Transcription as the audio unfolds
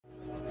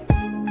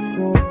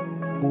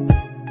Welcome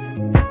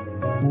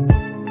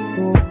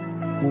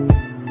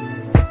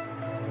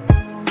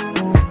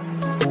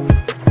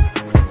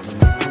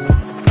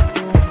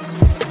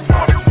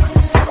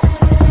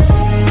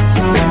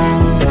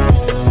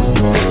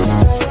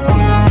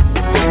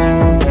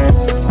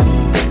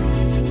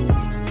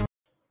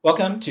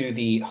to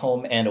the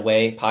Home and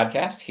Away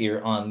podcast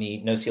here on the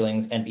No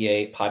Ceilings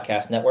NBA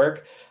Podcast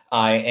Network.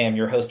 I am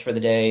your host for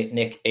the day,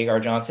 Nick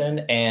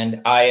Agar-Johnson,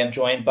 and I am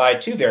joined by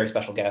two very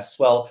special guests.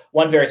 Well,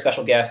 one very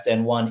special guest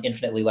and one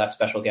infinitely less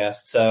special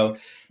guest. So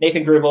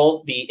Nathan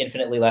Grubel, the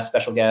infinitely less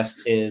special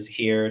guest, is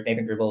here.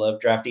 Nathan Grubel of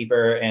Draft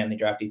Deeper and the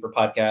Draft Deeper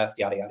podcast,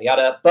 yada, yada,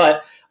 yada.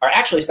 But our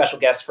actually special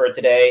guest for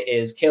today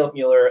is Caleb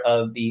Mueller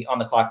of the On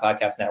the Clock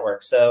Podcast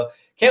Network. So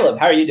Caleb,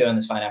 how are you doing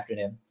this fine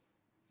afternoon?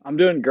 I'm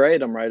doing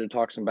great. I'm ready to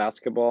talk some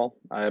basketball.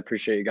 I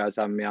appreciate you guys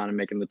having me on and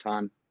making the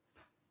time.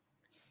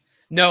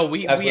 No,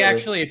 we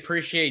actually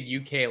appreciate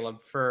you,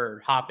 Caleb,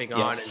 for hopping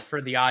on. Yes. And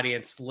for the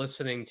audience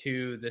listening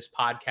to this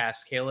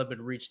podcast, Caleb had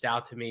reached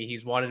out to me.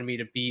 He's wanted me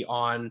to be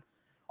on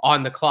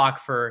the clock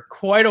for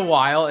quite a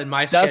while, and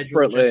my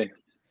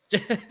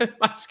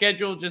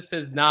schedule just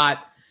has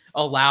not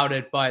allowed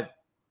it. But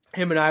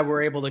him and I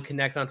were able to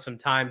connect on some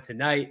time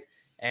tonight.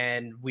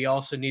 And we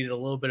also needed a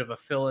little bit of a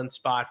fill-in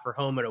spot for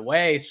Home and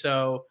Away.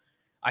 So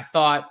I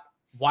thought,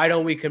 why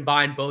don't we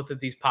combine both of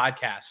these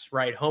podcasts,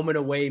 right? Home and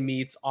Away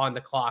meets On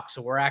the Clock.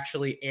 So we're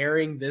actually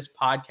airing this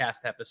podcast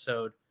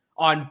episode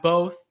on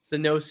both the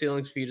No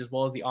Ceilings feed as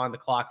well as the On the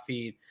Clock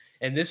feed.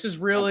 And this is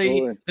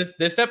really,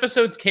 this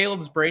episode's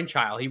Caleb's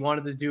brainchild. He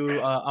wanted to do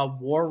a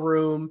War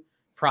Room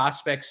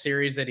prospect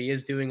series that he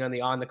is doing on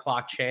the On the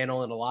Clock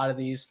channel. And a lot of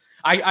these,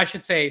 I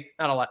should say,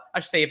 not a lot,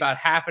 I should say about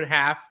half and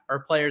half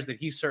are players that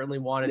he certainly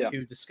wanted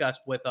to discuss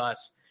with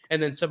us.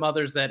 And then some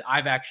others that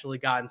I've actually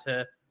gotten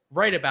to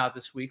write about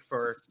this week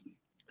for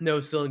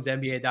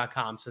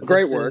NoCeilingsNBA.com. So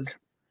great work.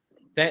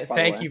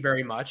 Thank you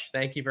very much.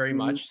 Thank you very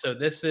much. So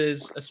this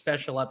is a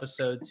special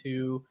episode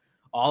to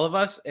all of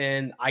us,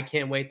 and I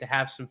can't wait to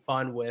have some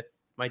fun with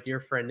my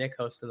dear friend Nick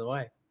hosting the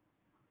way.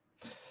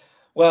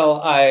 Well,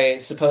 I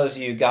suppose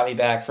you got me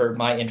back for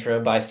my intro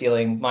by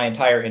stealing my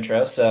entire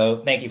intro,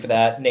 so thank you for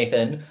that,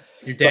 Nathan.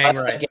 You're dang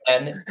right.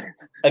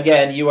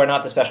 Again, you are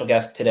not the special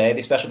guest today.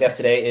 The special guest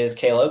today is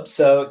Caleb.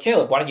 So,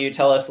 Caleb, why don't you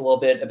tell us a little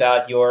bit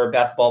about your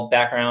basketball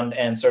background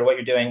and sort of what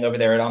you're doing over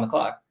there at On the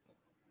Clock?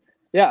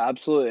 Yeah,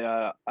 absolutely.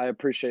 I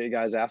appreciate you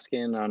guys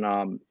asking.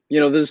 And,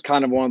 this is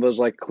kind of one of those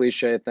like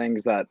cliche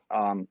things that,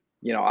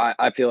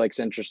 I feel like it's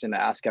interesting to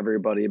ask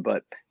everybody,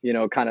 but,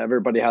 kind of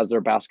everybody has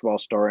their basketball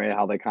story,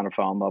 how they kind of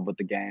fell in love with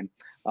the game.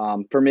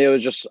 For me, it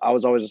was just, I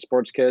was always a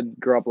sports kid,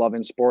 grew up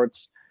loving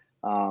sports,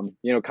 kind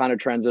of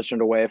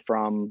transitioned away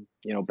from,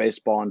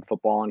 baseball and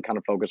football and kind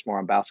of focused more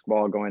on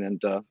basketball going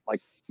into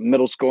like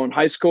middle school and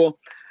high school.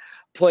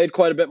 Played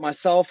quite a bit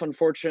myself.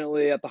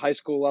 Unfortunately, at the high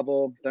school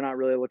level, they're not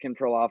really looking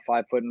for a lot of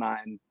 5'9"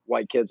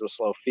 white kids with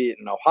slow feet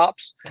and no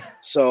hops.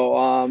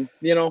 So,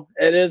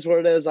 it is what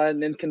it is. I had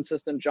an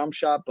inconsistent jump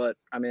shot, but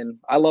I mean,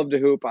 I love to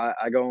hoop.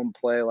 I go and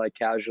play like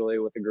casually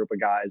with a group of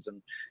guys, and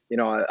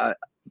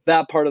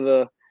that part of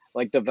the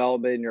like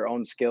developing your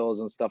own skills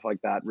and stuff like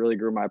that really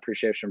grew my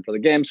appreciation for the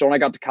game. So when I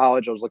got to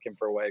college, I was looking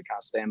for a way to kind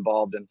of stay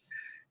involved, and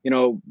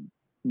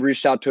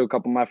reached out to a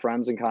couple of my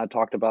friends and kind of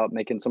talked about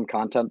making some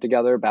content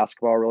together,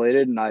 basketball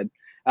related. And I,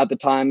 at the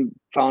time,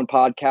 found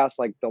podcasts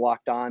like the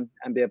Locked On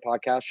NBA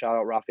podcast. Shout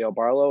out Rafael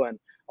Barlow. And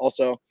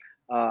also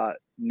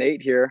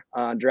Nate here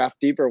on Draft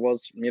Deeper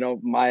was,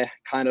 my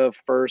kind of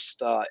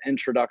first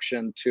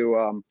introduction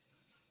to,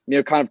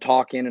 kind of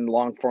talking in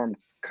long form,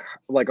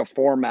 like a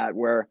format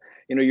where,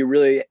 you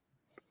really,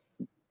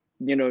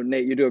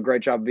 Nate, you do a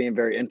great job of being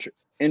very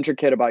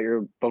intricate about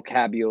your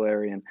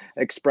vocabulary and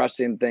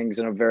expressing things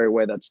in a very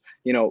way that's,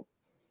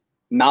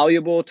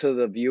 malleable to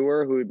the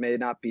viewer who may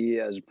not be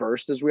as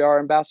versed as we are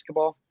in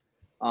basketball.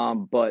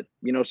 But,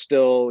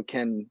 still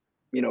can,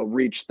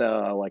 reach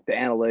the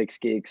analytics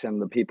geeks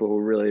and the people who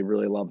really,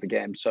 really love the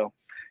game. So,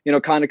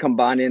 kind of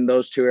combining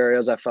those two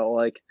areas, I felt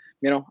like,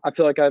 I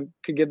feel like I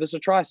could give this a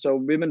try. So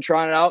we've been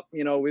trying it out.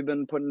 We've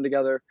been putting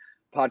together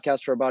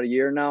podcasts for about a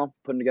year now,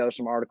 putting together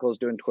some articles,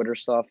 doing Twitter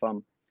stuff.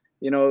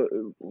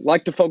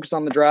 Like to focus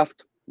on the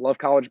draft. Love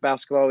college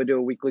basketball. We do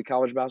a weekly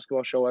college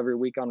basketball show every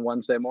week on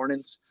Wednesday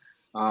mornings.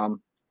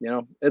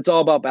 It's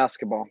all about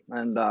basketball.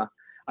 And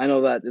I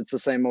know that it's the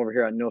same over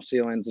here at No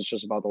Ceilings. It's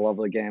just about the love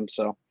of the game.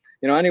 So,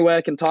 any way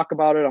I can talk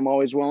about it, I'm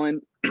always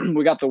willing.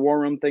 We got the War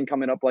Room thing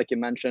coming up, like you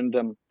mentioned.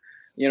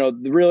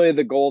 Really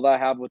the goal that I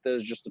have with it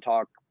is just to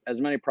talk as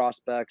many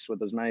prospects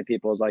with as many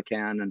people as I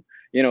can. And,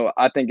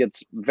 I think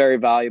it's very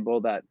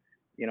valuable that,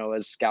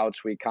 as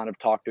scouts, we kind of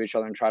talk to each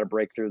other and try to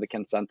break through the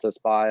consensus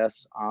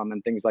bias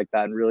and things like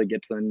that and really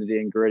get to the nitty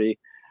and gritty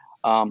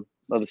of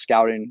the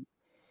scouting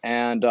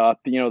and,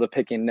 the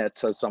picking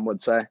nits, as some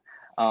would say.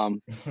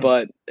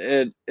 But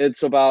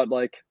it's about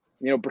like,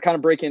 kind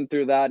of breaking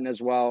through that and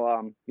as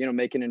well,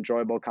 making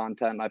enjoyable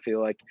content. I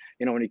feel like,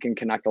 when you can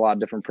connect a lot of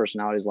different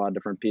personalities, a lot of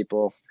different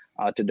people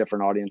to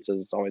different audiences,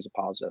 it's always a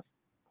positive.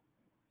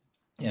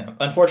 Yeah.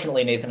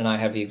 Unfortunately, Nathan and I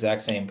have the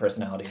exact same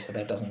personality, so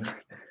that doesn't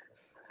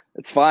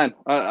It's fine.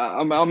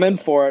 I'm in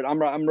for it.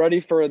 I'm ready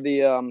for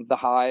the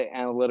high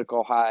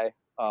analytical, high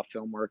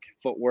film work,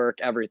 footwork,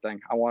 everything.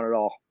 I want it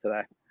all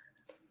today.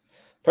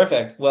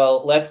 Perfect.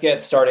 Well, let's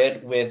get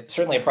started with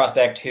certainly a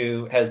prospect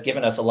who has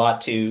given us a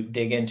lot to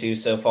dig into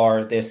so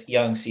far this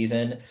young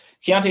season,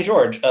 Keyonte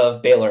George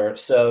of Baylor.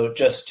 So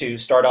just to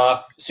start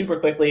off super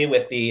quickly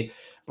with the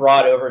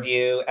broad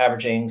overview,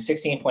 averaging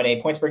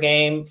 16.8 points per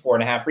game,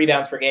 4.5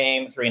 rebounds per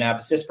game, 3.5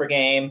 assists per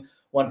game,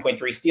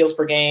 1.3 steals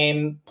per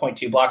game,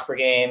 0.2 blocks per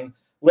game,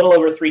 little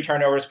over 3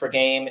 turnovers per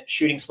game,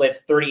 shooting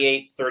splits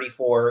 38,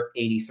 34,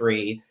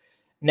 83.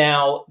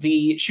 Now,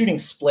 the shooting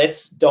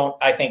splits don't,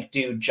 I think,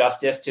 do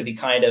justice to the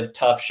kind of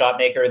tough shot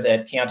maker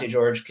that Keyonte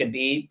George can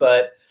be,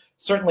 but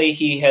certainly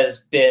he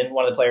has been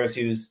one of the players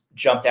who's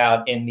jumped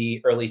out in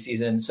the early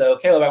season. So,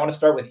 Caleb, I want to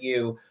start with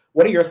you.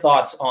 What are your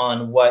thoughts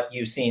on what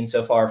you've seen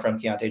so far from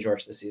Keyonte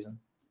George this season?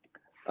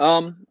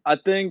 I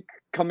think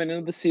coming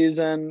into the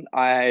season,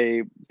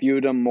 I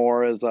viewed him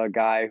more as a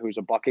guy who's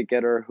a bucket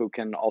getter who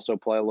can also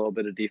play a little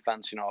bit of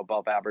defense,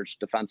 above average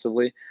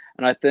defensively.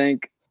 And I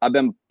think I've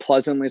been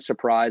pleasantly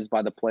surprised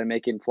by the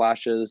playmaking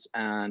flashes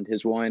and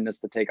his willingness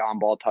to take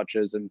on-ball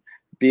touches and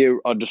be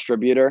a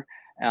distributor.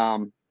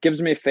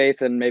 Gives me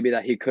faith in maybe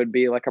that he could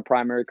be like a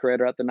primary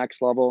creator at the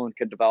next level and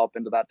could develop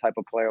into that type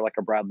of player like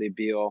a Bradley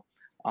Beal,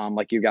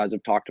 like you guys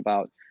have talked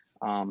about,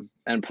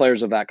 and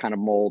players of that kind of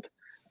mold.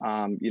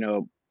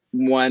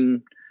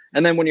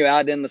 And then when you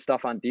add in the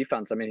stuff on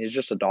defense, I mean, he's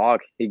just a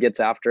dog. He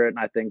gets after it. And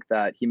I think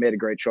that he made a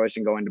great choice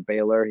in going to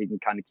Baylor. He can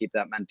kind of keep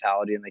that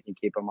mentality and they can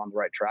keep him on the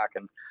right track.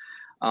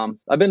 And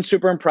I've been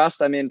super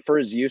impressed. I mean, for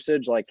his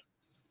usage,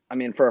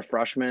 for a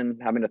freshman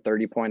having a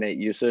 30.8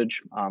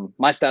 usage,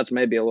 my stats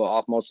may be a little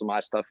off. Most of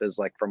my stuff is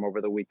like from over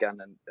the weekend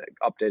and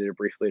updated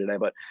briefly today.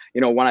 But,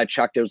 when I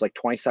checked, it was like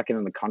 22nd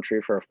in the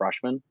country for a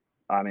freshman.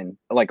 I mean,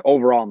 like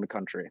overall in the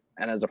country.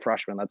 And as a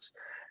freshman, that's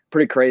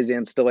pretty crazy,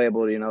 and still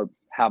able to,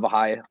 have a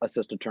high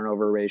assist to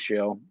turnover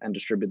ratio and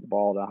distribute the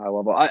ball at a high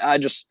level.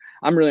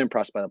 I'm really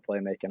impressed by the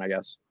playmaking, I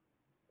guess.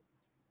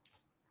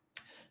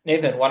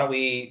 Nathan, why don't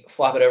we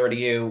flop it over to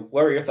you?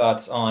 What were your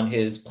thoughts on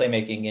his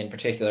playmaking in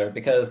particular?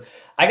 Because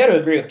I got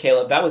to agree with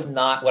Caleb. That was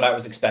not what I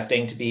was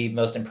expecting to be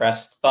most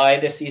impressed by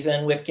this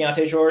season with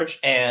Keyonte George.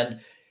 And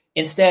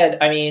instead,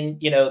 I mean,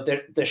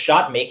 the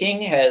shot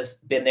making has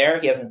been there.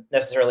 He hasn't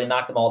necessarily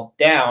knocked them all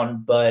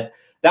down, but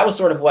that was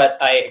sort of what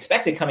I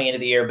expected coming into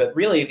the year. But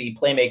really, the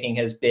playmaking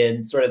has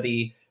been sort of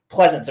the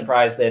pleasant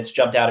surprise that's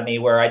jumped out at me,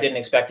 where I didn't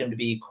expect him to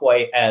be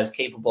quite as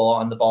capable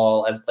on the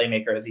ball as a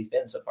playmaker as he's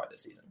been so far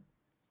this season.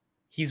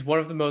 He's one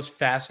of the most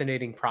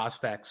fascinating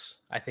prospects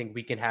I think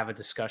we can have a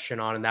discussion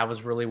on. And that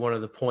was really one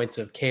of the points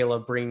of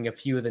Caleb bringing a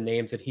few of the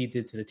names that he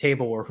did to the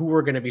table, or who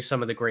were going to be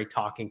some of the great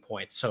talking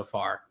points so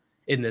far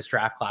in this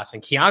draft class.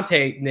 And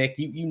Keyonte, Nick,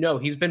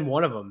 he's been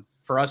one of them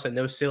for us at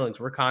No Ceilings.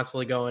 We're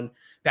constantly going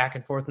back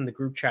and forth in the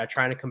group chat,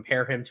 trying to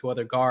compare him to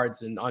other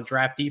guards. And on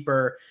Draft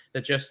Deeper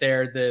that just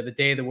aired the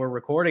day that we're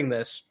recording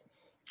this,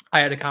 I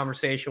had a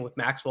conversation with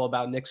Maxwell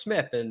about Nick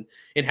Smith, and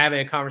in having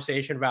a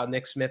conversation about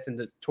Nick Smith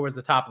towards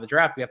the top of the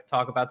draft, we have to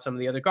talk about some of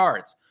the other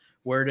guards.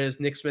 Where does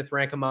Nick Smith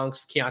rank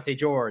amongst Keyonte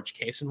George,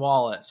 Cason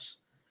Wallace,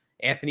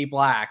 Anthony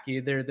Black?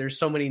 There's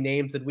so many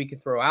names that we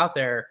could throw out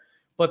there.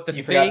 But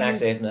you forgot Max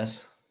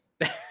Abmas.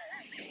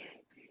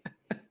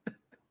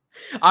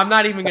 I'm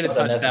not even going to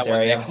touch that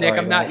one, Nick. I'm sorry,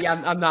 I'm not.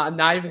 Yeah, I'm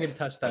not even going to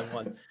touch that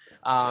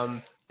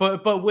one.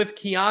 But with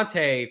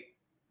Keyonte,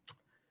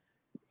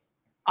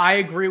 I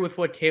agree with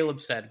what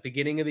Caleb said.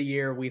 Beginning of the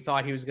year, we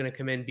thought he was going to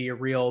come in, be a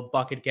real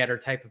bucket getter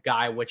type of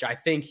guy, which I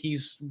think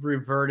he's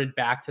reverted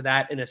back to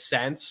that in a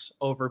sense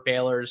over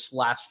Baylor's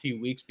last few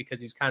weeks, because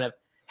he's kind of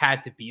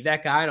had to be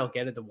that guy. And I'll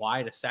get into why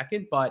in a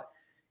second. But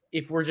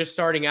if we're just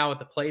starting out with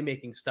the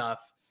playmaking stuff,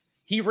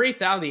 he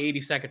rates out in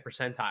the 82nd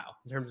percentile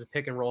in terms of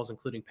pick and rolls,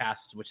 including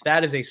passes, which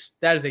that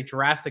is a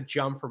drastic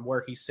jump from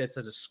where he sits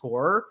as a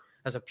scorer,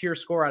 as a pure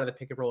scorer out of the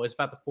pick and roll. Is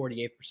about the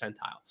 48th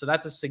percentile. So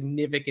that's a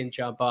significant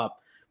jump up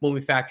when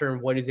we factor in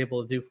what he's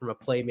able to do from a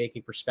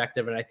playmaking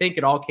perspective. And I think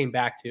it all came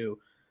back to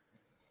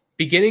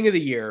beginning of the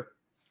year,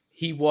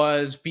 he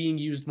was being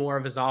used more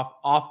of as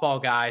off-ball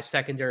guy,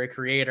 secondary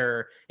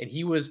creator, and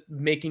he was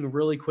making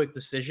really quick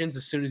decisions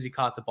as soon as he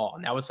caught the ball.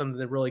 And that was something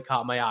that really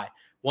caught my eye.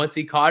 Once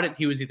he caught it,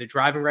 he was either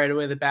driving right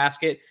away to the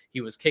basket,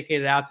 he was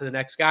kicking it out to the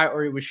next guy,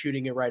 or he was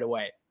shooting it right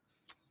away.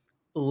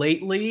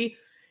 Lately,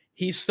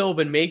 he's still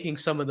been making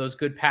some of those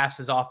good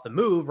passes off the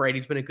move, right?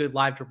 He's been a good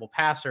live dribble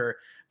passer,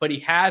 but he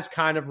has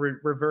kind of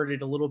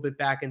reverted a little bit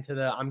back into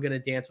I'm going to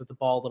dance with the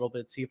ball a little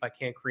bit, see if I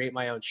can't create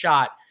my own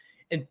shot.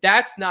 And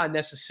that's not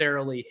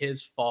necessarily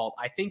his fault.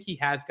 I think he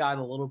has gotten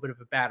a little bit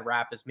of a bad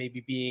rap as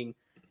maybe being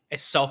a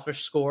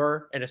selfish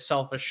scorer and a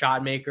selfish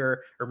shot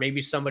maker, or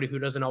maybe somebody who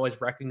doesn't always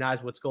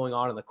recognize what's going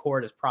on in the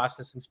court. His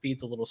processing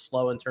speed's a little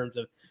slow in terms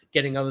of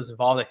getting others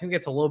involved. I think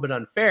it's a little bit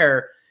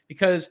unfair,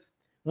 because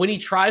when he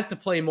tries to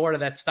play more to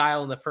that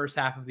style in the first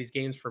half of these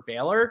games for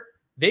Baylor,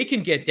 they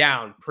can get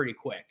down pretty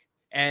quick.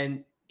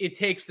 And it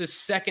takes this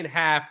second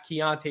half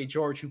Keontae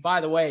George, who,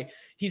 by the way,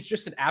 he's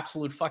just an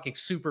absolute fucking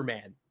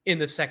Superman in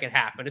the second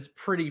half, and it's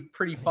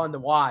pretty fun to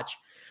watch.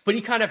 But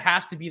he kind of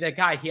has to be that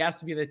guy. He has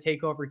to be the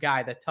takeover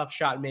guy, that tough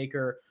shot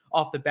maker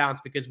off the bounce,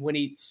 because when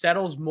he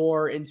settles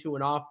more into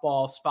an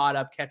off-ball spot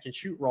up catch and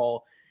shoot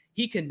role,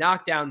 he can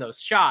knock down those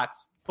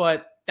shots,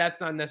 but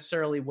that's not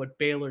necessarily what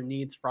Baylor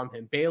needs from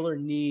him. Baylor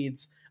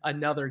needs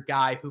another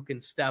guy who can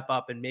step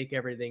up and make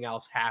everything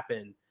else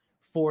happen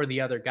for the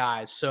other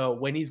guys. So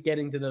when he's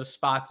getting to those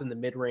spots in the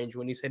mid-range,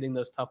 when he's hitting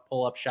those tough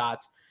pull-up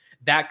shots,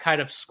 that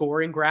kind of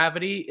scoring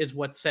gravity is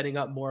what's setting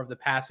up more of the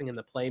passing and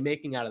the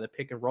playmaking out of the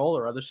pick and roll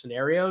or other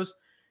scenarios.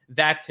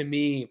 That, to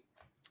me,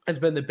 has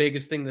been the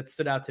biggest thing that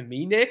stood out to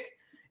me, Nick,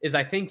 is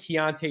I think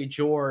Keontae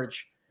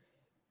George,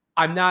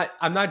 I'm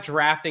not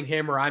drafting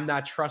him, or I'm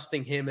not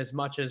trusting him as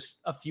much as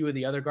a few of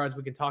the other guards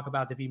we can talk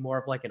about to be more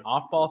of like an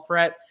off-ball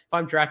threat. If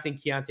I'm drafting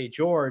Keontae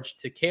George,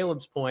 to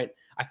Caleb's point,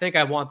 I think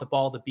I want the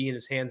ball to be in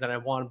his hands, and I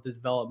want him to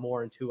develop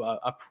more into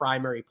a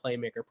primary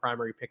playmaker,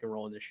 primary pick and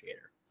roll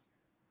initiator.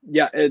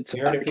 Yeah, it's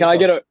can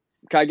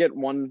I get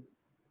one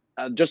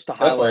just to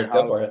highlight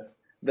how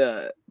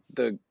the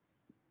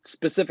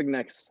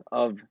specificness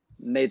of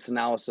Nate's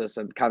analysis,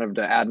 and kind of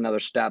to add another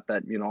stat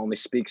that only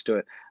speaks to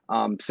it.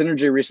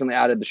 Synergy recently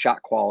added the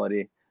shot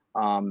quality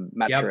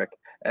metric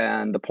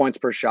and the points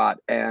per shot,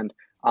 and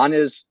on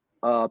his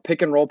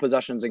pick and roll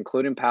possessions,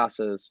 including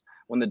passes,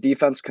 when the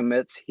defense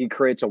commits, he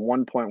creates a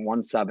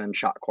 1.17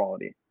 shot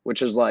quality,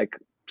 which is like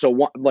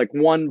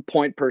 1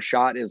 point per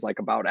shot is like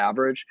about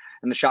average,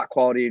 and the shot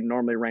quality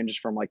normally ranges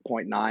from like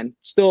 0.9.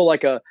 Still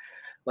like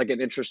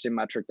an interesting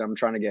metric that I'm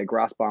trying to get a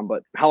grasp on.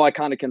 But how I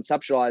kind of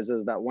conceptualize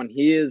is that when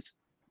he is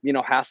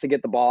has to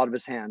get the ball out of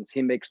his hands,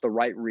 he makes the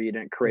right read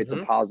and it creates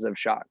a positive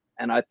shot.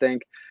 And I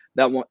think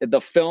that the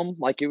film,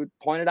 like you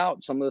pointed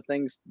out, some of the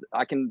things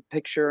I can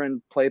picture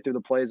and play through the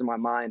plays in my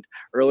mind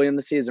early in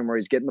the season where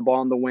he's getting the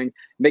ball on the wing,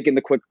 making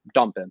the quick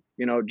dump in,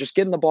 just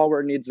getting the ball where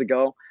it needs to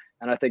go.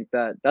 And I think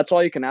that's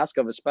all you can ask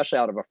of, especially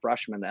out of a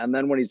freshman. And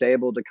then when he's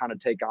able to kind of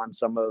take on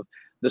some of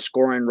the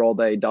scoring role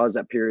that he does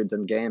at periods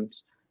in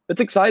games,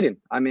 it's exciting.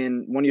 I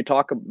mean, when you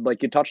talk,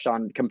 like you touched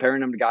on,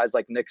 comparing him to guys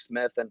like Nick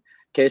Smith and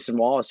Casey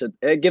Wallace,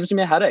 it gives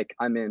me a headache.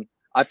 I mean,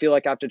 I feel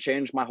like I have to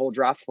change my whole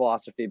draft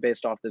philosophy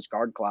based off this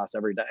guard class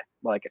every day.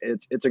 Like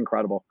it's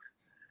incredible.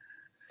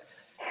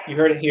 You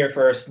heard it here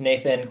first,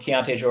 Nathan.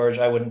 Keontae George,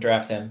 I wouldn't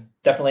draft him.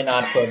 Definitely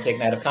not quote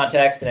taken out of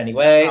context in any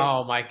way.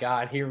 Oh my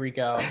God, here we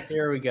go.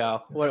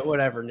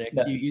 Whatever, Nick.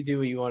 No. You do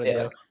what you want to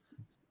do.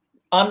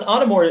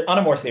 On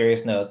a more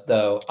serious note,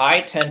 though, I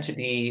tend to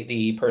be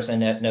the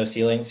person at No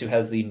Ceilings who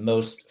has the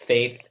most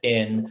faith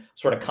in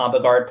sort of combo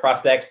guard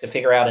prospects to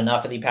figure out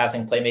enough of the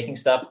passing playmaking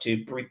stuff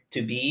to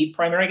be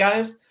primary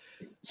guys.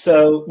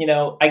 So,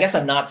 I guess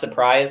I'm not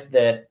surprised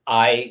that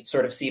I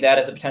sort of see that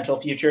as a potential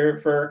future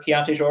for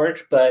Keontae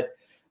George. But,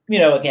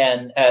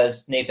 again,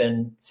 as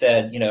Nathan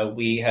said,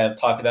 we have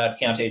talked about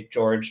Keontae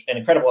George an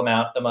incredible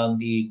amount among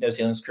the No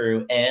Ceilings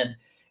crew, and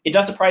it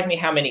does surprise me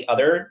how many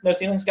other No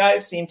Ceilings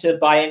guys seem to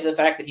buy into the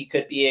fact that he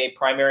could be a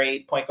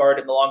primary point guard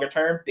in the longer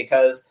term,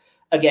 because,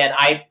 again,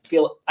 I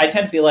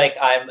tend to feel like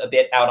I'm a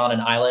bit out on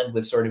an island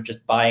with sort of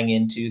just buying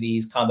into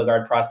these combo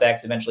guard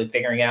prospects, eventually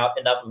figuring out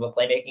enough of a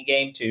playmaking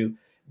game to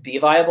be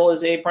viable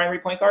as a primary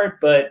point guard.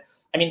 But,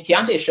 I mean,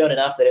 Keontae has shown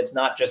enough that it's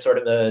not just sort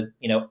of a,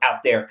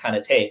 out there kind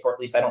of take, or at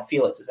least I don't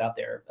feel it's as out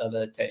there of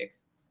a take.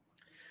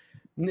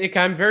 Nick,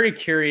 I'm very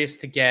curious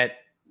to get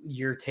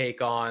your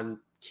take on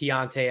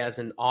Keontae as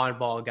an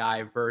on-ball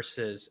guy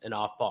versus an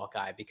off-ball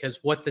guy, because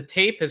what the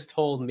tape has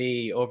told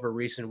me over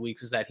recent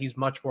weeks is that he's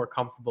much more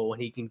comfortable when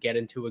he can get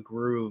into a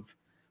groove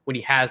when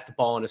he has the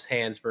ball in his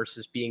hands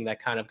versus being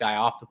that kind of guy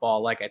off the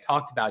ball like I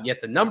talked about.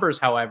 Yet the numbers,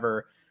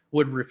 however,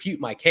 would refute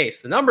my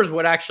case. The numbers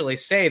would actually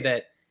say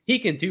that he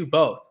can do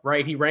both,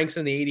 right? He ranks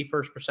in the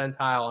 81st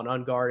percentile on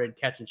unguarded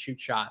catch and shoot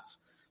shots,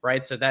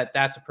 right? So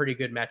that's a pretty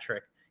good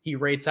metric. He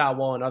rates out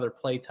well in other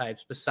play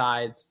types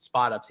besides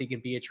spot ups. He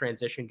can be a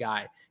transition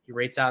guy. He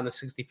rates out in the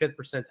 65th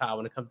percentile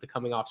when it comes to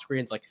coming off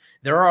screens. Like,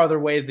 there are other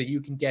ways that you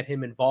can get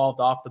him involved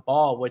off the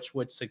ball, which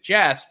would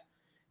suggest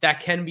that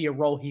can be a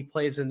role he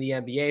plays in the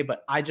NBA,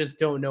 but I just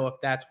don't know if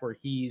that's where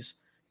he's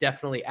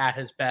definitely at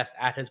his best,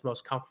 at his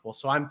most comfortable.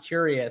 So I'm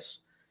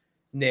curious,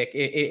 Nick,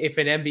 if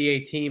an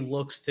NBA team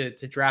looks to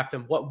draft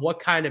him, what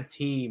kind of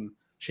team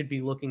should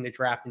be looking to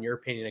draft, in your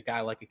opinion, a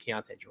guy like a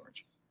Keontae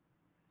George?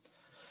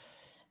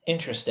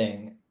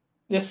 Interesting.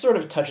 This sort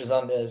of touches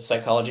on the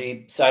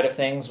psychology side of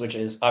things, which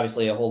is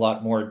obviously a whole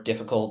lot more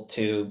difficult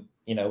to,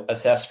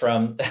 assess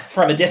from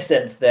a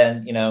distance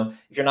than,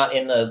 if you're not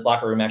in the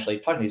locker room actually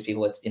talking to these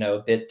people, it's,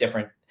 a bit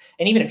different.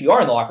 And even if you are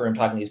in the locker room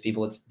talking to these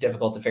people, it's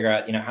difficult to figure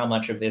out, how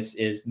much of this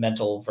is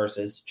mental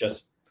versus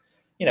just,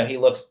 he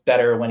looks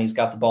better when he's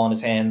got the ball in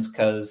his hands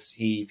because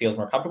he feels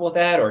more comfortable with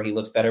that, or he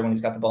looks better when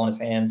he's got the ball in his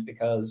hands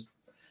because,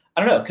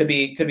 I don't know, it could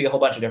be a whole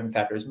bunch of different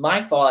factors.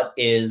 My thought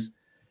is,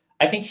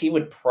 I think he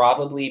would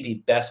probably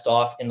be best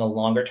off in the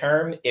longer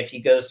term if he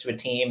goes to a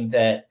team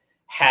that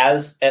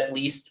has at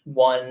least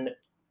one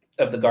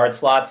of the guard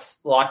slots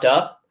locked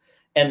up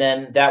And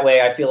then that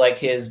way, I feel like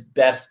his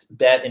best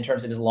bet in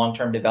terms of his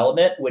long-term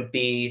development would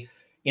be,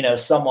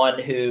 someone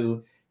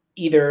who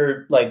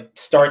either like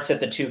starts at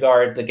the 2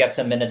 guard that gets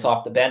some minutes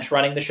off the bench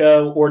running the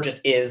show, or just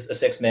is a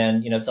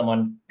 6-man,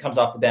 someone comes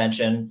off the bench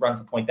and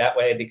runs the point that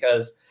way,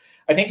 because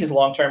I think his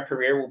long-term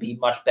career will be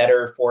much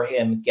better for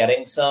him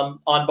getting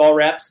some on-ball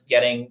reps,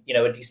 getting,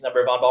 a decent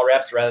number of on-ball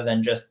reps rather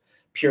than just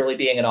purely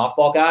being an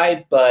off-ball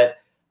guy. But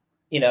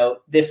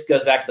this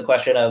goes back to the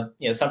question of,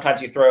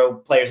 sometimes you throw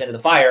players into the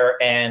fire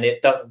and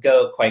it doesn't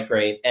go quite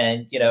great.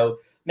 And,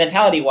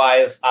 mentality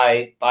wise,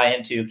 I buy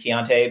into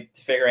Keontae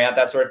figuring out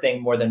that sort of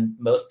thing more than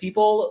most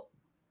people.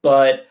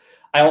 But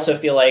I also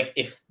feel like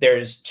if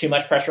there's too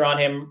much pressure on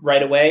him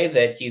right away,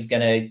 that he's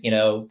going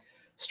to,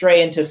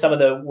 stray into some of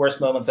the worst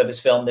moments of his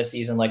film this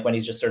season, like when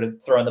he's just sort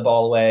of throwing the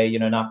ball away,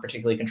 not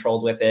particularly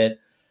controlled with it.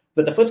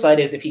 But the flip side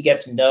is if he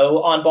gets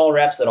no on-ball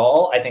reps at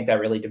all, I think that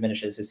really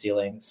diminishes his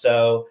ceiling.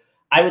 So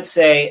I would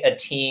say a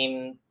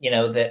team,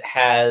 that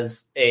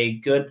has a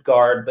good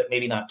guard, but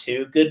maybe not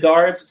two good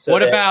guards. So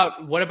what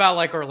about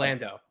like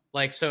Orlando?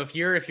 Like, so if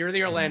you're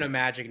the Orlando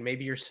Magic, and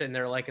maybe you're sitting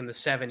there like in the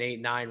 7,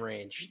 8, 9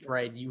 range,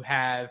 right? You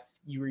have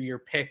your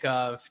pick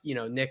of,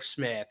 Nick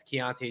Smith,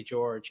 Keontae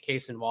George,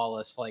 Cason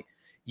Wallace. Like,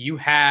 you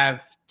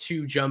have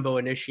two jumbo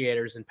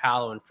initiators in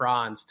Paolo and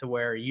Franz, to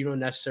where you don't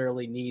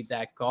necessarily need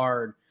that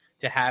guard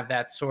to have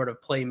that sort of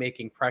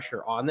playmaking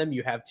pressure on them.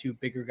 You have two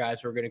bigger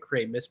guys who are going to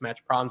create mismatch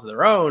problems of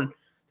their own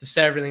to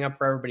set everything up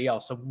for everybody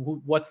else. So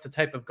what's the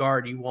type of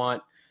guard you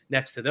want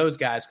next to those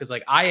guys? Because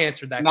like I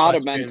answered that not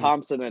question. Not a Ben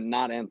Thompson and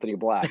not Anthony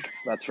Black.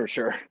 That's for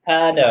sure.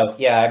 No.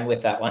 Yeah, I'm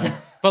with that one.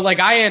 But like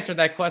I answered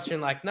that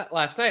question like not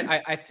last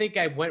night. I think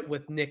I went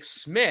with Nick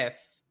Smith.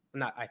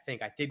 I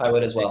did. I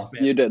would as well.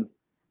 You did.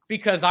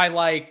 Because I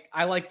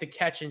like the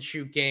catch and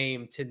shoot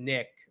game to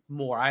Nick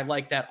more. I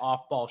like that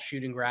off-ball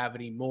shooting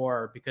gravity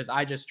more, because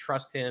I just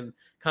trust him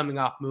coming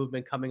off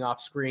movement, coming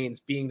off screens,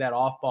 being that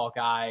off-ball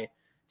guy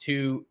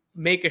to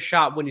make a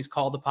shot when he's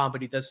called upon,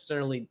 but he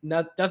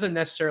doesn't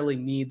necessarily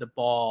need the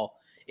ball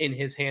in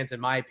his hands, in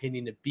my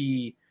opinion, to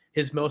be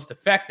his most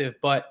effective.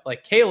 But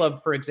like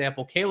Caleb, for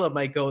example, Caleb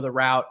might go the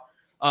route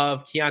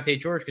of Keontae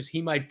George because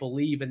he might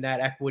believe in that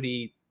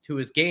equity to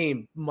his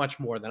game much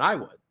more than I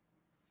would.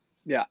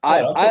 Yeah,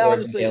 I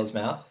honestly, Caleb's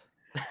mouth.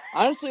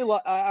 I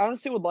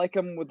honestly would like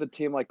him with a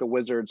team like the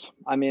Wizards.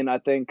 I mean, I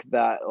think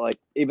that, like,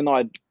 even though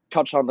I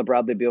touched on the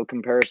Bradley Beal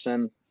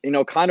comparison,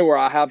 kind of where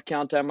I have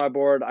Keontae on my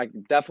board, I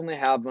definitely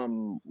have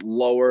him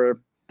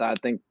lower. That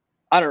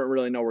I don't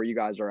really know where you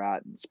guys are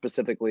at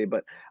specifically,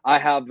 but I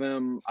have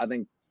him, I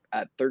think,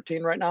 at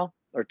 13 right now,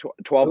 or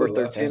 12 or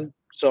 13. Okay.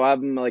 So I have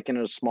him like in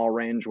a small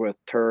range with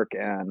Turk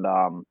and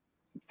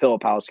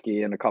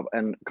Filipowski and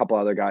a couple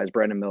other guys.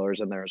 Brandon Miller's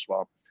in there as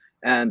well.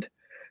 And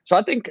so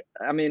I think,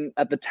 I mean,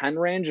 at the 10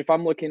 range, if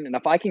I'm looking, and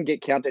if I can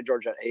get Keontae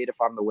George at 8, if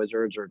I'm the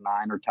Wizards, or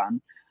 9 or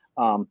 10,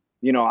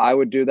 I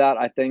would do that.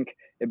 I think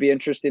it'd be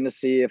interesting to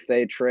see if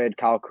they trade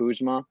Kyle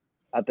Kuzma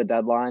at the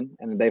deadline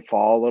and they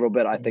fall a little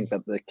bit. I think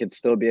that there could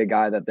still be a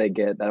guy that they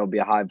get that'll be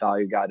a high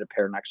value guy to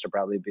pair next to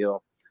Bradley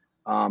Beal.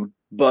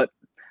 But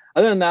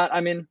other than that,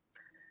 I mean,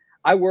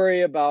 I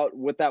worry about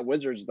with that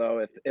Wizards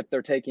though, if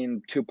they're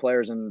taking two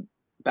players in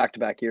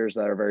back-to-back years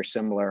that are very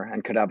similar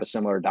and could have a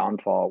similar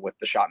downfall with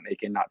the shot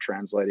making not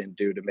translating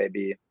due to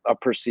maybe a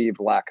perceived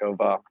lack of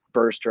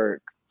burst or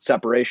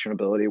separation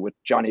ability with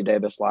Johnny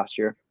Davis last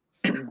year.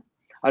 I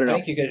don't know. I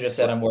think you could have just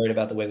said I'm worried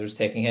about the Wizards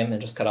taking him and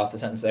just cut off the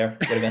sentence there.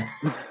 Would have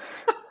been.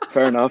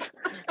 Fair enough.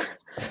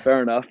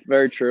 Fair enough.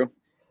 Very true.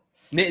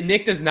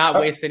 Nick does not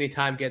waste any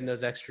time getting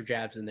those extra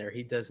jabs in there.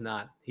 He does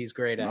not. He's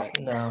great at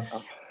it. No.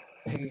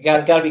 You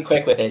got to be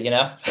quick with it,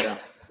 Yeah.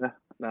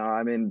 No,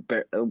 I mean,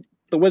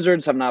 the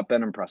Wizards have not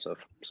been impressive,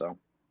 so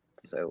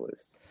to say the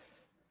least.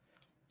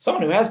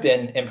 Someone who has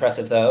been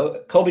impressive,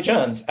 though, Colby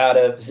Jones out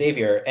of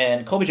Xavier.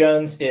 And Colby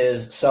Jones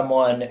is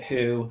someone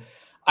who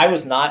I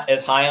was not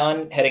as high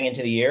on heading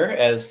into the year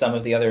as some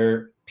of the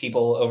other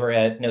people over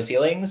at No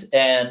Ceilings.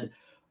 And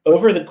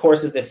over the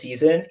course of this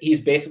season,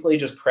 he's basically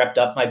just crept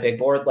up my big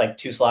board like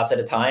 2 slots at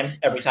a time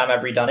every time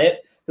I've redone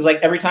it. Because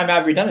like every time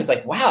I've redone it, it's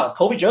like, wow,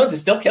 Colby Jones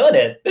is still killing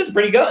it. This is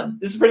pretty good.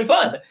 This is pretty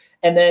fun.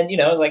 And then,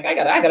 like I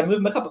gotta move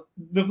him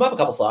up a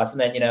couple slots. And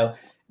then,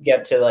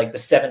 get to like the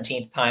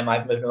 17th time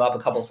I've moved him up a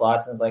couple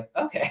slots. And it's like,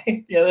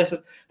 okay,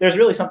 there's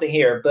really something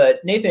here.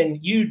 But Nathan,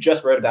 you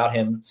just wrote about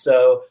him.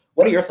 So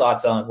what are your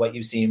thoughts on what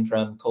you've seen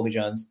from Colby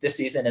Jones this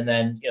season? And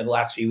then, the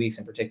last few weeks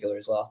in particular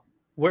as well.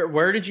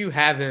 Where did you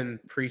have him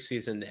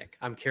preseason, Nick?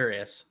 I'm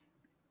curious.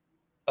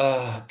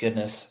 Oh,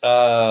 goodness.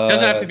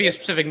 Doesn't have to be a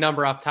specific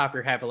number off the top of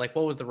your head, but like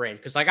what was the range?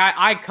 Because like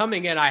I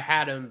coming in, I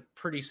had him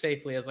pretty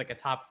safely as like a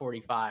top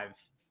 45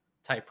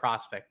 type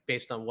prospect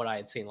based on what I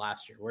had seen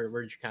last year.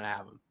 Where did you kind of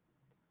have him?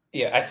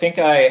 Yeah, I think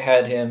I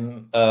had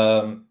him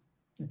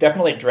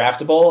definitely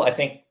draftable. I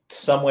think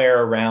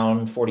somewhere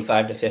around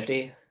 45 to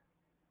 50.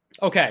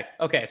 Okay.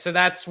 So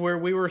that's where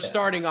we were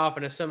starting off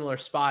in a similar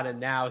spot, and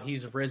now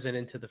he's risen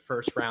into the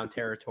first round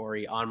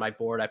territory on my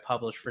board. I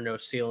published for No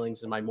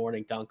Ceilings in my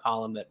morning dunk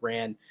column that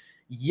ran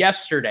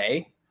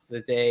yesterday.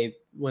 the day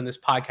when this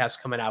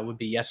podcast coming out would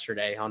be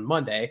yesterday on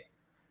Monday.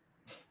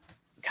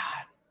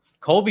 God,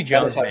 Colby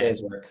Jones, that is how man.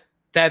 days work.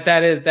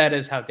 That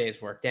is how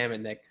days work. Damn it,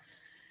 Nick.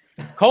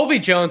 Colby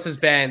Jones has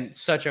been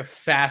such a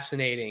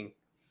fascinating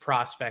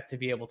prospect to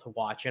be able to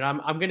watch. And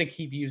I'm going to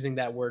keep using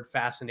that word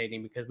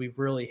fascinating because we've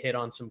really hit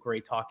on some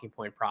great talking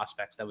point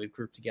prospects that we've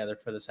grouped together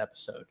for this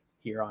episode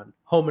here on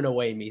Home and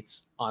Away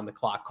Meets on the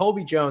Clock.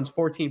 Colby Jones,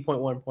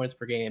 14.1 points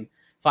per game,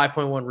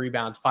 5.1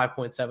 rebounds,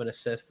 5.7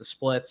 assists. The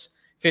splits,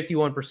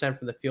 51%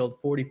 from the field,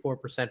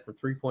 44% from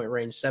three-point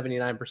range,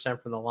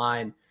 79% from the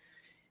line.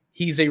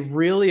 He's a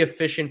really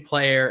efficient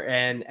player,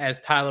 and as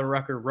Tyler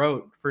Rucker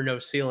wrote for No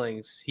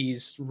Ceilings,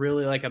 he's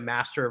really like a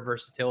master of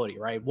versatility,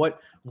 right? What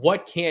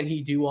can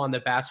he do on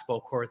the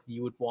basketball court that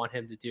you would want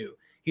him to do?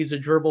 He's a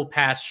dribble,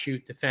 pass,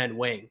 shoot, defend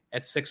wing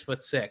at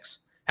 6'6",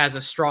 has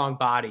a strong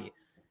body,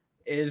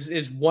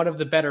 is one of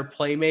the better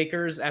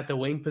playmakers at the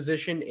wing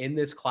position in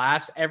this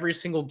class. Every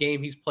single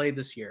game he's played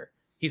this year,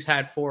 he's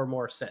had 4 or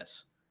more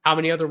assists. How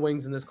many other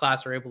wings in this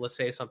class are able to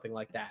say something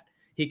like that?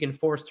 He can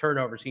force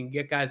turnovers. He can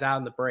get guys out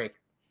in the break.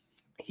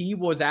 He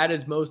was at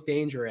his most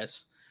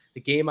dangerous.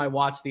 The game I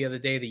watched the other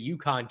day, the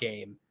UConn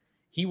game,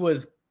 he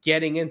was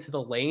getting into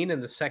the lane in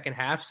the second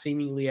half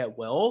seemingly at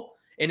will,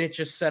 and it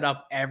just set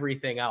up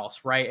everything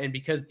else, right? And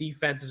because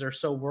defenses are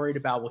so worried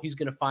about, well, he's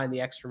going to find the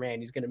extra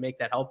man, he's going to make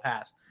that help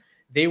pass,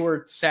 they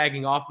were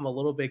sagging off him a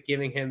little bit,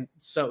 giving him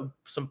some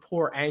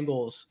poor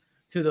angles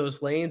to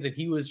those lanes, and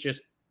he was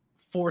just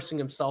forcing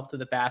himself to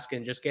the basket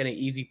and just getting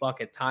easy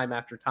bucket time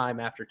after time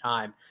after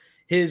time.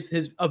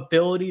 His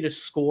ability to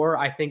score,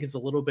 I think, is a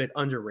little bit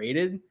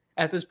underrated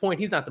at this point.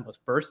 He's not the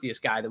most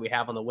burstiest guy that we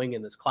have on the wing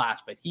in this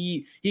class, but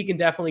he can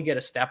definitely get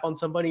a step on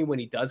somebody. When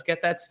he does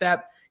get that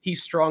step,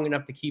 he's strong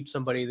enough to keep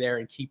somebody there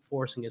and keep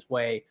forcing his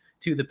way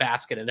to the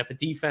basket. And if a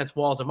defense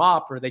walls him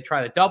up or they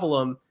try to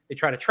double him, they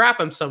try to trap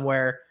him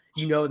somewhere,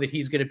 you know that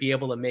he's going to be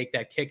able to make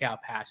that kick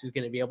out pass. He's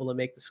going to be able to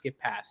make the skip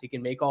pass. He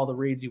can make all the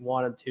reads you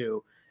want him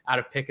to out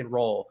of pick and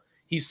roll.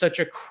 He's such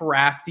a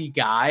crafty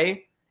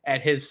guy at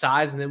his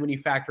size. And then when you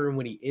factor in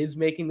when he is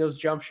making those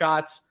jump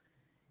shots,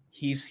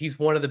 he's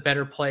one of the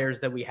better players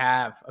that we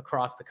have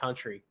across the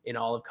country in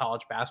all of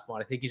college basketball.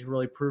 I think he's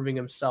really proving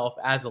himself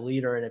as a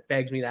leader. And it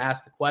begs me to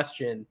ask the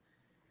question,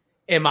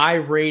 am I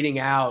rating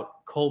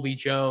out Colby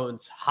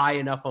Jones high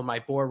enough on my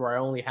board where I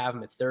only have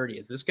him at 30?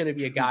 Is this going to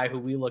be a guy who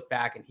we look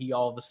back and he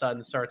all of a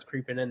sudden starts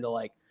creeping into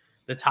like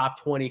the top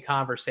 20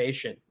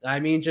 conversation? I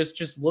mean,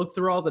 just look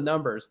through all the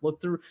numbers, look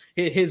through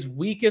his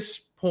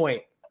weakest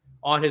point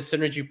on his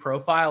synergy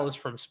profile is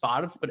from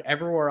spot ups, but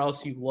everywhere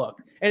else you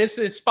look, and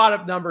it's spot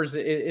up numbers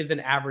is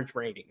an average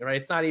rating, right?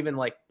 It's not even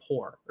like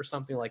poor or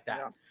something like that.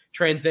 Yeah.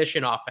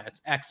 Transition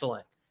offense,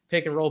 excellent.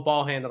 Pick and roll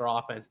ball handler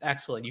offense,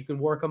 excellent. You can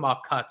work him off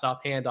cuts,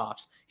 off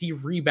handoffs. He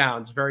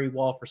rebounds very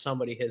well for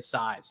somebody his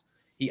size.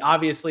 He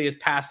obviously is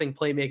passing,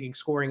 playmaking,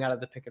 scoring out of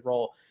the pick and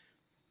roll.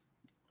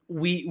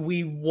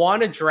 We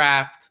want to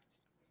draft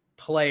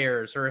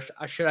players, or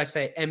should I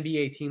say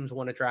NBA teams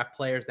want to draft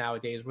players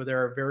nowadays where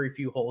there are very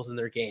few holes in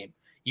their game.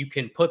 You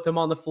can put them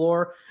on the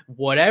floor,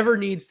 whatever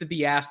needs to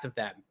be asked of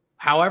them.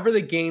 However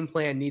the game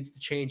plan needs to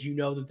change, you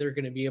know that they're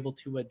going to be able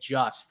to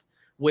adjust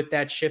with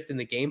that shift in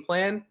the game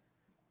plan.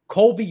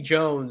 Colby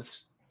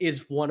Jones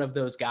is one of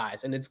those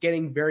guys, and it's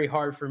getting very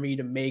hard for me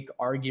to make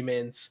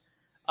arguments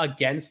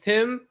against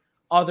him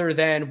other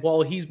than,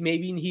 well, he's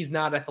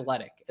not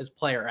athletic as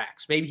player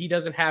X. Maybe he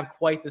doesn't have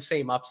quite the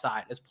same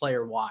upside as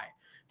player Y.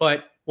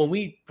 But when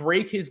we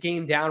break his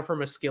game down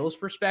from a skills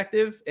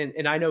perspective,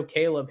 and I know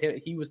Caleb,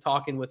 he was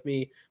talking with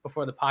me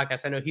before the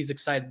podcast. I know he's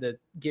excited to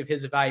give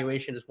his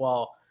evaluation as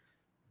well.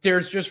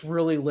 There's just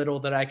really little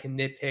that I can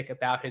nitpick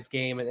about his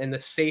game, and the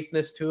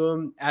safeness to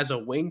him as a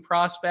wing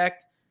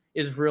prospect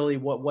is really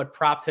what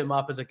propped him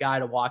up as a guy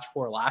to watch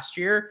for last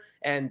year.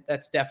 And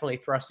that's definitely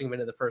thrusting him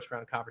into the first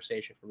round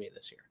conversation for me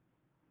this year.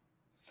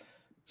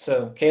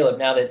 So, Caleb,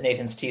 now that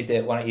Nathan's teased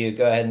it, why don't you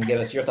go ahead and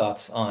give us your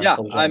thoughts on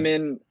Colby Jones? I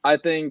mean, I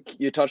think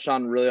you touched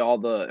on really all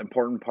the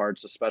important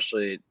parts,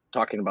 especially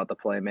talking about the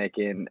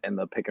playmaking and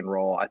the pick and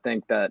roll. I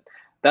think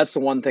that's the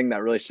one thing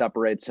that really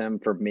separates him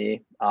from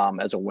me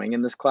as a wing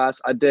in this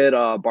class. I did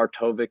a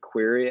Bartovic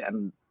query,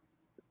 and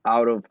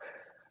out of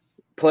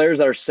players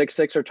that are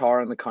 6'6" or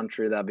taller in the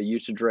country that have a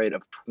usage rate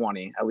of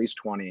 20, at least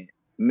 20,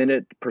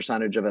 minute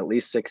percentage of at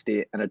least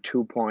 60, and a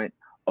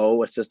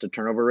 2.0 assist to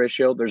turnover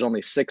ratio, there's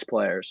only 6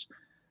 players.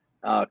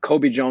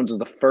 Colby Jones is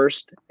the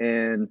first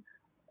in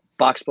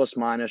box plus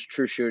minus,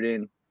 true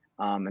shooting,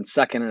 and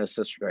second in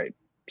assist rate.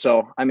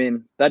 So, I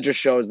mean, that just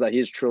shows that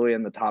he's truly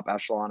in the top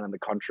echelon in the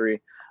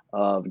country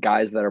of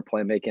guys that are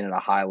playmaking at a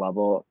high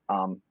level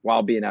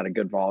while being at a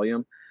good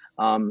volume.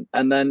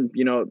 And then,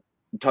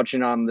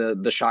 touching on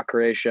the shot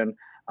creation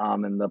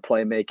and the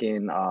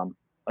playmaking,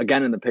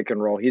 again, in the pick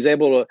and roll, he's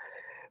able to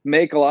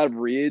make a lot of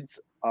reads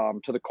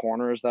to the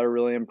corners that are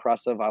really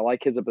impressive. I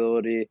like his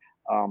ability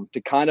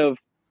to kind of,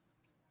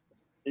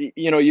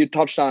 you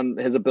touched on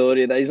his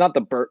ability that he's not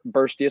the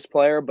burstiest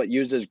player, but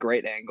uses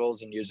great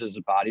angles and uses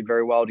his body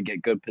very well to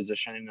get good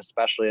positioning,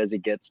 especially as he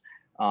gets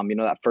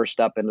That first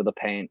step into the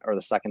paint or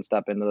the second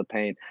step into the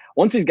paint.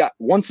 Once he's got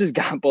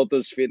both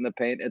those feet in the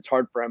paint, it's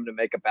hard for him to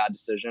make a bad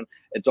decision.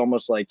 It's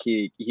almost like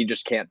he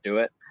just can't do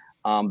it.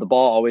 The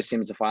ball always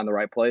seems to find the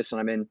right place. And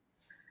I mean,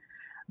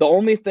 the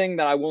only thing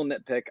that I will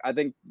nitpick, I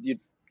think you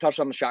touched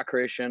on the shot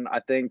creation. I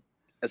think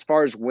as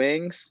far as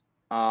wings,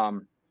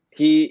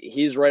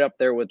 he's right up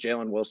there with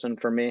Jalen Wilson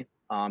for me,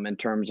 in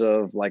terms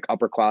of like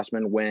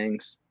upperclassmen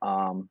wings.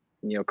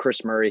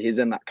 Chris Murray, he's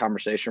in that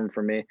conversation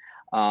for me.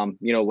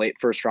 Late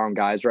first round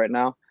guys right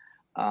now.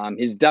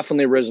 He's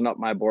definitely risen up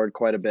my board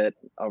quite a bit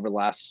over the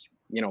last,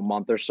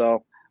 month or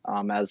so,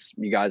 as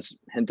you guys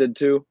hinted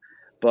to.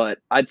 But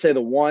I'd say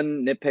the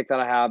one nitpick that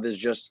I have is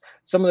just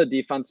some of the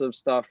defensive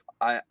stuff.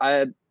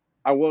 I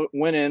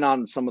went in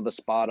on some of the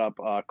spot up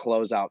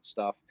closeout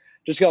stuff.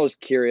 Just 'cause I was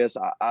curious.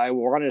 I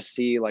wanted to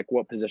see like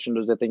what position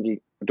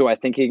do I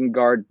think he can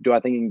guard? Do I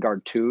think he can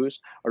guard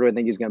twos, or do I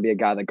think he's going to be a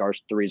guy that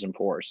guards threes and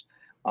fours?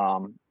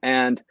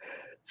 And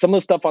some of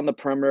the stuff on the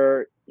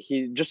perimeter,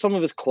 some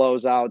of his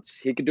closeouts,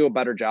 he could do a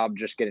better job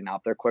just getting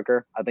out there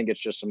quicker. I think it's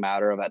just a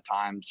matter of at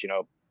times,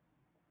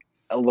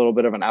 a little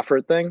bit of an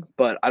effort thing,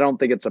 but I don't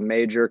think it's a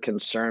major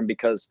concern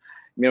because,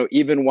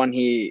 even when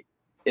he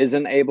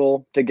isn't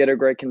able to get a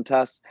great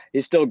contest,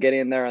 he's still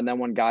getting there. And then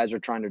when guys are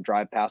trying to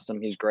drive past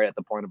him, he's great at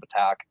the point of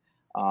attack.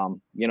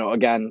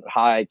 Again,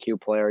 high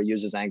IQ player,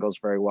 uses angles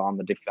very well on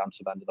the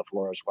defensive end of the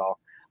floor as well.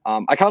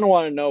 I kind of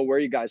want to know where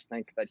you guys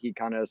think that he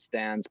kind of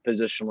stands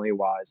positionally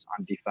wise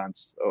on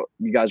defense.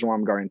 You guys want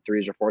him guarding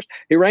threes or fours?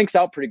 He ranks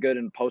out pretty good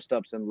in post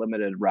ups and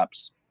limited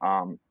reps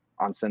on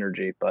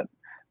synergy, but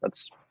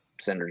that's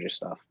synergy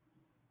stuff.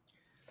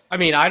 I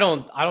mean, I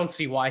don't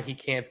see why he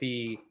can't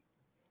be.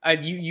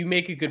 You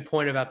make a good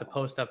point about the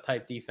post up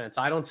type defense.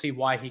 I don't see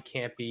why he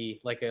can't be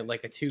like a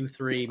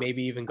 2-3,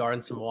 maybe even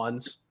guarding some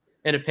ones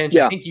in a pinch.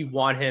 Yeah. I think you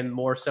want him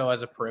more so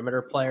as a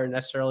perimeter player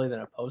necessarily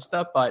than a post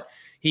up, but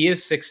he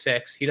is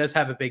 6'6". He does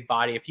have a big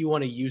body. If you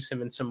want to use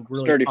him in some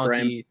really sturdy funky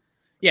frame.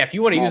 Yeah, if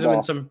you want to use him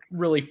in some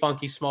really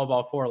funky small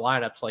ball 4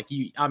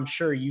 lineups, I'm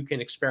sure you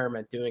can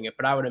experiment doing it,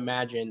 but I would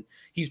imagine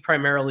he's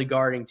primarily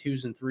guarding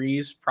 2s and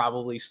 3s,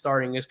 probably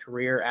starting his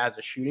career as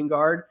a shooting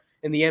guard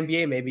in the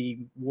NBA,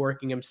 maybe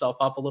working himself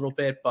up a little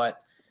bit,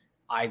 but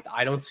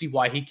I don't see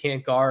why he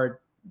can't guard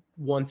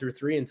 1 through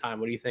 3 in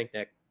time. What do you think,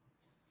 Nick?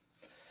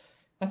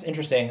 That's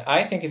interesting.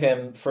 I think of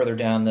him further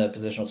down the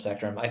positional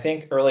spectrum. I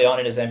think early on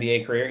in his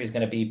NBA career, he's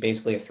going to be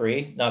basically a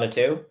 3, not a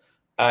 2.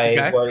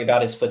 I worry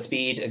about his foot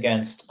speed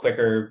against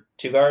quicker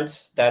 2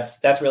 guards.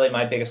 That's really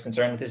my biggest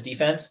concern with his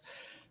defense.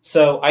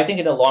 So I think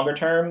in the longer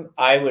term,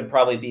 I would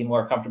probably be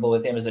more comfortable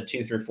with him as a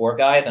 2 through 4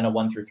 guy than a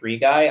 1 through 3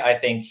 guy. I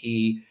think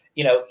he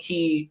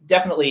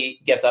definitely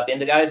gets up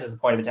into guys as the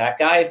point of attack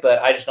guy,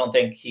 but I just don't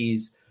think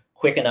he's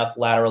quick enough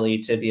laterally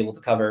to be able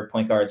to cover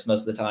point guards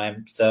most of the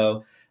time.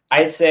 So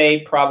I'd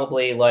say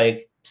probably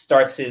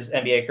starts his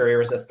NBA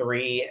career as a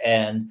 3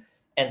 and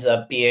ends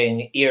up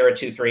being either a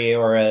 2-3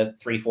 or a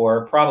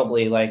 3-4,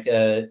 probably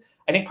I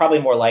think probably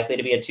more likely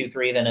to be a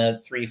 2-3 than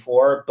a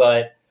 3-4.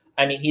 But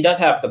I mean, he does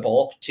have the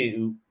bulk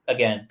to,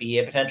 again, be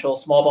a potential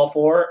small ball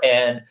 4.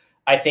 And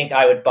I think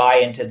I would buy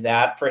into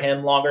that for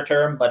him longer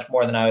term, much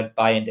more than I would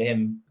buy into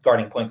him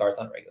guarding point guards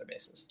on a regular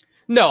basis.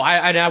 No,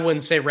 I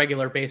wouldn't say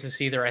regular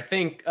basis either. I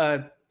think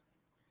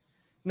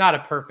not a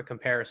perfect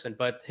comparison,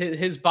 but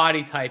his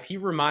body type, he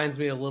reminds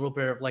me a little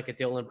bit of like a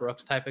Dylan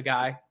Brooks type of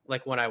guy,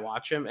 like when I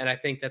watch him. And I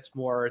think that's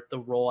more the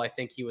role I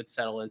think he would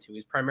settle into.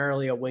 He's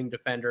primarily a wing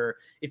defender.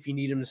 If you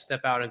need him to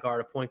step out and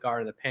guard a point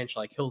guard in the pinch,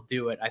 he'll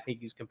do it. I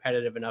think he's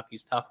competitive enough.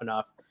 He's tough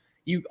enough.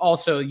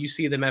 You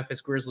see the Memphis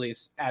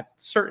Grizzlies at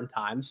certain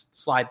times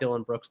slide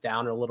Dylan Brooks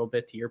down a little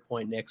bit, to your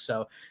point, Nick.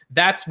 So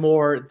that's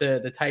more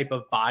the type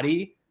of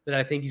body that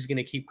I think he's going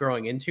to keep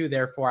growing into.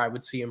 Therefore, I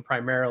would see him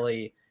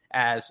primarily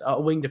as a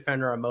wing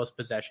defender on most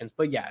possessions.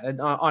 But yeah,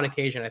 on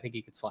occasion, I think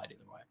he could slide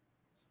either way.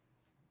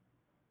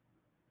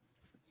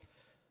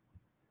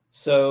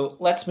 So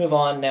let's move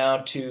on now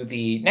to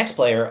the next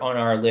player on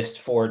our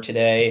list for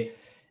today.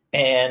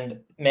 And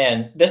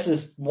man, this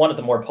is one of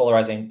the more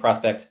polarizing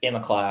prospects in the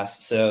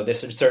class. So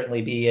this would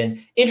certainly be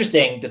an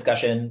interesting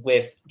discussion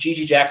with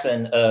Gigi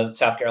Jackson of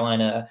South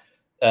Carolina,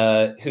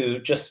 who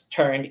just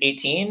turned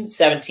 18,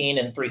 17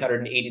 in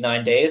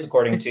 389 days,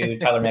 according to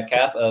Tyler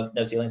Metcalf of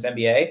No Ceilings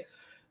NBA.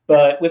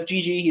 But with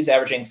Gigi, he's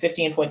averaging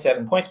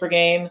 15.7 points per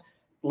game,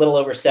 a little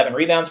over 7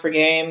 rebounds per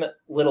game, a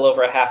little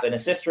over a half an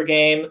assist per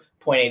game,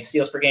 0.8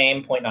 steals per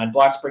game, 0.9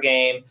 blocks per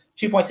game,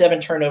 2.7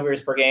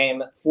 turnovers per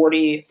game,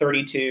 40,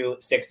 32,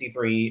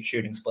 63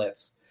 shooting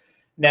splits.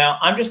 Now,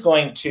 I'm just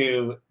going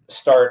to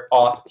start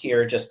off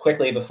here just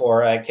quickly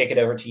before I kick it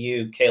over to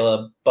you,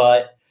 Caleb,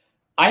 but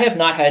I have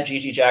not had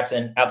Gigi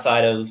Jackson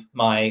outside of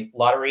my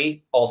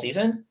lottery all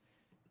season,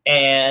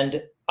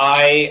 and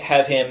I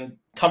have him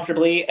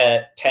comfortably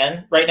at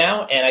 10 right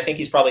now, and I think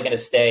he's probably going to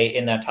stay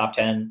in that top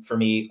 10 for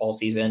me all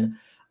season.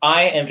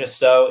 I am just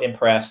so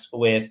impressed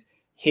with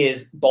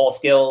his ball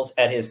skills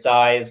at his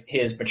size,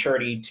 his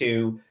maturity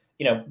to,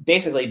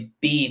 basically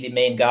be the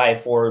main guy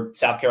for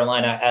South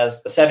Carolina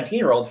as a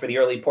 17-year-old for the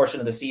early portion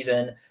of the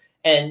season.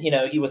 And,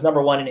 he was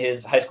number one in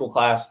his high school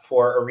class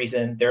for a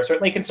reason. There are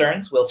certainly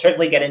concerns. We'll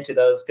certainly get into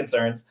those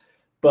concerns.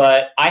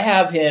 But I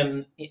have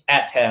him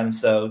at 10.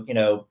 So,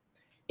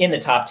 in the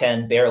top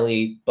 10,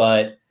 barely,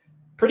 but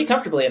pretty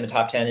comfortably in the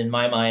top 10 in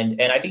my mind.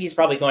 And I think he's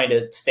probably going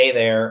to stay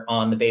there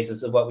on the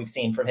basis of what we've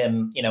seen from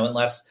him,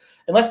 unless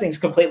things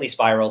completely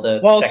spiral.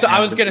 So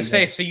I was going to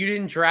say, so you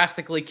didn't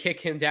drastically kick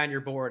him down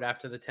your board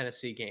after the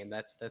Tennessee game.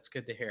 That's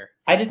good to hear.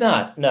 I did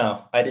not.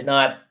 No, I did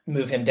not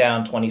move him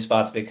down 20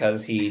 spots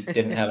because he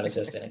didn't have an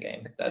assist in a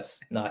game.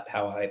 That's not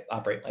how I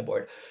operate my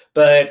board.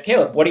 But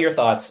Caleb, what are your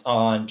thoughts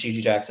on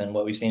GG Jackson,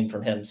 what we've seen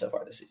from him so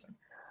far this season?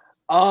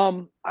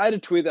 I had a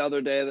tweet the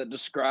other day that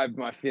described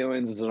my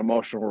feelings as an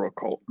emotional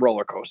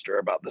roller coaster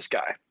about this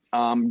guy.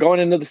 Going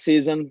into the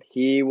season,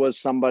 he was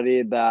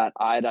somebody that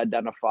I'd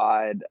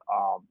identified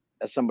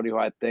as somebody who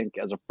I think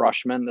as a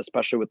freshman,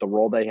 especially with the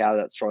role they had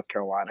at South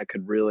Carolina,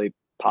 could really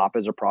pop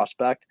as a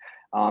prospect,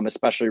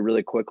 especially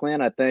really quickly.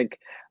 And I think,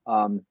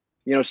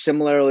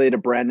 similarly to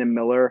Brandon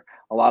Mueller,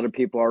 a lot of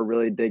people are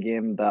really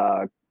digging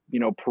the,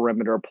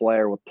 perimeter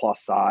player with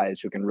plus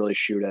size who can really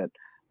shoot it.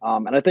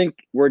 And I think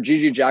where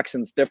GG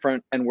Jackson's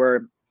different and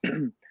where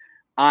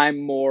I'm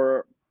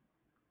more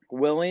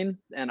willing,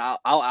 and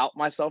I'll out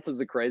myself as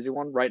the crazy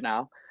one right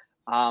now.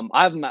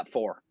 I have him at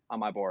 4 on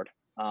my board.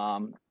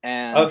 And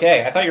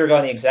okay, I thought you were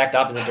going the exact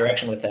opposite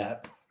direction with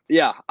that.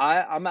 Yeah,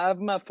 I have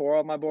him at 4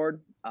 on my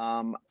board.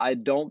 I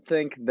don't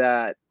think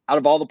that out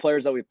of all the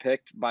players that we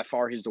picked, by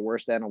far he's the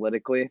worst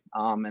analytically.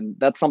 And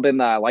that's something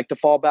that I like to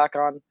fall back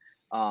on.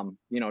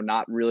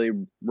 Not really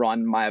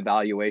run my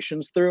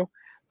evaluations through.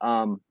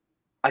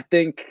 I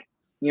think,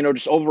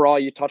 just overall,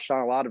 you touched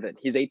on a lot of it.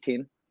 He's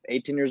 18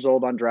 years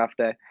old on draft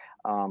day.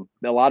 A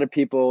lot of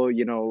people,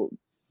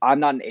 I'm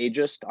not an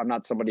ageist. I'm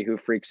not somebody who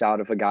freaks out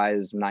if a guy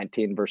is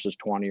 19 versus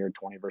 20 or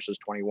 20 versus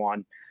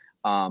 21.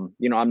 I'm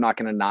not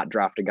going to not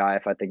draft a guy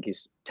if I think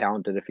he's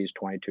talented, if he's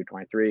 22,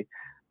 23.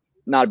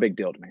 Not a big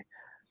deal to me.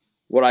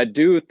 What I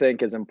do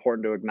think is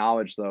important to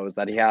acknowledge, though, is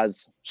that he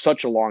has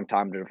such a long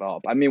time to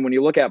develop. I mean, when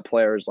you look at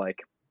players like,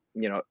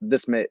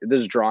 this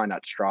is drawing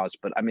at straws,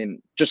 but I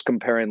mean, just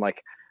comparing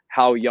like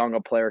how young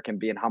a player can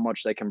be and how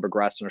much they can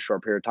progress in a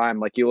short period of time.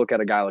 Like you look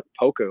at a guy like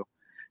Poku,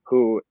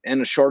 who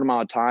in a short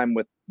amount of time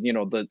with,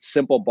 the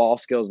simple ball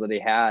skills that he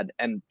had,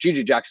 and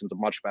GG Jackson's a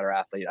much better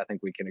athlete. I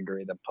think we can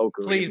agree than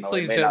Poku.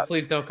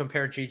 Please don't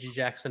compare GG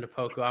Jackson to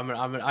Poku.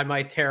 I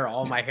might tear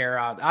all my hair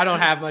out. I don't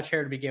have much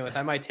hair to begin with.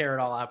 I might tear it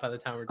all out by the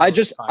time we're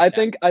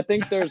done. I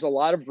think there's a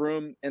lot of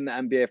room in the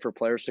NBA for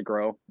players to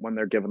grow when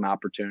they're given the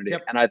opportunity.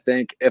 Yep. And I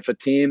think if a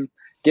team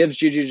gives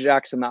GG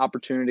Jackson the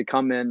opportunity to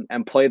come in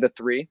and play the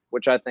 3,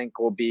 which I think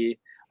will be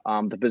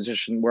the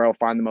position where he'll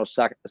find the most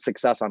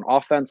success on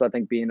offense. I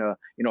think being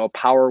a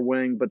power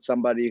wing, but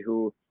somebody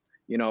who,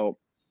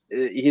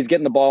 he's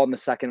getting the ball in the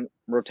second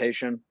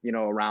rotation,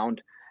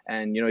 around,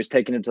 and, he's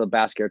taking it to the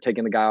basket or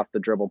taking the guy off the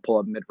dribble, pull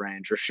up mid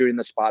range, or shooting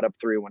the spot up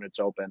 3 when it's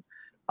open,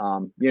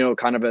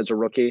 kind of as a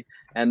rookie,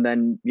 and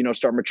then,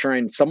 start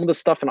maturing some of the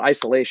stuff in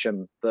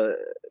isolation,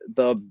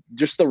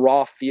 just the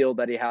raw feel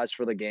that he has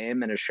for the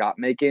game and his shot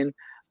making,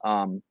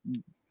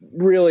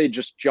 really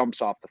just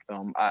jumps off the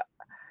film.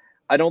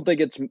 I don't think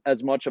it's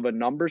as much of a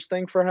numbers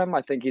thing for him.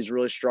 I think he's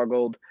really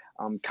struggled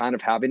kind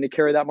of having to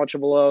carry that much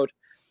of a load.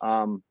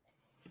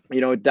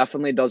 It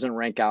definitely doesn't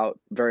rank out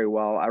very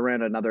well. I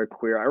ran a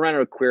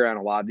query on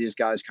a lot of these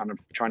guys, kind of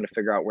trying to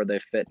figure out where they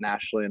fit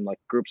nationally in like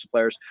groups of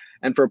players.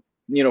 And for,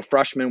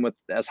 freshmen with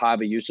as high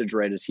of a usage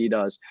rate as he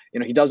does,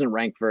 he doesn't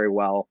rank very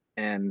well.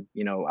 And,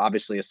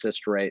 obviously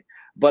assist rate.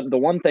 But the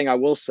one thing I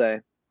will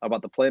say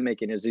about the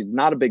playmaking is he's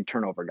not a big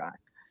turnover guy.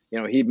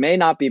 He may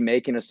not be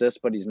making assists,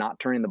 but he's not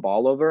turning the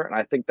ball over. And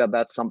I think that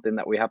that's something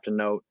that we have to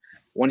note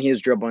when he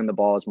is dribbling the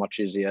ball as much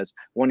as he is,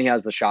 when he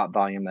has the shot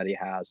volume that he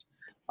has.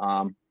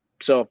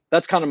 So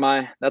that's kind of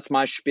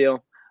my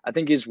spiel. I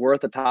think he's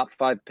worth a top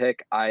 5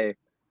 pick. I'm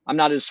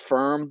not as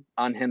firm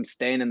on him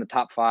staying in the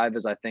top 5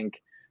 as I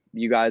think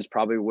you guys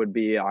probably would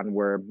be on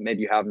where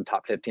maybe you have him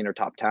top 15 or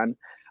top 10.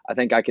 I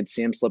think I could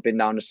see him slipping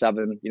down to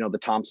 7. The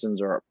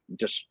Thompsons are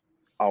just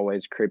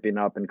always creeping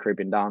up and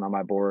creeping down on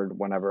my board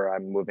whenever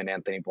I'm moving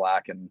Anthony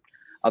Black and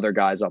other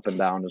guys up and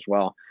down as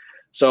well.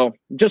 So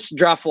just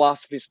draft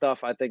philosophy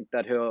stuff. I think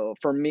that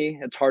for me,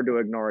 it's hard to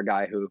ignore a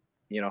guy who,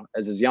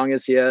 as young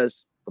as he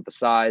is, with the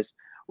size,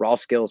 raw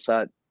skill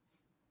set.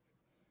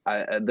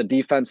 The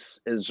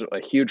defense is a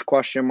huge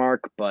question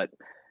mark, but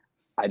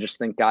I just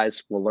think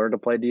guys will learn to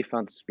play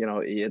defense.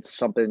 It's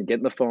something, get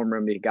in the foam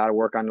room. You got to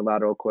work on your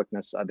lateral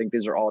quickness. I think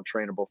these are all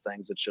trainable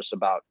things. It's just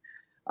about,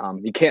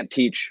 you can't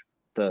teach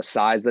the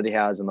size that he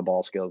has and the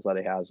ball skills that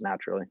he has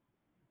naturally.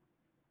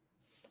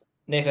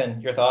 Nathan,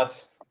 your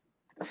thoughts?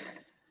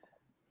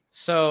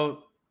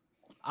 So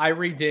I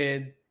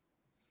redid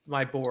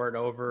my board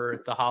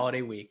over the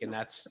holiday week, and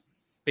that's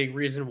big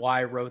reason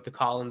why I wrote the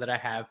column that I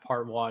have,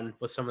 part 1,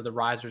 with some of the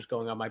risers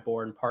going on my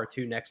board, and part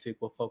 2 next week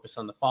we'll focus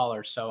on the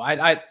fallers. So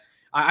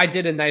I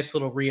did a nice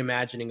little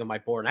reimagining of my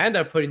board, and I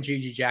ended up putting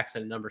GG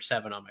Jackson at number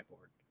 7 on my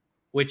board,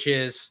 which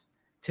is,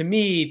 to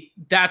me,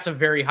 that's a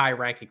very high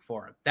ranking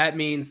for him. That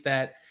means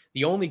that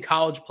The only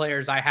college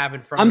players I have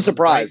in front I'm of him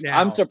surprised. right now.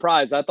 I'm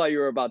surprised. I thought you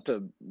were about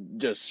to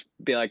just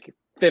be like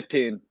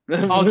 15.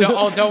 Don't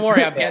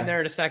worry. I'm getting there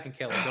in a second,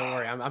 Caleb. Don't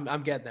worry.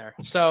 I'm getting there.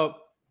 So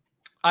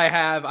I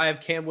have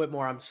Cam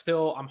Whitmore.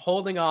 I'm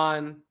holding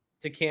on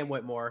to Cam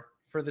Whitmore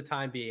for the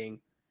time being.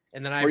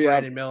 And then I have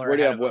Brandon Miller. Where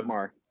do you have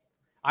Whitmore?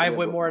 I have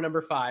Whitmore at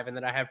number 5, and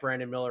then I have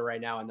Brandon Miller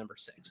right now at number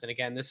 6. And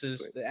again, this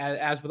is,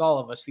 as with all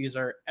of us, these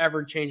are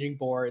ever-changing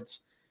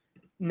boards.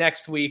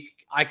 Next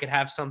week, I could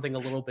have something a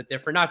little bit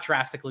different, not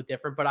drastically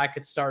different, but I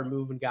could start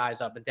moving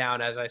guys up and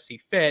down as I see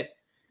fit.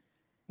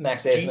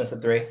 Max Asmus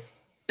at 3.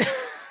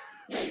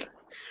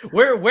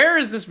 Where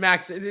is this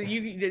Max?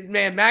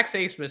 Max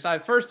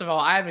Asmus. First of all,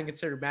 I haven't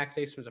considered Max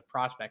Asmus a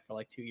prospect for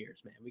like 2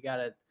 years, man. We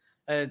gotta.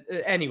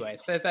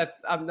 Anyways, we're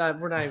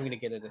not even gonna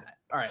get into that.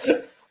 All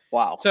right.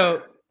 Wow.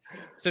 So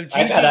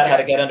I found out how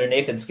to get under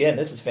Nathan's skin.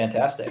 This is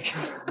fantastic.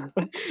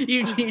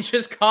 you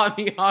just caught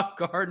me off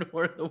guard in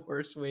one of the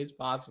worst ways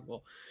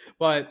possible.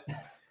 But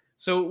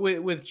so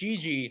with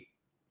Gigi,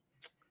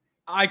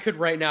 I could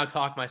right now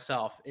talk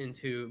myself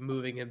into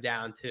moving him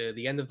down to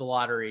the end of the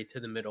lottery to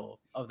the middle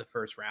of the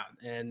first round.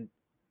 And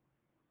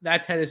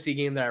that Tennessee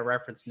game that I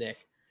referenced, Nick,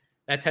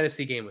 that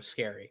Tennessee game was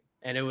scary.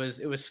 And it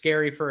was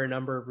scary for a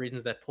number of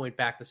reasons that point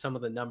back to some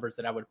of the numbers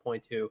that I would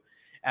point to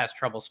as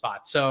trouble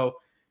spots. So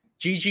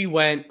Gigi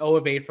went 0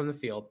 of 8 from the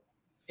field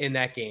in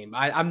that game.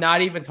 I'm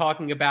not even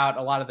talking about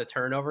a lot of the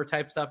turnover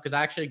type stuff, because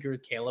I actually agree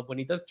with Caleb. When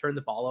he does turn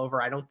the ball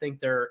over, I don't think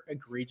they're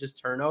egregious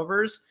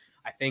turnovers.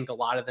 I think a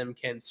lot of them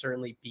can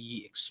certainly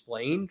be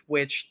explained,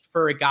 which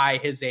for a guy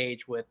his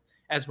age with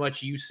as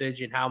much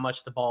usage and how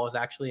much the ball is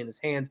actually in his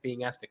hands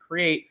being asked to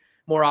create,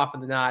 more often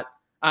than not,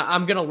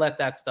 I'm going to let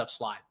that stuff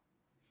slide.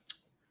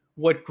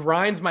 What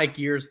grinds my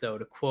gears, though,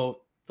 to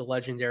quote the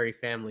legendary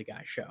Family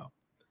Guy show,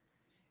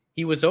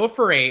 he was 0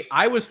 for 8.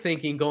 I was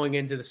thinking going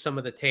into some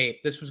of the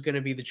tape, this was going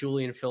to be the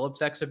Julian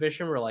Phillips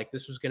exhibition, where like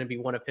this was going to be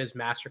one of his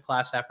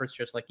masterclass efforts,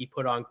 just like he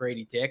put on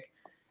Grady Dick.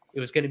 It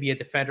was going to be a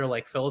defender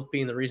like Phillips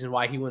being the reason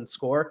why he wouldn't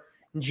score.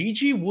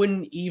 Gigi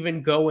wouldn't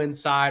even go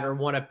inside or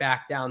want to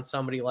back down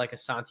somebody like a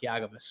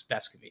Santiago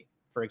Vescovi,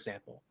 for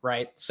example,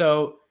 right?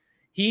 So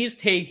he's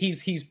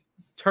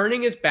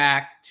turning his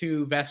back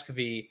to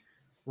Vescovi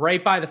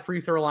right by the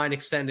free throw line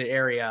extended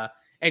area,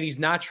 and he's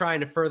not trying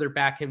to further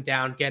back him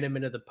down, get him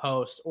into the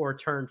post, or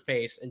turn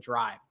face and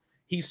drive.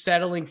 He's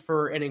settling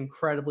for an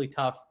incredibly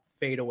tough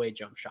fadeaway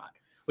jump shot,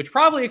 which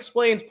probably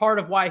explains part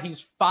of why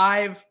he's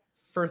 5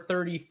 for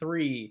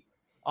 33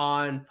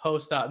 on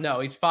post-up. No,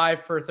 he's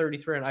 5 for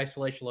 33 on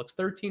isolation looks,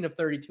 13 of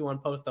 32 on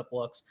post-up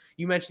looks.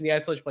 You mentioned the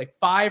isolation play,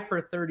 5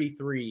 for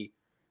 33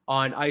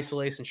 on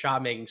isolation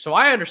shot making. So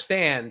I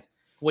understand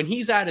when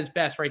he's at his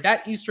best, right?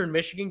 That Eastern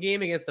Michigan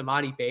game against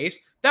Amani Bass,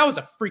 that was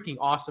a freaking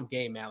awesome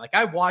game, man. Like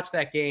I watched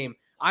that game.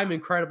 I'm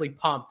incredibly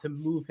pumped to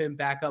move him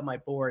back up my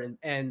board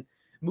and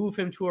move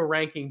him to a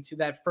ranking to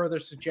that further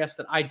suggests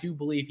that I do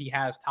believe he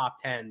has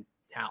top 10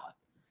 talent.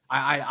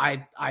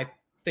 I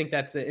think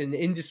that's an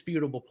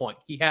indisputable point.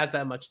 He has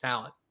that much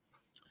talent,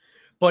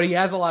 but he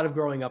has a lot of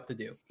growing up to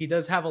do. He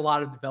does have a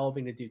lot of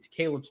developing to do. To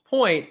Caleb's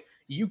point,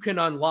 you can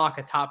unlock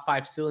a top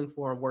 5 ceiling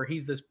for him where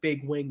he's this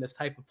big wing, this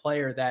type of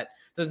player that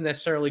doesn't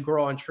necessarily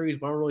grow on trees.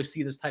 We don't really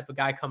see this type of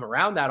guy come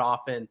around that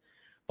often.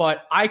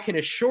 But I can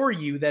assure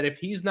you that if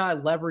he's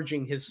not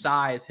leveraging his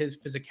size, his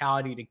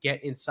physicality to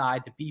get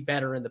inside, to be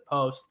better in the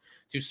post,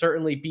 to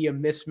certainly be a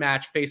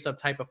mismatch face-up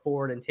type of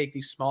forward and take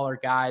these smaller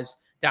guys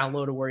down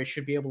low to where he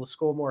should be able to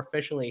score more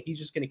efficiently, he's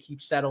just going to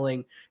keep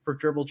settling for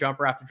dribble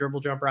jumper after dribble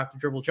jumper after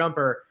dribble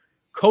jumper.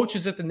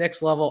 Coaches at the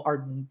next level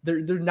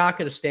they're not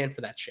going to stand for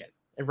that shit.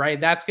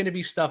 Right? That's going to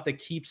be stuff that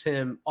keeps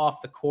him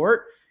off the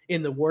court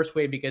in the worst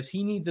way, because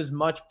he needs as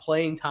much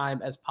playing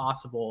time as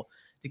possible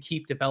to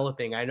keep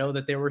developing. I know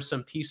that there were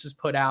some pieces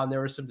put out and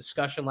there was some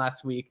discussion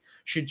last week.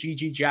 Should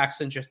Gigi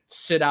Jackson just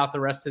sit out the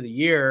rest of the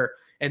year?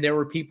 And there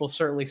were people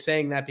certainly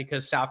saying that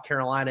because South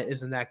Carolina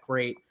isn't that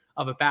great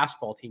of a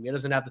basketball team. It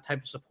doesn't have the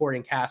type of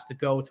supporting cast to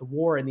go to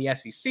war in the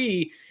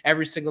SEC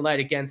every single night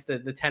against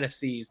the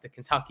Tennessees, the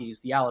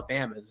Kentuckys, the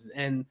Alabamas.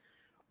 And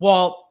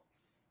while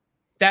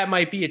that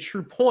might be a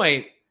true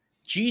point,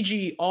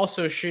 Gigi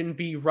also shouldn't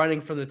be running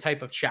from the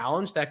type of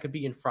challenge that could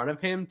be in front of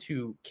him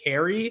to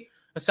carry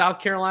a South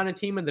Carolina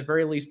team, and at the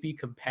very least be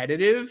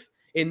competitive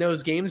in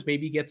those games,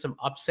 maybe get some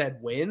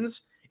upset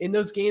wins in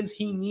those games.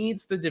 He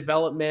needs the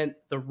development,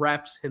 the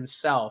reps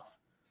himself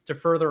to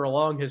further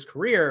along his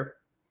career,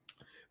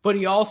 but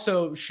he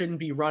also shouldn't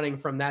be running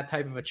from that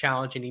type of a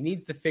challenge, and he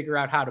needs to figure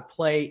out how to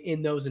play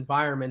in those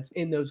environments,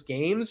 in those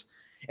games,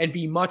 and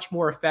be much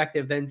more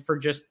effective than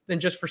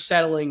just for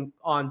settling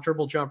on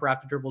dribble jumper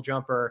after dribble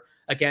jumper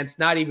against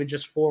not even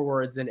just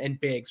forwards and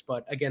bigs,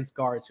 but against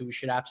guards who we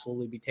should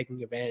absolutely be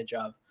taking advantage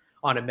of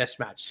on a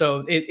mismatch.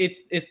 So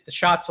it's the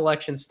shot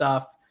selection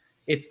stuff.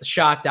 It's the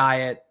shot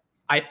diet.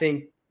 I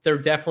think there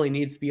definitely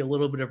needs to be a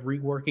little bit of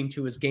reworking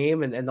to his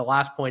game. And the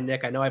last point,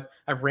 Nick, I know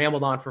I've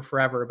rambled on for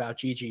forever about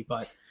Gigi,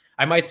 but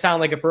I might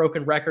sound like a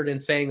broken record in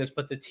saying this,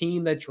 but the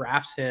team that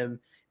drafts him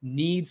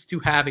needs to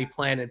have a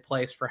plan in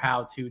place for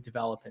how to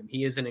develop him.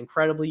 He is an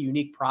incredibly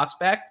unique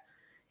prospect.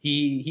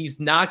 He's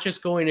not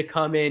just going to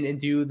come in and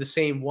do the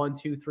same 1,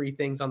 2, 3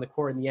 things on the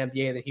court in the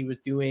NBA that he was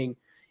doing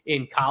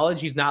in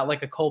college. He's not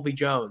like a Colby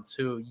Jones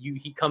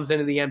he comes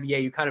into the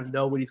NBA, you kind of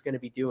know what he's going to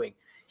be doing.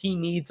 He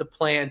needs a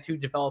plan to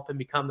develop and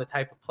become the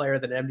type of player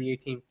that an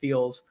NBA team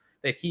feels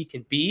that he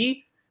can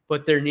be,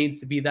 but there needs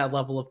to be that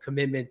level of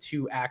commitment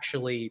to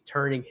actually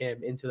turning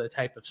him into the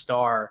type of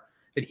star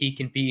that he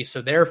can be.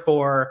 So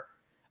therefore,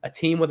 a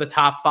team with a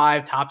top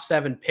 5, top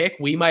 7 pick,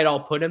 we might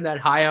all put him that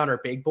high on our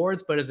big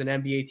boards, but as an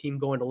NBA team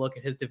going to look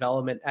at his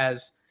development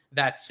as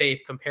that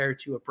safe compared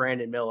to a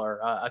Brandon Miller,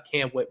 a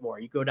Cam Whitmore,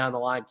 you go down the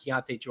line,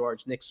 Keontae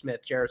George, Nick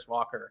Smith, Jarris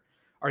Walker,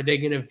 are they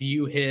going to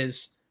view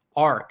his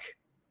arc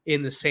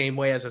in the same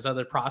way as his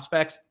other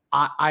prospects?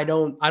 I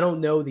don't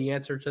know the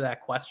answer to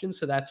that question.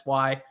 So that's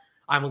why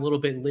I'm a little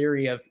bit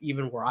leery of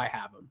even where I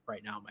have him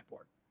right now on my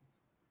board.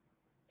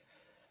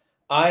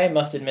 I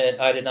must admit,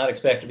 I did not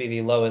expect to be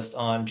the lowest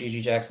on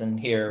GG Jackson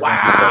here. Wow.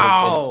 When we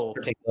started this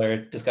particular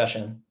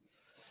discussion.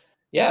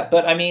 Yeah,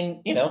 but I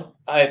mean,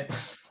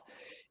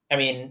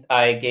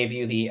 I gave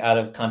you the out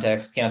of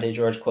context Keontae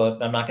George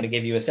quote. I'm not going to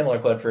give you a similar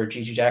quote for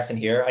GG Jackson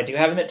here. I do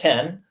have him at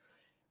 10.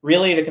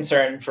 Really, the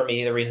concern for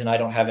me, the reason I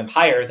don't have him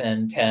higher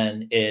than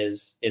 10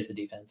 is the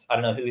defense. I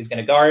don't know who he's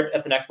going to guard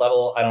at the next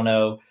level. I don't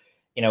know,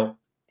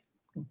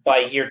 by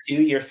year 2,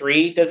 year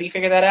 3, does he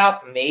figure that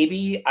out?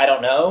 Maybe. I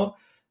don't know.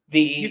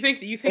 You think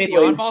the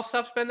on-ball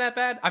stuff's been that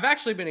bad? I've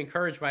actually been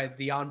encouraged by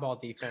the on-ball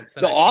defense.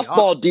 The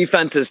off-ball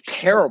defense is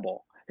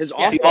terrible. The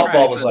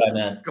off-ball was what I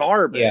meant.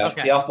 Garbage. Yeah,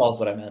 okay. The off-ball is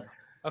what I meant.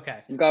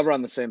 Okay. I'm glad we're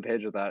on the same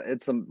page with that.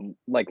 It's the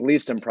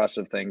least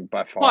impressive thing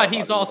by far. But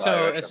he's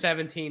also a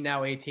 17,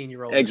 now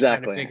 18-year-old.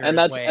 Exactly. And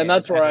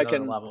that's where I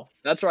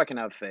can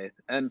have faith.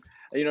 And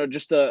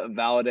just to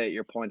validate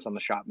your points on the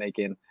shot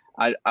making,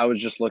 I was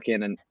just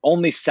looking, and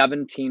only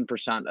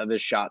 17% of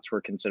his shots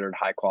were considered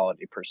high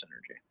quality per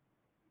synergy.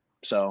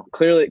 So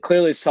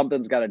clearly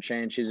something's got to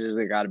change. He's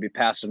either got to be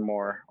passing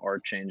more or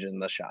changing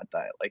the shot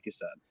diet, like you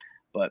said.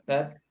 But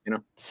that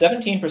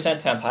 17%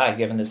 sounds high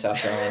given the South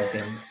Carolina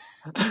team.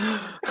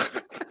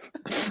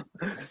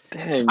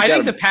 Dang, I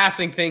think the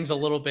passing thing's a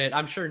little bit.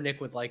 I'm sure Nick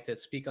would like to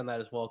speak on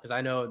that as well, because I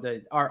know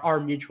that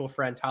our mutual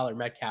friend Tyler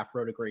Metcalf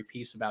wrote a great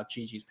piece about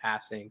Gigi's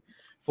passing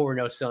for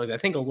No Ceilings. I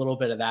think a little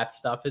bit of that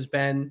stuff has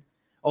been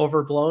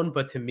overblown,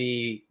 but to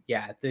me,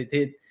 yeah,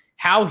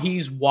 how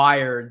he's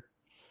wired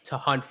to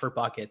hunt for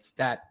buckets,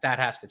 that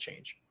has to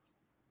change.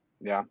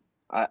 Yeah.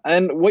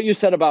 And what you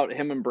said about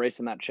him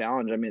embracing that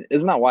challenge, I mean,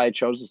 isn't that why he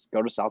chose to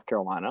go to South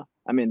Carolina?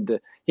 I mean,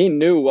 he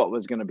knew what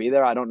was going to be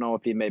there. I don't know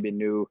if he maybe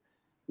knew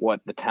what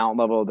the talent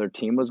level of their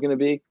team was going to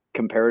be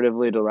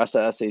comparatively to the rest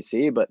of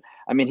SEC. But,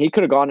 I mean, he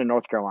could have gone to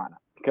North Carolina.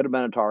 He could have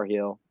been a Tar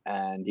Heel,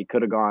 and he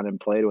could have gone and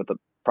played with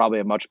probably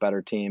a much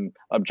better team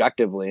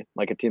objectively,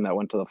 like a team that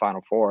went to the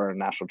Final Four and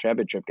national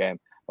championship game.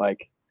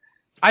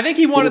 I think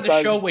he wanted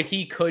to show what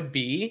he could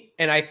be,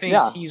 and I think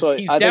he's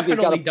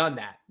definitely done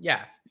that.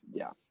 Yeah.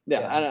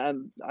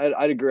 And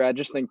I'd agree. I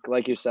just think,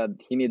 like you said,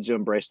 he needs to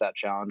embrace that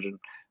challenge. And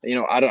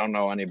I don't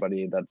know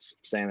anybody that's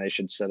saying they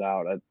should sit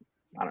out.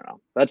 I don't know.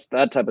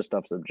 That type of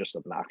stuff's just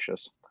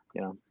obnoxious.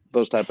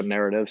 Those type of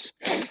narratives.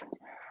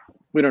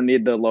 We don't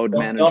need the load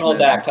management. Don't hold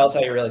back. Tell us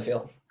how you really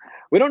feel.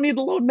 We don't need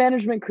the load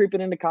management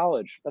creeping into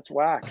college. That's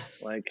whack.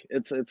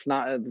 It's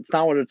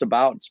not what it's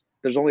about.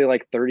 There's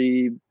only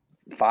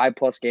 35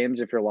 plus games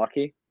if you're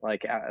lucky.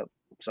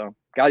 So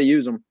got to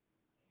use them.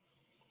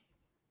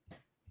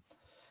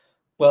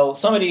 Well,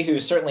 somebody who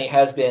certainly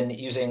has been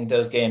using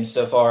those games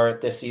so far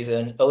this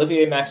season,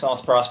 Olivier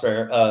Maxence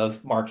Prosper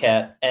of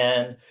Marquette.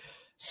 And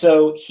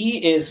so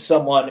he is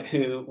someone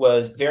who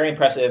was very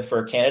impressive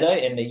for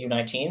Canada in the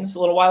U19s a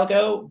little while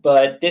ago,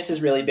 but this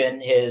has really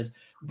been his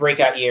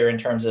breakout year in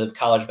terms of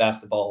college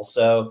basketball.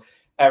 So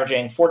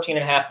averaging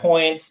 14.5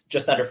 points,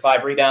 just under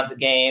 5 rebounds a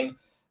game,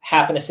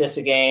 half an assist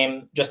a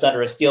game, just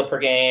under a steal per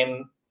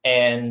game,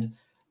 and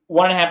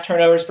 1.5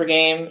 turnovers per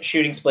game,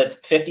 shooting splits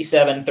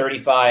 57,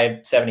 35,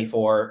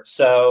 74.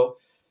 So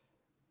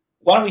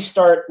why don't we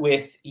start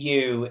with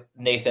you,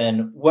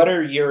 Nathan? What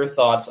are your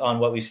thoughts on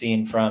what we've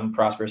seen from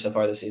Prosper so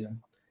far this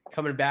season?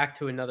 Coming back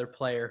to another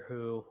player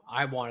who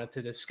I wanted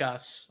to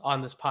discuss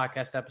on this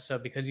podcast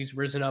episode because he's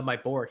risen up my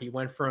board. He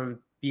went from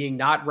being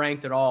not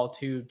ranked at all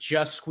to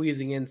just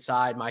squeezing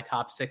inside my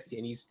top 60,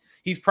 and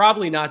he's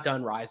probably not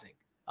done rising.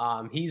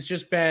 He's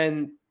just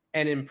been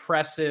an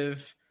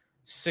impressive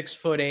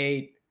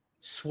 6'8",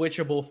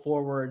 switchable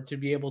forward to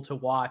be able to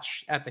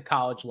watch at the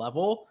college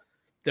level.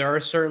 There are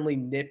certainly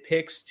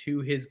nitpicks to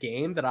his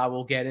game that I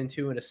will get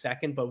into in a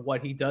second, but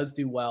what he does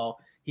do well,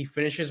 he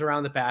finishes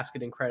around the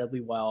basket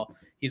incredibly well.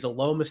 He's a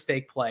low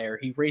mistake player.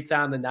 He rates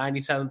out in the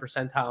 97th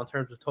percentile in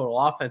terms of total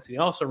offense. He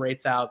also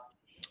rates out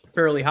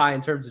fairly high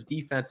in terms of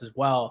defense as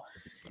well.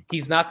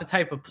 He's not the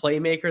type of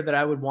playmaker that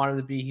I would want him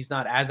to be. He's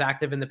not as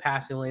active in the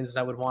passing lanes as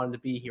I would want him to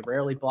be. He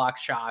rarely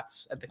blocks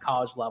shots at the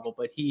college level,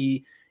 but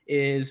he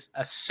is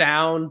a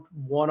sound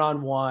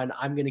one-on-one,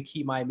 I'm going to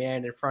keep my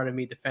man in front of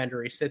me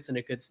defender. He sits in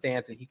a good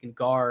stance and he can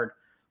guard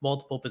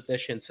multiple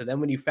positions. So then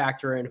when you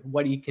factor in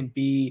what he can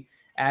be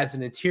as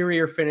an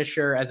interior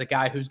finisher, as a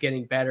guy who's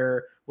getting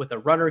better with a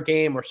runner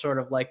game, or sort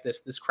of like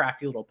this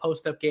crafty little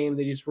post-up game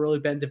that he's really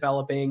been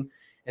developing.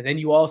 And then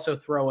you also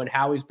throw in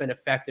how he's been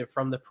effective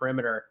from the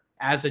perimeter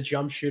as a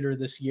jump shooter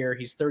this year.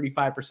 He's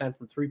 35%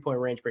 from three-point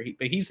range, but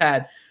he's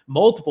had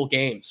multiple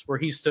games where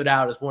he stood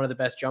out as one of the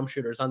best jump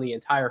shooters on the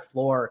entire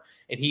floor.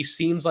 And he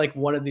seems like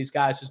one of these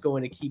guys who's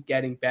going to keep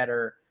getting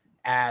better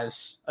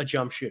as a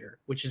jump shooter,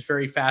 which is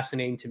very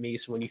fascinating to me.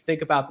 So when you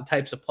think about the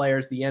types of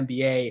players the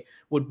NBA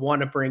would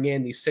want to bring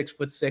in, these 6'6"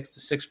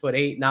 to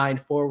 6'8", 9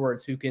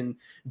 forwards who can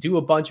do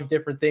a bunch of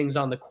different things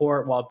on the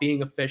court while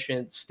being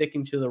efficient,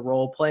 sticking to the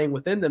role, playing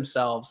within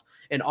themselves,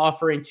 and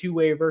offering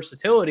two-way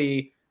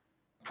versatility,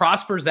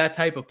 Prosper's that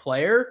type of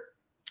player.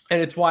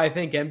 And it's why I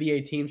think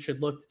NBA teams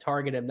should look to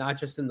target him, not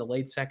just in the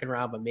late second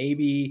round, but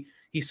maybe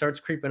he starts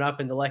creeping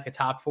up into like a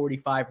top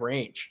 45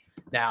 range.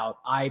 Now,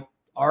 I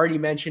already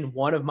mentioned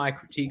one of my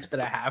critiques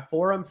that I have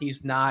for him.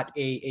 He's not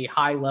a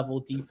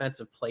high-level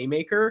defensive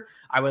playmaker.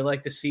 I would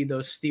like to see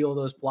those steal,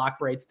 those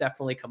block rates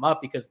definitely come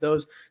up, because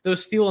those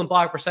steal and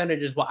block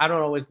percentages, well, I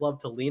don't always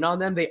love to lean on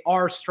them. They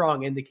are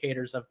strong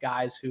indicators of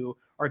guys who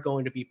are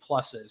going to be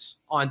pluses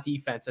on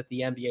defense at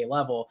the NBA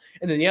level.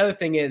 And then the other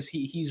thing is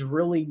he's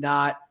really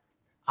not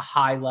a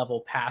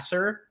high-level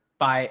passer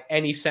by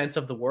any sense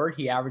of the word.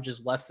 He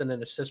averages less than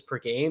an assist per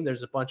game.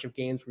 There's a bunch of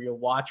games where you'll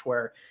watch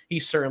where he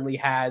certainly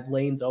had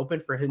lanes open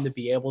for him to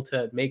be able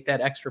to make that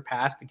extra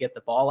pass to get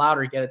the ball out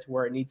or get it to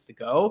where it needs to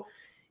go.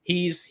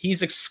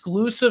 He's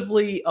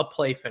exclusively a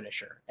play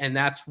finisher. And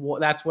that's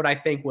what I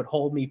think would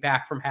hold me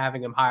back from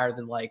having him higher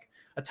than like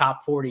a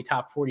top 40,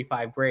 top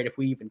 45 grade, if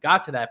we even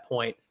got to that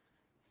point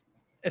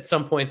at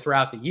some point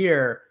throughout the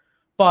year.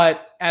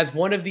 But as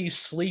one of these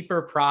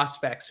sleeper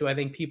prospects who I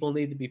think people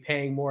need to be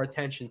paying more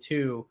attention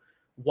to,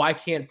 why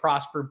can't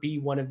Prosper be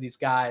one of these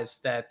guys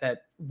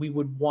that we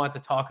would want to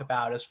talk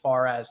about as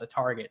far as a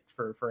target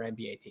for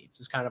NBA teams?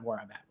 Is kind of where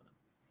I'm at with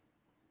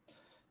him.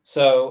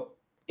 So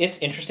it's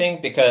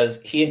interesting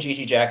because he and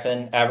Gigi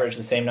Jackson average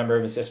the same number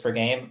of assists per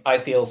game. I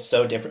feel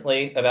so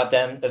differently about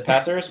them as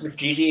passers. With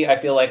Gigi, I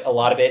feel like a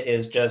lot of it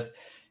is just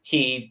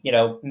he,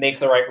 makes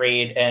the right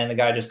read and the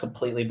guy just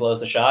completely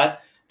blows the shot.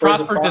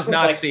 Prosper does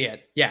not see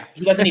it. Yeah.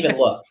 He doesn't even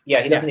look.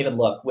 Yeah, he doesn't even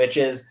look, which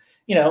is,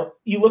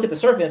 you look at the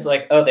surface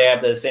like, oh, they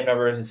have the same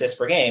number of assists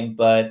per game,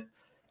 but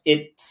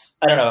I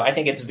don't know. I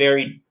think it's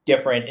very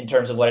different in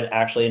terms of what it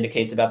actually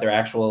indicates about their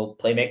actual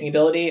playmaking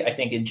ability. I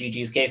think in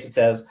Gigi's case, it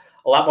says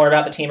a lot more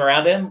about the team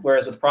around him,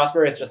 whereas with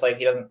Prosper, it's just like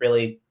he doesn't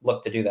really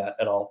look to do that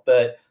at all.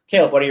 But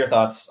Caleb, what are your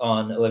thoughts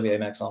on Olivier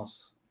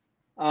Maxence?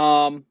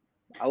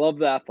 I love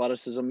the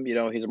athleticism.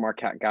 He's a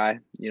Marquette guy,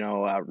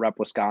 rep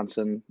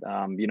Wisconsin.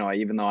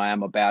 Even though I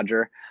am a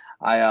Badger,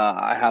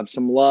 I have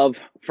some love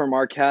for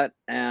Marquette,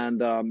 and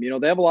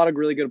they have a lot of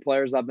really good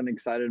players I've been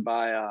excited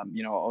by.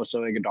 Oso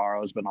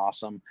Ighodaro has been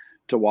awesome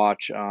to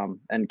watch,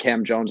 and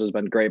Cam Jones has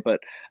been great. But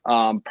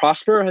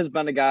Prosper has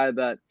been a guy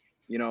that,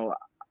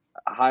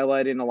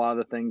 highlighting a lot of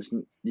the things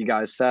you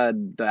guys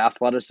said, the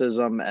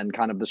athleticism and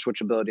kind of the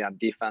switchability on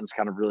defense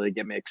kind of really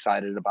get me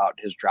excited about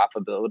his draft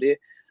ability.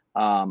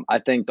 I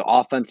think the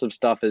offensive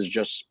stuff is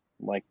just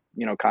like,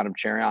 kind of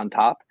cherry on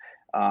top.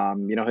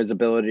 His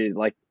ability,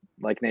 like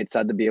Nate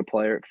said, to be a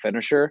player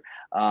finisher,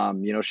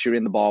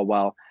 shooting the ball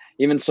well,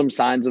 even some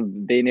signs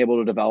of being able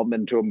to develop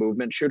into a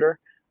movement shooter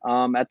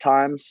at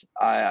times.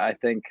 I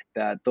think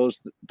that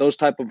those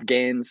type of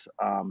gains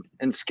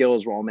and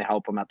skills will only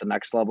help him at the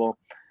next level.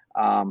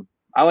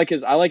 I like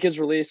his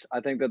release.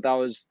 I think that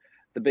was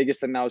the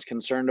biggest thing that I was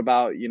concerned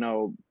about,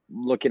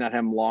 looking at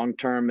him long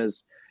term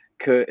is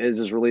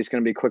his release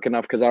going to be quick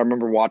enough? Because I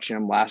remember watching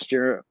him last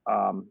year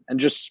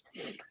and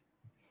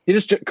he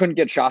just couldn't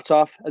get shots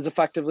off as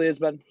effectively as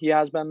he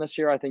has been this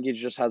year. I think he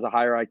just has a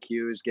higher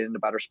IQ. He's getting to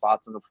better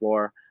spots on the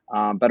floor,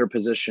 better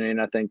positioning.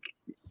 I think,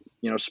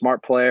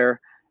 smart player,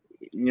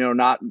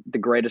 not the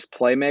greatest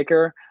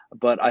playmaker,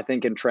 but I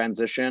think in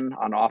transition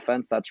on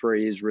offense, that's where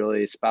he's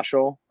really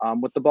special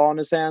with the ball in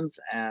his hands.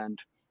 And,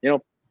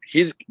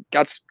 he's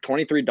got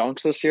 23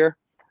 dunks this year.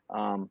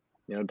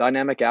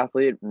 Dynamic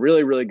athlete,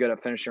 really, really good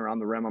at finishing around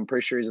the rim. I'm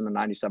pretty sure he's in the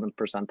 97th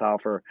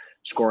percentile for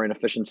scoring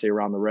efficiency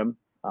around the rim.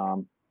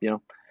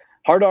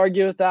 Hard to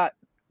argue with that.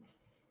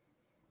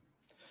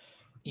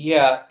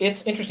 Yeah,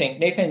 it's interesting.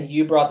 Nathan,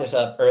 you brought this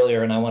up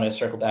earlier, and I want to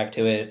circle back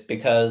to it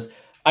because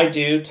I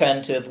do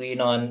tend to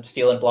lean on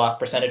steal and block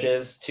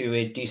percentages to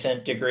a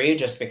decent degree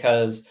just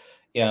because,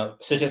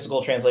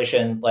 statistical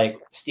translation, like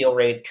steal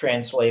rate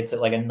translates at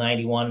like a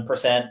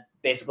 91%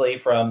 basically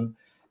from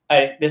 –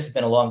 this has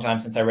been a long time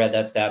since I read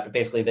that stat, but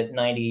basically that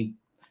 91%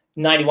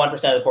 of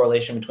the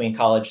correlation between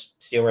college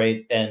steal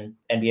rate and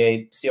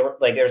NBA steal,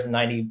 like there's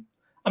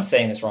I'm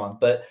saying this wrong,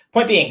 but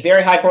point being,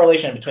 very high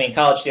correlation between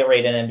college steal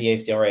rate and NBA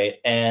steal rate,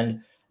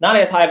 and not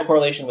as high of a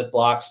correlation with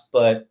blocks,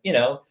 but,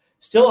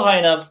 still a high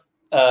enough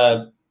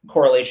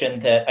correlation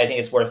that I think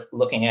it's worth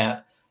looking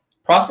at.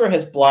 Prosper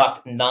has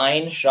blocked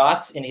 9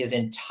 shots in his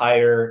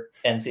entire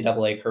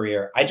NCAA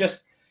career. I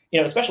just,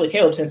 especially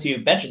Caleb, since you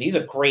mentioned he's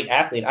a great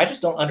athlete, I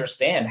just don't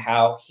understand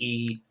how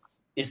he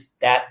is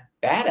that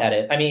bad at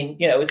it. I mean,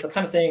 it's the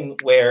kind of thing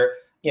where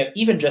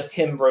even just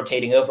him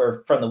rotating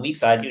over from the weak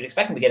side, you'd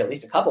expect him to get at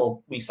least a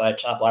couple weak side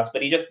shot blocks,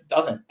 but he just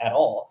doesn't at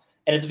all.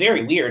 And it's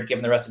very weird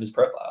given the rest of his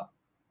profile.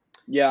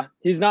 Yeah,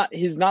 he's not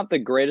the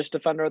greatest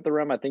defender at the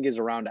rim. I think he's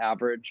around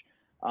average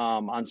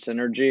on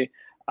synergy.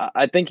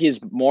 I think he's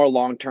more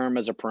long term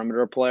as a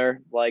perimeter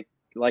player, like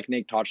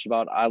Nick talked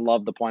about. I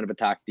love the point of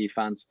attack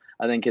defense.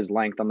 I think his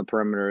length on the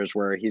perimeter is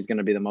where he's going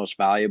to be the most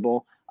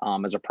valuable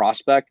as a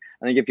prospect.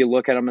 I think if you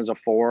look at him as a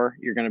 4,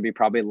 you're going to be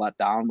probably let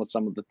down with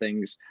some of the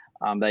things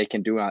that he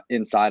can do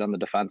inside on the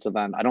defensive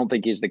end. I don't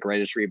think he's the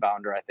greatest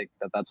rebounder. I think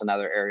that's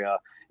another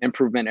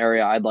improvement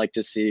area I'd like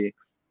to see.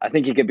 I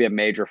think he could be a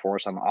major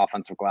force on the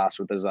offensive glass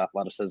with his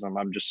athleticism.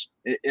 I'm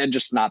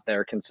just not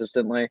there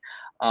consistently.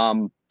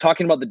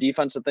 Talking about the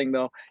defensive thing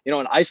though, in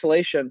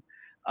isolation,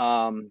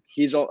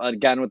 he's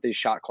again with these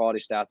shot quality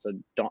stats.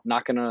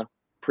 Not gonna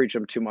preach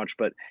him too much,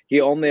 but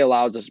he only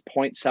allows us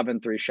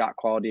 0.73 shot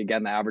quality.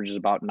 Again, the average is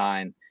about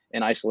 9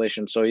 in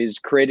isolation. So he's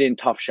creating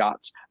tough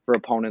shots for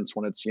opponents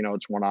when it's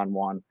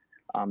one-on-one,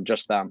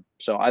 just them.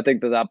 So I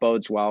think that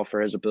bodes well for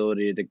his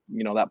ability to,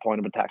 that point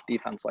of attack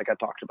defense, like I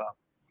talked about.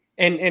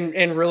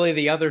 And really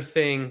the other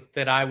thing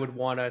that I would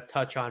want to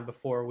touch on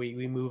before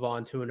we move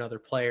on to another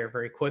player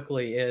very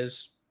quickly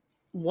is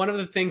one of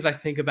the things I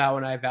think about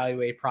when I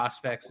evaluate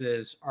prospects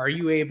is, are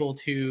you able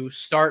to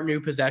start new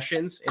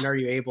possessions and are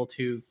you able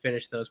to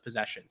finish those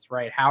possessions,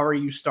 right? How are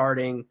you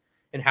starting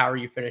and how are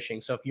you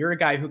finishing? So if you're a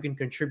guy who can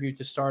contribute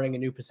to starting a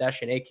new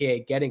possession,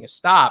 AKA getting a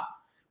stop,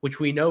 which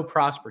we know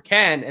Prosper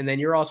can, and then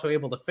you're also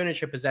able to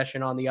finish a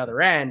possession on the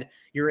other end,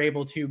 you're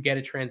able to get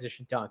a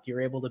transition dunk. You're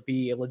able to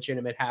be a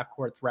legitimate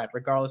half-court threat,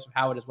 regardless of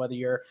how it is, whether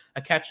you're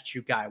a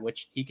catch-and-shoot guy,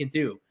 which he can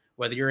do,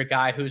 whether you're a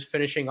guy who's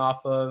finishing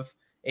off of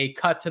a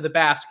cut to the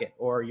basket,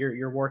 or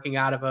you're working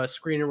out of a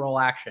screen and roll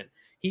action.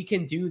 He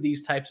can do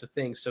these types of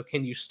things. So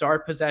can you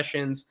start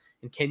possessions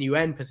and can you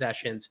end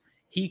possessions?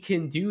 He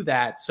can do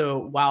that. So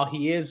while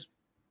he is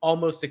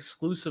almost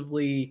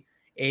exclusively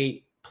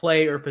a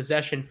play or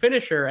possession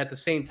finisher, at the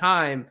same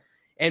time,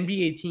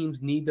 NBA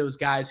teams need those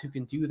guys who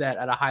can do that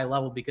at a high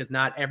level, because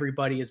not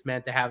everybody is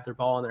meant to have the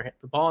ball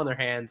in their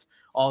hands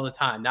all the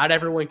time. Not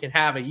everyone can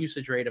have a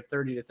usage rate of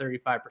 30 to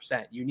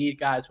 35%. You need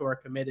guys who are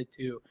committed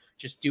to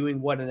just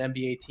doing what an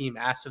NBA team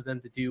asks of them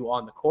to do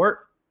on the court.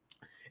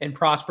 And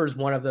Prosper is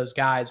one of those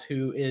guys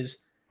who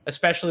is,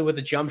 especially with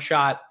the jump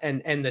shot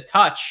and the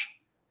touch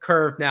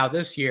curve now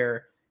this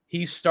year,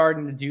 he's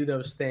starting to do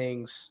those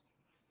things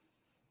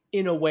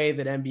in a way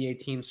that NBA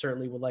teams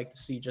certainly would like to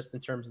see, just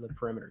in terms of the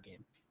perimeter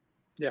game.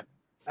 Yeah,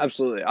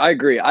 absolutely. I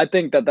agree. I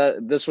think that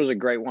this was a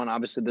great one.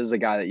 Obviously, this is a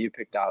guy that you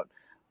picked out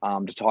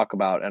to talk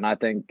about. And I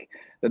think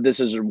that this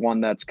is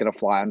one that's going to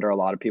fly under a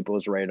lot of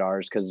people's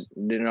radars because,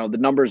 the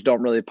numbers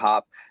don't really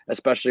pop,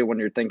 especially when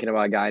you're thinking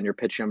about a guy and you're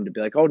pitching him to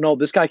be like, oh, no,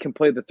 this guy can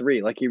play the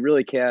 3. Like, he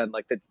really can.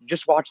 Like,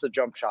 just watch the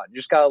jump shot. You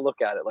just got to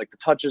look at it. Like, the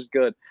touch is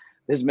good.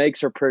 His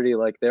makes are pretty.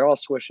 Like, they're all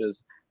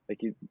swishes.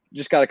 Like, you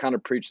just got to kind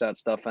of preach that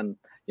stuff. And,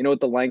 with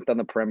the length on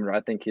the perimeter,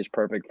 I think he's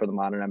perfect for the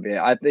modern NBA.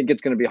 I think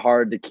it's going to be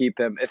hard to keep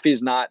him. If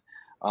he's not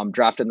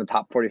drafted in the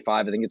top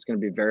 45, I think it's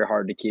going to be very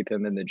hard to keep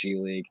him in the G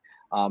League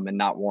and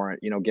not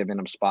warrant, giving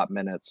him spot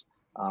minutes,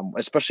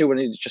 especially when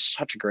he's just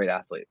such a great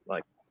athlete.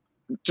 Like,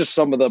 just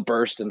some of the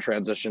burst and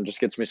transition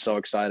just gets me so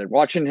excited.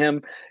 Watching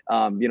him,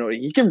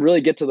 he can really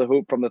get to the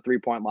hoop from the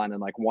 3-point line in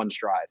like one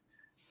stride.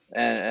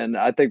 And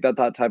I think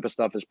that type of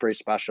stuff is pretty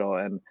special.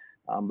 And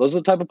those are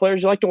the type of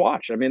players you like to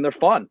watch. I mean, they're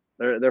fun.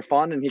 They're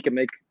fun, and he can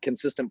make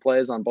consistent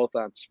plays on both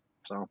ends.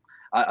 So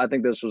I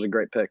think this was a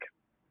great pick.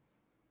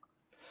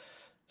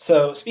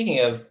 So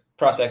speaking of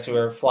prospects who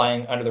are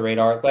flying under the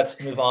radar,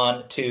 let's move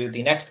on to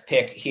the next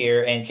pick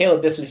here. And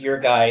Caleb, this was your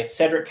guy,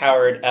 Cedric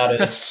Coward, out of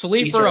a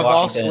sleeper Eastern of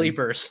Washington. all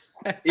sleepers.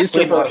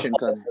 Eastern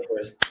Washington.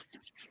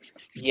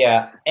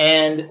 Yeah,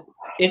 and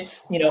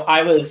it's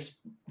I was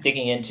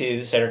digging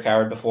into Cedric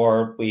Coward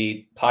before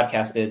we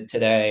podcasted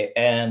today,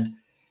 and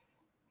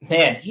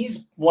man,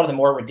 he's one of the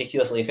more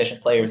ridiculously efficient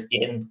players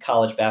in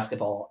college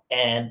basketball.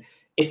 And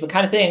it's the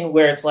kind of thing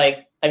where it's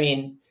like, I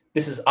mean,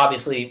 this is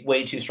obviously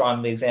way too strong of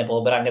an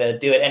example, but I'm going to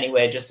do it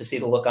anyway, just to see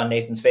the look on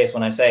Nathan's face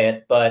when I say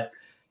it. But,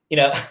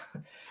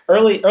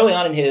 early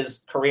on in his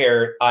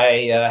career,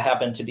 I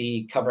happened to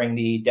be covering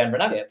the Denver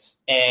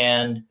Nuggets,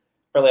 and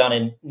early on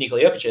in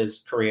Nikola Jokic's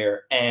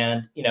career.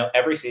 And,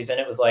 every season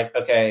it was like,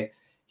 okay,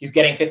 he's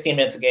getting 15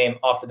 minutes a game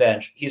off the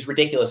bench. He's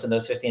ridiculous in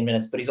those 15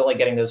 minutes, but he's only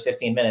getting those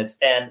 15 minutes.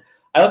 And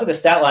I look at the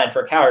stat line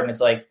for Coward, and it's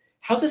like,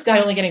 how's this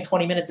guy only getting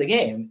 20 minutes a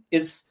game?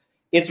 It's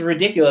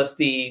ridiculous,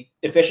 the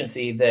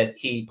efficiency that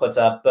he puts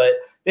up. But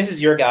this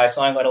is your guy,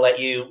 so I'm going to let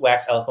you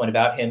wax eloquent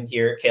about him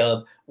here,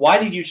 Caleb. Why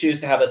did you choose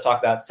to have us talk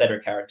about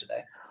Cedric Coward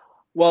today?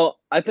 Well,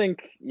 I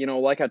think,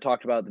 like I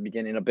talked about at the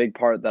beginning, a big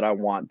part that I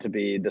want to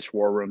be this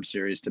War Room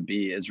series to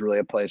be is really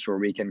a place where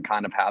we can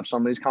kind of have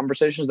some of these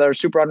conversations that are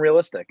super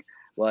unrealistic.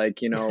 Like,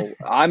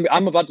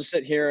 I'm about to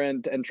sit here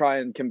and try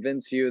and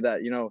convince you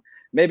that,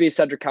 maybe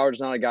Cedric Coward's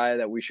not a guy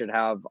that we should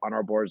have on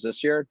our boards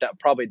this year.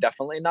 Probably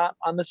definitely not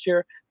on this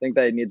year. I think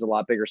that he needs a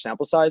lot bigger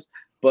sample size.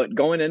 But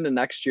going into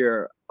next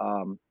year,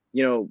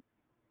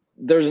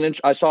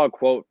 I saw a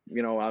quote,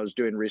 I was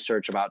doing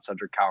research about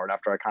Cedric Howard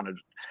after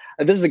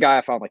this is a guy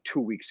I found like 2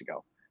 weeks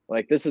ago.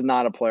 Like, this is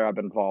not a player I've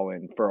been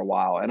following for a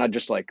while. And I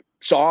just like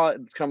saw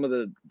some of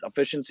the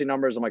efficiency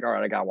numbers. I'm like, all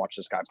right, I got to watch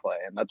this guy play.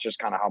 And that's just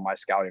kind of how my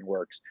scouting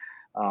works.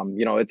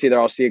 It's either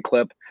I'll see a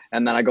clip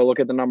and then I go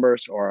look at the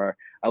numbers, or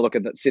I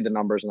see the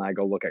numbers and I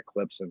go look at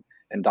clips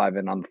and dive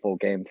in on the full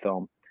game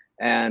film.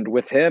 And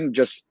with him,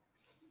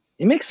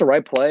 he makes the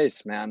right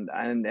plays, man.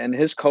 And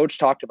his coach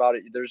talked about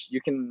it.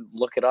 You can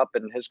look it up,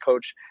 and his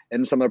coach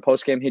in some of their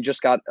post game, he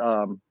just got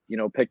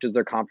picked as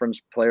their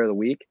conference player of the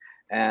week,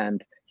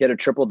 and he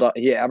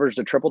averaged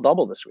a triple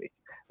double this week.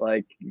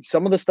 Like,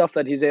 some of the stuff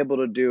that he's able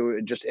to do,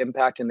 just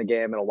impacting the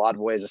game in a lot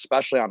of ways,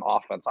 especially on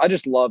offense. I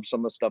just love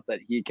some of the stuff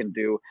that he can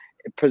do.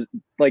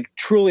 Like,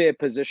 truly a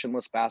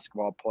positionless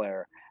basketball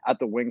player at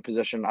the wing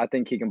position. I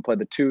think he can play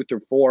the 2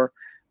 through 4.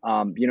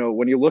 When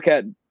you look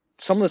at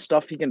some of the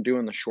stuff he can do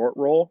in the short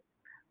roll,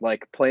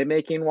 like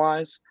playmaking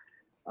wise,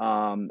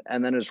 and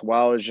then as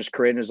well as just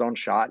creating his own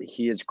shot.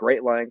 He has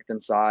great length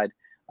inside,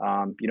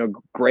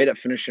 great at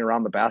finishing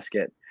around the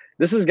basket.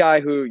 This is a guy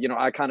who,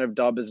 I kind of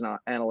dub as an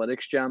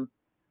analytics gem.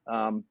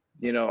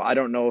 I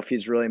don't know if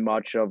he's really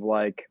much of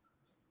like,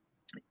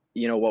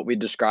 what we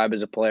describe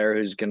as a player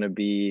who's going to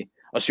be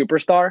a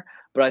superstar.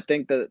 But I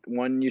think that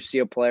when you see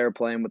a player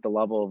playing with the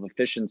level of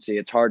efficiency,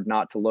 it's hard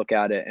not to look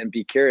at it and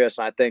be curious.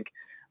 And I think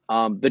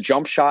the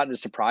jump shot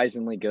is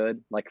surprisingly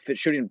good, like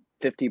shooting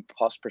 50+%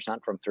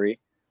 from 3,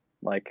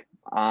 like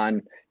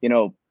on,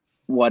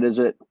 what is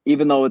it?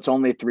 Even though it's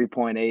only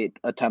 3.8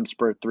 attempts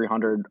per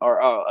 300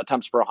 or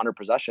attempts per 100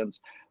 possessions,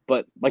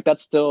 but like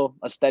that's still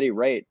a steady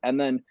rate. And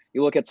then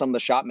you look at some of the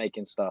shot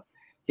making stuff.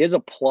 He has a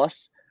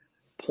plus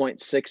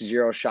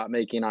 0.60 shot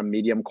making on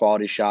medium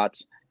quality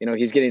shots.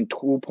 He's getting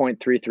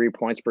 2.33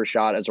 points per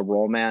shot as a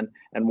roll man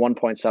and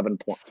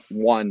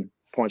 1.71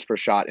 points per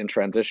shot in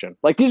transition.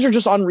 Like, these are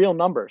just unreal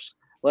numbers.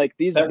 Like,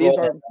 these are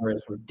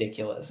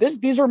ridiculous.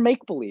 These are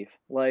make believe.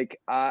 Like,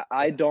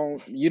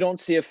 you don't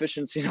see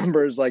efficiency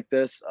numbers like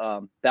this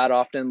that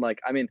often. Like,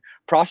 I mean,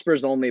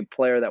 Prosper's the only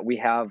player that we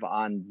have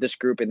on this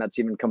grouping that's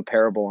even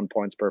comparable in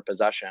points per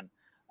possession.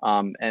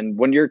 And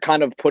when you're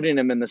kind of putting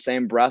him in the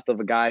same breath of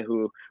a guy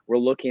who we're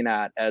looking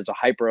at as a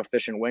hyper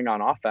efficient wing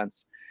on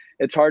offense,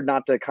 it's hard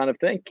not to kind of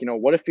think,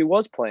 what if he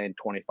was playing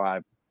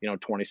 25,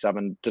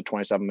 27 to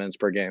 27 minutes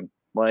per game?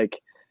 Like,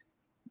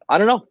 I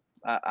don't know.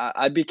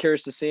 I'd be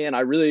curious to see, and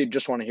I really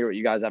just want to hear what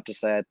you guys have to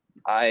say.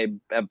 I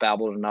have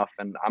babbled enough,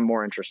 and I'm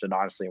more interested,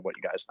 honestly, in what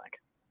you guys think.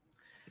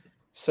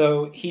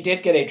 So he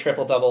did get a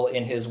triple-double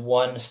in his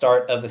one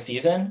start of the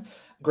season.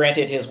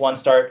 Granted, his one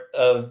start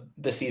of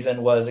the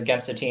season was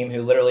against a team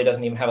who literally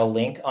doesn't even have a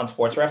link on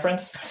Sports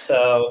Reference.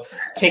 So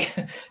take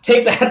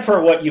that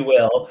for what you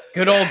will.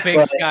 Good old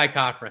Big Sky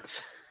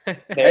Conference.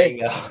 There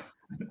you go.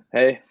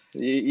 Hey,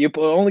 you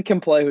only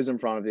can play who's in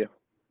front of you.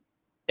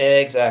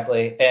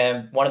 Exactly.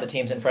 And one of the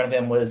teams in front of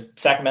him was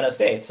Sacramento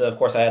State. So, of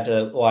course, I had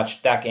to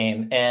watch that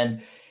game.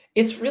 And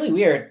it's really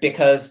weird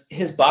because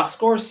his box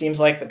score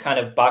seems like the kind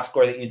of box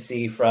score that you'd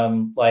see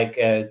from like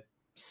a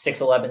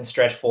 6'11"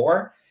 stretch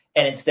 4.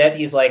 And instead,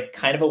 he's like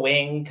kind of a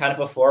wing, kind of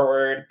a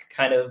forward,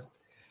 kind of,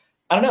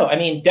 I don't know. I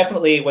mean,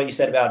 definitely what you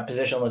said about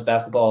positionless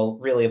basketball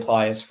really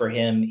applies for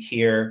him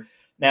here.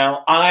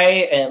 Now,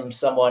 I am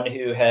someone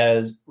who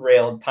has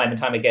railed time and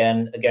time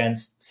again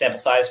against sample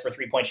size for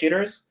three-point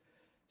shooters.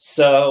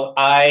 So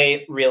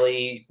I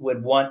really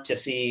would want to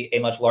see a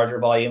much larger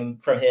volume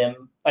from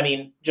him. I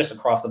mean, just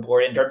across the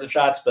board in terms of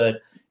shots,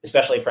 but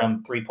especially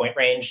from 3-point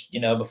range,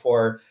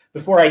 before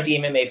I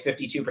deem him a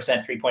 52%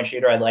 3-point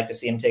shooter, I'd like to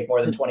see him take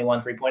more than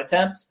 21 3-point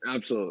attempts.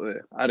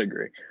 Absolutely. I'd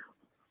agree.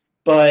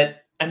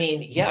 But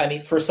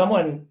for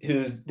someone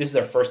this is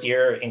their first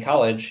year in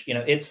college,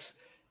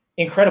 it's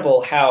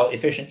incredible how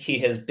efficient he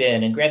has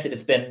been. And granted,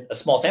 it's been a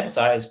small sample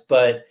size,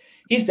 but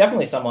he's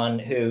definitely someone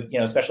who,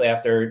 especially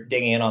after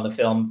digging in on the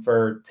film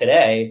for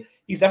today,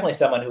 he's definitely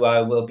someone who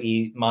I will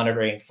be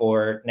monitoring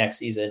for next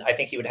season. I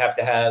think he would have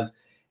to have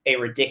a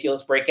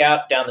ridiculous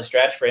breakout down the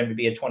stretch for him to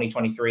be a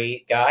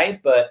 2023 guy.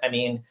 But I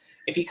mean,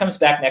 if he comes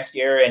back next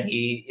year and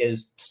he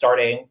is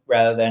starting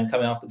rather than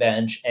coming off the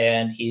bench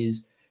and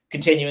he's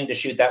continuing to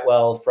shoot that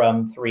well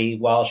from 3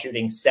 while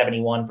shooting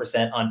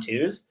 71% on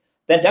 2s,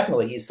 then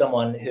definitely he's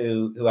someone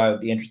who I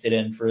would be interested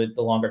in for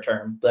the longer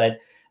term. But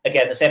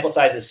again, the sample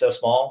size is so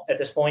small at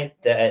this point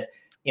that,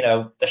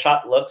 the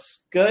shot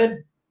looks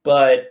good,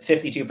 but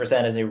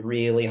 52% is a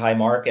really high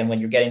mark. And when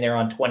you're getting there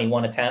on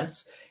 21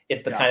 attempts,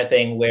 it's the kind of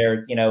thing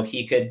where,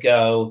 he could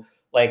go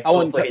like,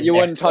 you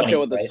wouldn't touch it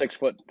with a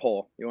 6-foot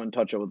pole. You wouldn't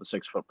touch it with a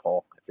 6-foot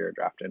pole if you're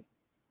drafted.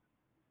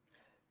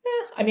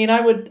 I mean,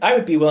 I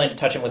would be willing to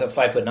touch him with a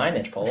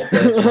 5'9" pole.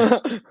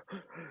 But,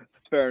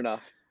 Fair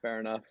enough.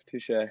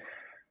 Touche.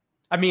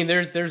 I mean,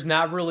 there's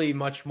not really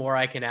much more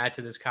I can add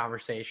to this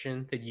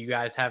conversation that you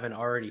guys haven't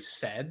already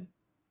said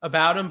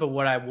about him. But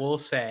what I will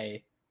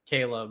say,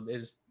 Caleb,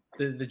 is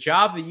the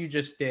job that you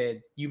just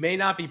did, you may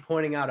not be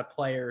pointing out a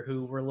player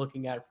who we're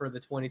looking at for the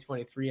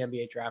 2023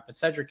 NBA draft, but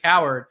Cedric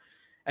Howard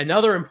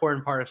another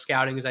important part of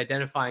scouting is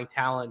identifying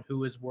talent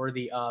who is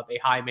worthy of a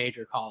high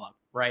major call-up,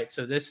 right?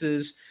 So this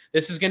is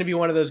going to be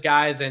one of those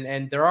guys,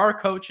 and there are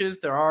coaches,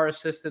 there are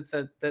assistants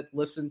that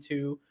listen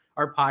to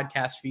our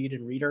podcast feed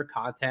and read our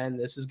content.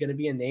 This is going to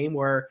be a name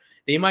where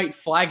they might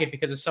flag it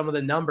because of some of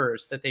the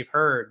numbers that they've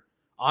heard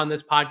on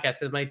this podcast.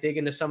 They might dig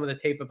into some of the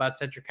tape about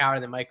Cedric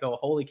Howard. They might go,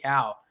 holy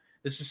cow,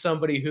 this is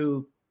somebody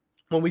who,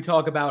 when we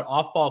talk about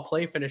off-ball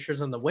play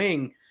finishers on the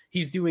wing,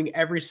 he's doing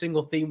every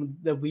single thing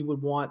that we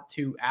would want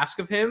to ask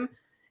of him.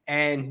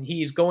 And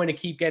he's going to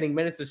keep getting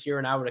minutes this year.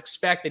 And I would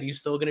expect that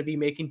he's still going to be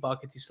making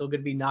buckets. He's still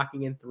going to be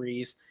knocking in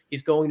threes.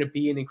 He's going to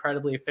be an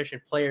incredibly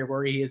efficient player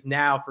where he is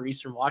now for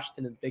Eastern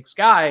Washington in the Big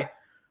Sky.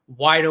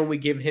 Why don't we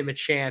give him a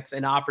chance,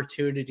 an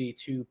opportunity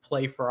to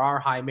play for our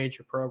high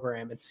major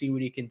program and see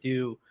what he can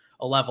do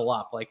a level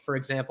up? Like, for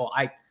example,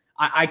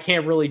 I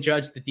can't really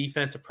judge the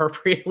defense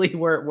appropriately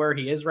where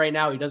he is right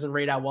now. He doesn't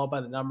rate out well by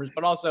the numbers,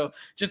 but also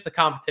just the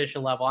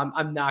competition level.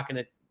 I'm not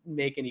going to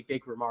make any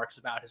big remarks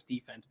about his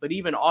defense, but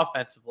even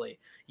offensively,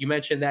 you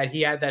mentioned that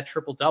he had that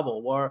triple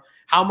double. Or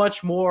how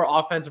much more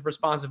offensive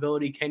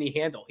responsibility can he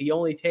handle? He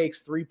only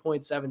takes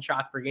 3.7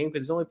 shots per game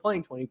because he's only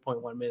playing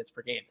 20.1 minutes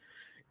per game.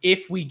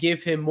 If we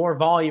give him more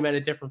volume at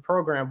a different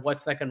program,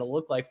 what's that going to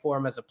look like for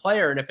him as a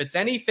player? And if it's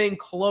anything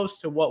close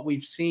to what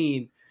we've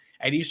seen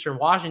at Eastern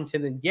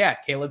Washington, then yeah,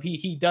 Caleb,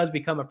 he does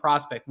become a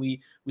prospect.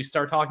 We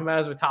start talking about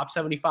it as a top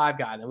 75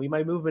 guy. Then we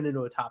might move him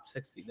into a top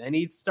 60. Then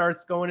he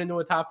starts going into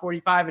a top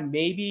 45. And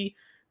maybe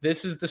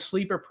this is the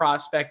sleeper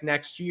prospect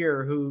next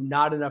year who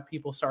not enough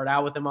people start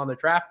out with him on the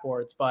draft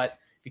boards. But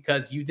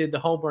because you did the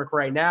homework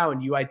right now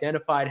and you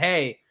identified,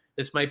 hey,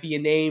 this might be a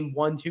name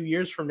 1-2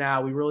 years from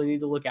now we really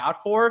need to look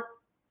out for.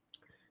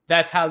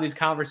 That's how these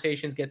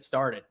conversations get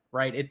started,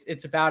 right?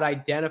 It's about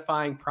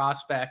identifying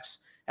prospects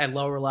at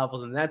lower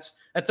levels. And that's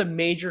a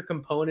major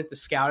component to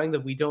scouting that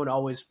we don't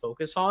always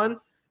focus on.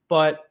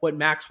 But what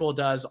Maxwell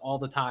does all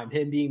the time,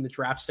 him being the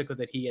draft stickler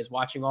that he is,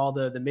 watching all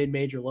the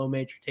mid-major,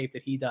 low-major tape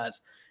that he does.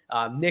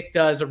 Nick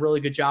does a really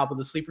good job with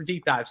the Sleeper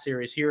Deep Dive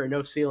series here at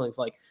No Ceilings.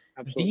 Like,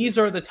 absolutely. These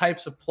are the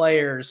types of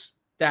players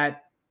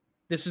that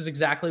this is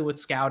exactly what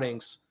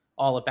scouting's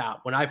all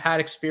about. When I've had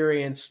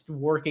experience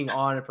working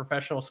on a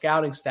professional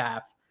scouting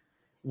staff,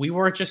 we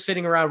weren't just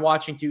sitting around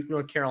watching Duke,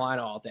 North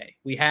Carolina all day.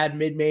 We had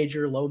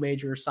mid-major,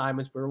 low-major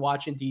assignments. We were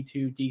watching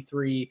D2,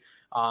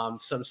 D3,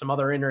 some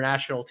other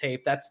international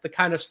tape. That's the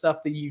kind of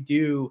stuff that you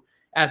do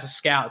as a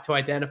scout to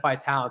identify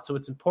talent. So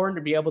it's important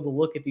to be able to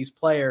look at these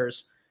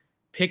players,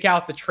 pick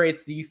out the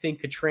traits that you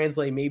think could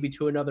translate maybe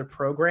to another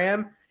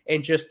program,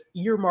 and just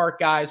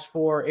earmark guys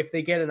for if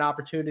they get an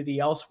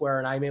opportunity elsewhere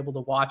and I'm able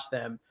to watch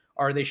them,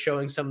 are they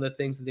showing some of the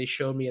things that they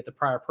showed me at the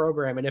prior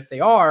program? And if they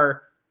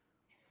are,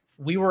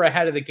 we were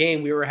ahead of the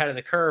game. We were ahead of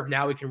the curve.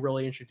 Now we can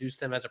really introduce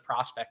them as a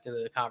prospect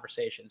into the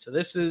conversation. So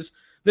this is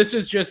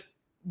just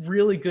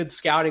really good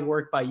scouting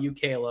work by you,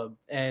 Caleb.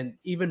 And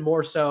even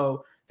more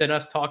so than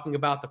us talking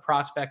about the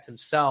prospect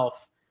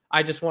himself,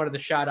 I just wanted to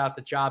shout out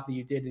the job that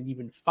you did in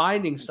even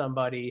finding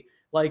somebody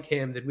like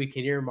him that we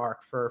can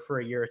earmark for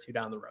a year or two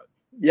down the road.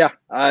 Yeah.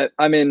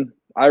 I mean,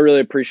 I really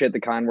appreciate the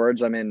kind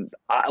words. I mean,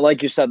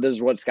 like you said, this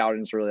is what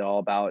scouting is really all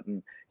about.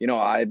 And,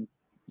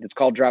 it's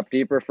called Drop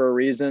Deeper for a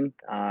reason.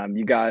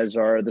 You guys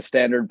are the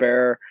standard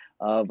bearer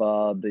of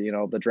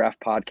the draft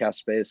podcast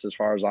space as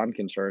far as I'm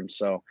concerned.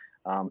 So,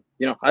 I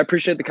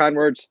appreciate the kind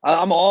words.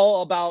 I'm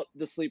all about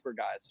the sleeper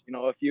guys.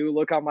 If you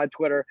look on my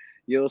Twitter,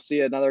 you'll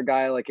see another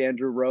guy like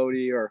Andrew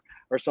Rohde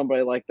or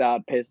somebody like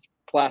that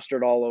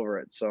plastered all over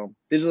it. So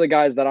these are the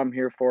guys that I'm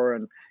here for.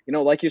 And,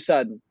 like you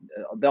said,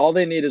 all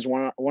they need is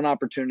one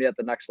opportunity at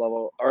the next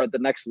level or at the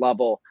next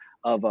level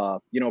of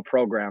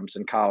programs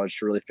in college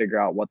to really figure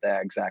out what they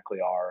exactly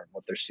are and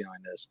what their ceiling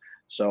is.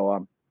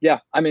 So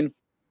I mean,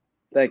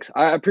 thanks.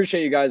 I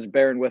appreciate you guys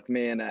bearing with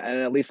me and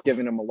at least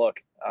giving them a look.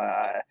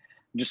 I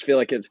just feel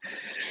like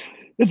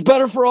it's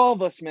better for all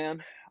of us,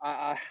 man.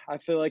 I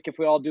feel like if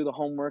we all do the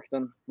homework,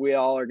 then we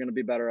all are going to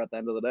be better at the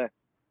end of the day,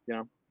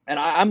 and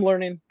I'm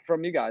learning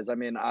from you guys. I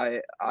mean,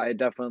 I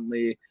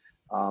definitely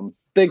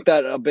think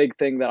that a big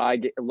thing that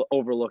I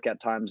overlook at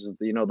times is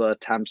the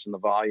attempts and the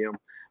volume.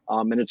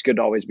 And it's good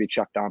to always be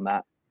checked on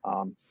that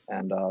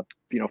and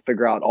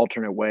figure out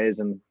alternate ways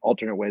to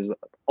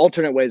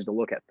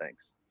look at things.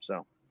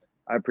 So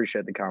I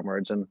appreciate the kind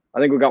words. And I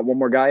think we got one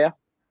more guy. Yeah.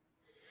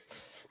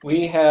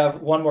 We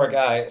have one more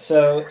guy.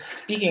 So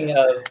speaking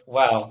of,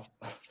 wow,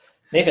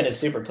 Nathan is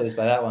super pleased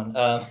by that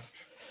one.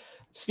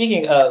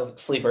 Speaking of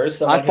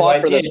sleepers, I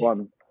fought for this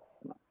one.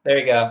 There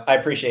you go. I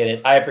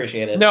appreciate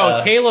it.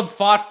 No, Caleb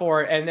fought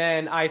for it, and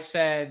then I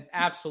said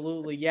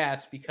absolutely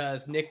yes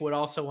because Nick would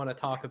also want to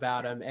talk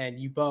about him, and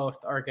you both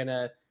are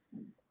gonna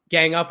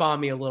gang up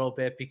on me a little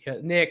bit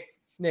because Nick,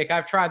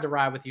 I've tried to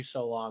ride with you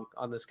so long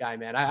on this guy,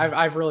 man.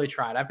 I've really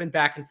tried. I've been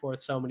back and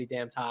forth so many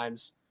damn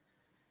times.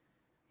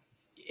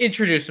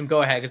 Introduce him.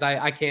 Go ahead, because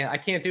I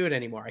can't do it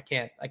anymore. I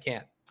can't.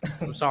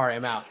 I'm sorry.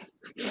 I'm out.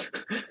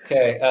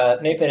 Okay.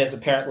 Nathan is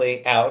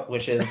apparently out,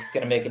 which is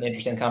going to make an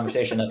interesting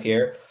conversation up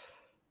here.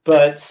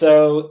 But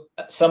so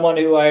someone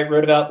who I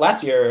wrote about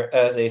last year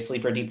as a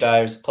sleeper deep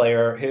dives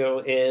player who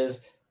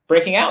is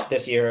breaking out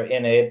this year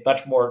in a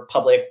much more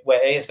public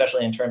way,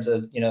 especially in terms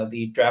of,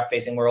 the draft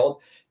facing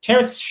world.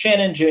 Terrence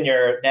Shannon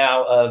Jr.,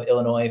 now of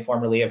Illinois,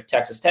 formerly of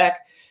Texas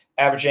Tech,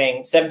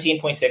 averaging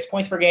 17.6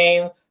 points per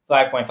game,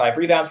 5.5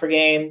 rebounds per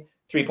game,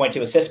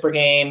 3.2 assists per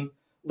game,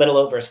 little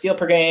over a steal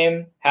per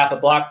game, half a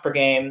block per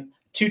game,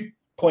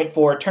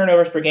 2.4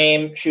 turnovers per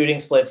game, shooting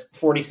splits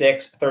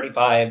 46,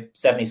 35,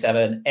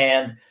 77.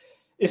 And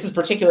this is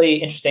particularly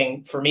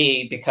interesting for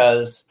me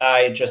because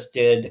I just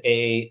did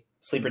a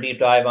sleeper deep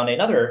dive on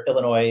another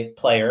Illinois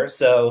player.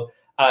 So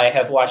I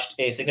have watched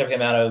a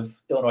significant amount of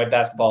Illinois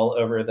basketball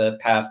over the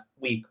past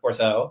week or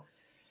so.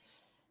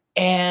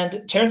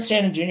 And Terrence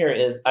Shannon Jr.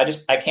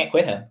 I can't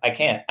quit him. I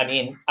can't. I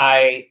mean,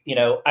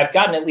 I've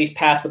gotten at least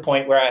past the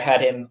point where I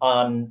had him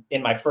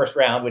in my first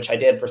round, which I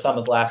did for some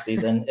of last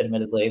season,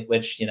 admittedly,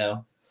 which,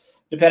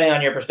 depending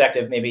on your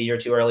perspective, maybe a year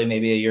too early,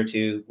 maybe a year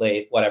too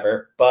late,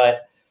 whatever.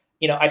 But,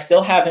 I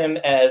still have him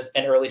as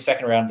an early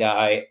second round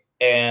guy.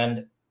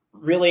 And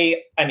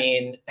really, I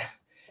mean,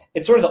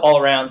 it's sort of the all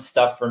around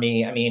stuff for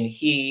me. I mean,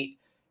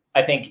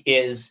 I think,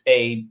 is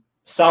a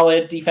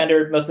solid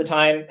defender most of the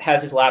time,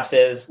 has his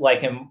lapses,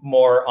 like him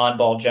more on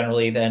ball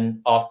generally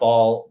than off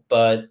ball,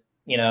 but,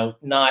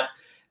 not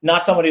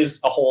someone who's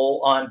a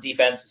hole on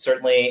defense,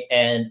 certainly.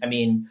 And I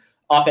mean,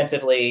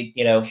 offensively,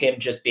 him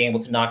just being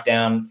able to knock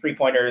down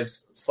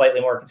 3-pointers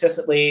slightly more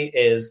consistently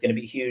is going to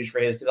be huge for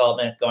his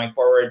development going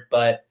forward.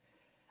 But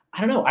I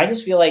don't know. I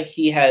just feel like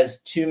he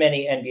has too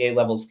many NBA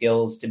level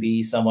skills to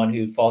be someone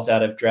who falls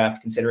out of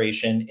draft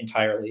consideration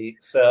entirely.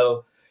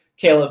 So,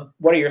 Caleb,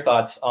 what are your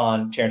thoughts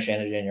on Terrence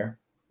Shannon Jr.?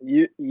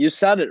 You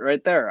said it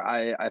right there.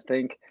 I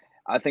think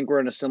we're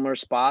in a similar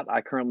spot.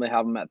 I currently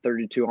have him at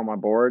 32 on my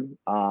board.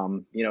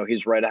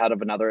 He's right ahead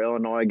of another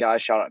Illinois guy.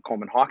 Shout out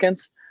Coleman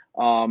Hawkins.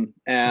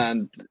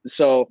 And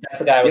so that's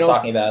the guy I was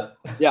talking about.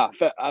 Yeah,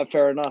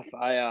 fair enough.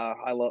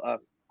 I love.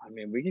 I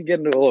mean, we could get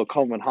into a little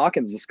Coleman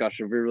Hawkins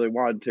discussion if we really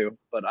wanted to,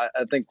 but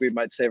I think we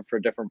might save it for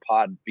a different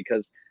pod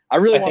because I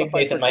think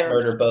Nathan might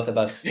murder both of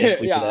us if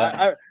we do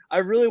that. I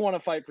really want to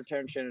fight for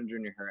Terrence Shannon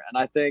Jr. here,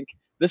 and I think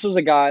this was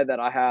a guy that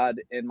I had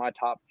in my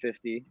top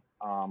 50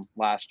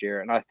 last year,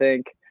 and I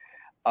think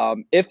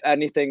if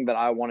anything that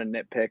I want to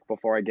nitpick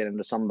before I get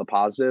into some of the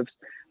positives,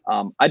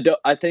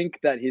 I think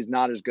that he's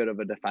not as good of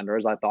a defender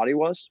as I thought he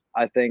was.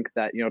 I think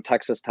that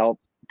Texas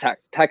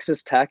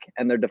Tech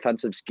and their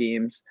defensive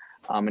schemes,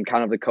 and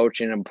kind of the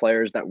coaching and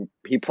players that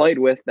he played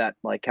with, that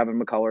like Kevin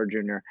McCullough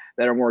Jr.,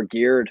 that are more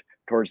geared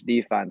towards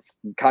defense,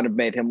 kind of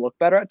made him look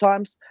better at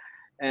times.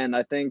 And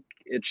I think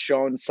it's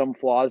shown some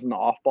flaws in the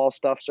off-ball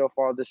stuff so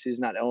far this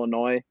season at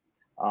Illinois.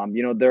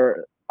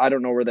 I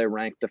don't know where they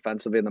rank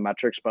defensively in the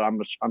metrics, but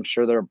I'm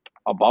sure they're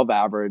above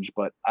average,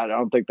 but I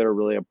don't think they're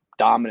really a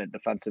dominant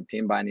defensive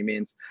team by any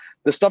means.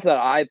 The stuff that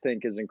I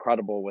think is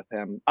incredible with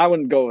him, I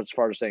wouldn't go as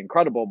far to say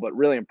incredible, but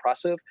really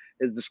impressive,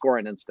 is the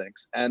scoring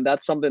instincts. And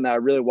that's something that I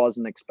really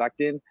wasn't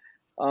expecting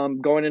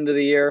going into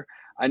the year.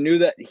 I knew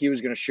that he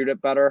was going to shoot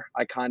it better.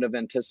 I kind of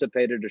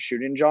anticipated a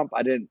shooting jump.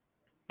 I didn't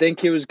think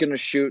he was going to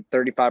shoot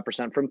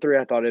 35% from three.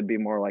 I thought it'd be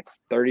more like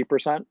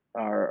 30%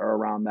 or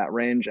around that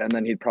range. And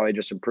then he'd probably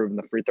just improve in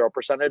the free throw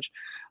percentage.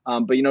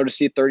 But, to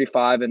see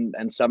 35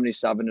 and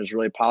 77 is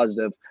really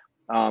positive,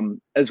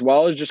 as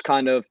well as just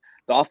kind of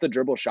the off the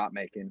dribble shot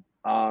making.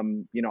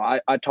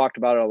 I talked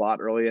about it a lot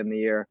early in the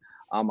year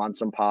on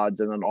some pods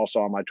and then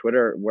also on my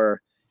Twitter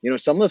where,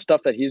 some of the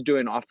stuff that he's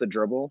doing off the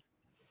dribble,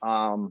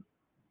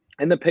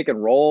 in the pick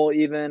and roll,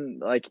 even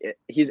like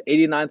he's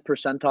 89th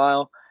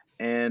percentile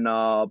and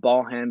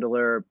ball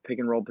handler pick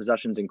and roll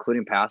possessions,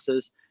 including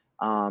passes.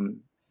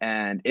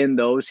 And in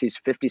those, he's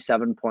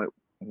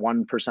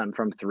 57.1%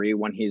 from three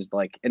when he's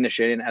like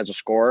initiating as a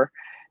scorer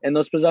in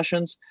those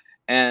possessions.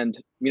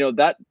 And,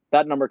 that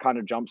number kind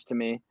of jumps to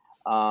me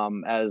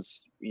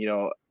as,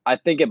 I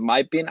think it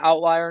might be an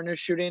outlier in his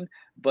shooting,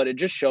 but it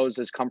just shows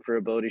his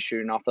comfortability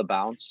shooting off the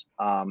bounce.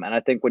 And I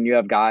think when you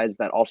have guys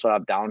that also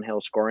have downhill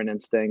scoring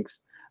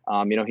instincts,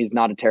 he's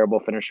not a terrible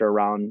finisher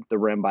around the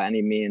rim by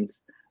any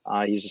means.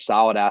 He's a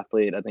solid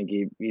athlete. I think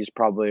he's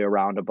probably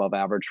around above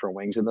average for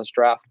wings in this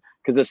draft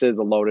because this is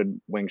a loaded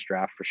wings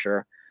draft for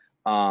sure.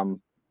 I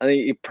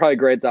think he probably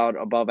grades out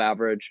above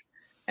average,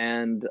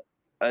 and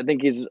I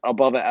think he's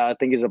above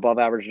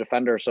average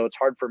defender. So it's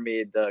hard for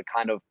me to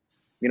kind of,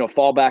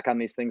 fall back on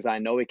these things I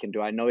know he can do.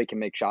 I know he can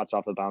make shots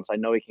off the bounce. I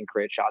know he can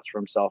create shots for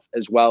himself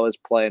as well as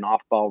play an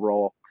off-ball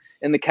role.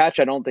 In the catch,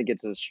 I don't think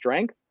it's his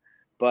strength,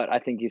 but I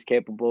think he's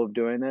capable of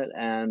doing it.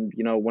 And,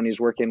 when he's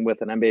working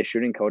with an NBA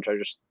shooting coach, I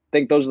just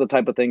think those are the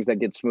type of things that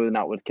get smoothed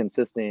out with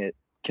consistency.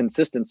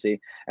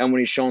 And when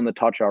he's shown the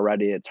touch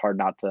already, it's hard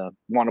not to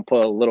want to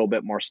put a little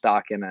bit more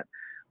stock in it.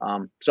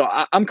 So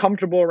I'm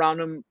comfortable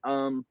around him,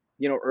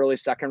 early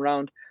second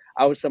round.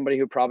 I was somebody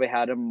who probably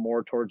had him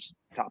more towards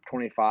top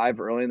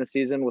 25 early in the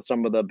season with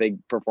some of the big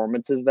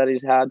performances that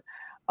he's had.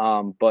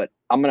 But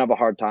I'm going to have a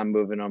hard time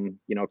moving him,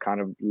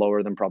 kind of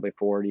lower than probably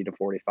 40 to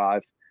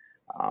 45.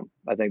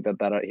 I think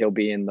that he'll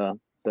be in the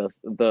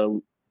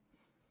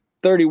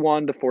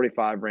 31 to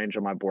 45 range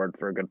on my board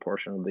for a good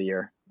portion of the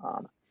year.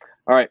 All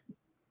right.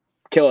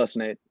 Kill us,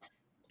 Nate.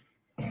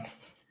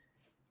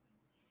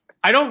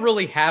 I don't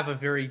really have a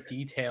very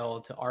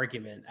detailed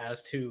argument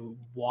as to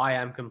why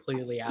I'm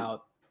completely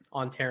out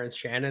on Terrence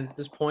Shannon at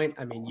this point.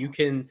 I mean, you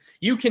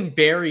can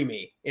bury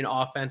me in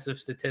offensive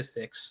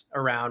statistics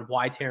around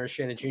why Terrence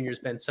Shannon Jr. has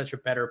been such a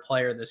better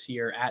player this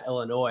year at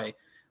Illinois.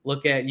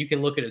 You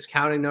can look at his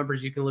counting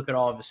numbers, you can look at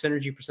all of his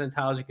synergy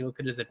percentiles, you can look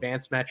at his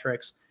advanced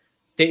metrics.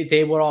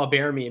 They would all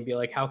bear me and be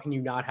like, how can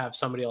you not have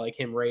somebody like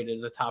him rated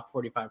as a top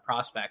 45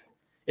 prospect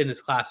in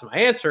this class? And my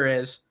answer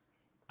is,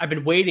 I've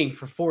been waiting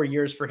for 4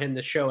 years for him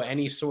to show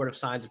any sort of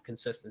signs of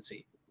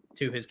consistency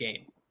to his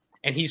game.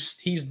 And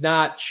he's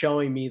not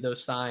showing me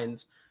those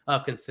signs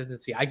of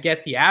consistency. I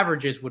get the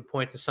averages would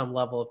point to some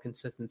level of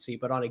consistency,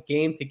 but on a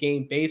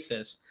game-to-game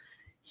basis,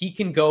 he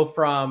can go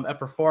from a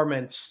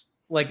performance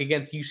like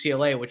against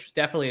UCLA, which was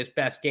definitely his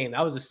best game.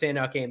 That was a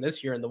standout game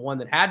this year and the one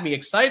that had me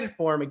excited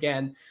for him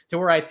again, to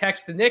where I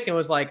texted Nick and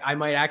was like, I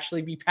might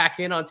actually be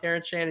back in on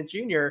Terrence Shannon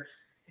Jr.,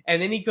 and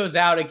then he goes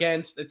out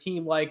against a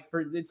team like,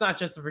 it's not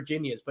just the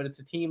Virginias, but it's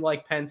a team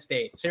like Penn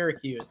State,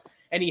 Syracuse.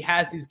 And he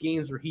has these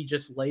games where he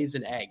just lays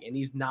an egg and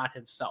he's not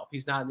himself.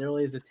 He's not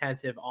nearly as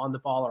attentive on the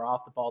ball or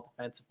off the ball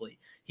defensively.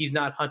 He's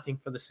not hunting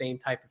for the same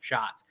type of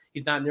shots.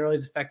 He's not nearly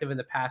as effective in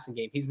the passing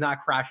game. He's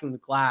not crashing the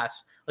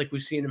glass like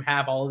we've seen him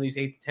have all of these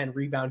 8 to 10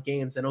 rebound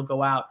games. And he'll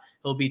go out,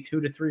 he'll be 2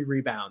 to 3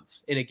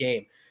 rebounds in a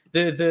game.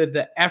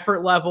 The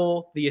effort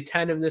level, the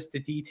attentiveness to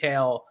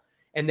detail.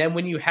 And then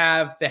when you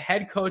have the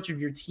head coach of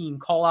your team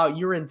call out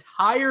your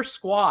entire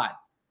squad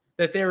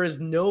that there is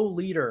no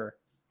leader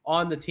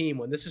on the team,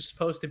 when this is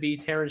supposed to be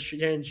Terrence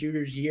Shannon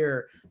Jr.'s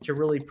year to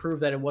really prove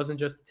that it wasn't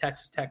just the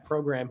Texas Tech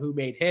program who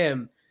made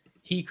him,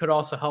 he could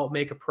also help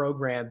make a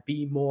program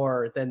be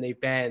more than they've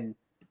been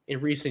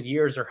in recent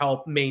years, or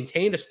help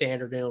maintain a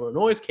standard in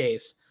Illinois'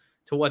 case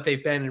to what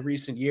they've been in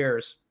recent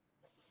years.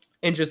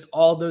 And just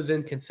all those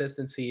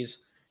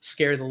inconsistencies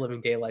scare the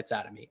living daylights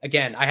out of me.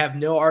 Again, I have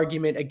no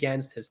argument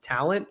against his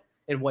talent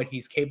and what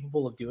he's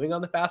capable of doing on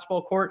the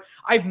basketball court.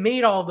 I've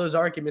made all of those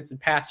arguments in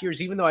past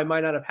years, even though I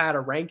might not have had a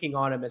ranking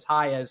on him as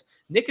high as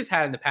Nick has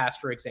had in the past,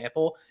 for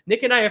example.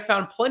 Nick and I have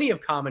found plenty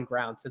of common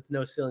ground since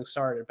No Ceiling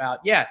started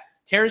about,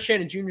 Terrence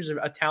Shannon Jr. is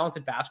a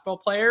talented basketball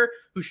player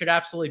who should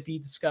absolutely be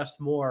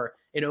discussed more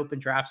in open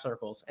draft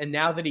circles. And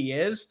now that he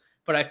is,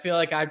 but I feel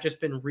like I've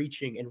just been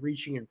reaching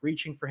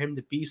for him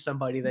to be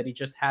somebody that he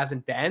just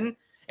hasn't been.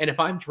 And if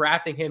I'm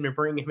drafting him and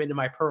bringing him into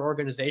my per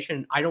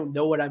organization, I don't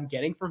know what I'm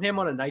getting from him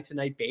on a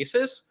night-to-night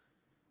basis,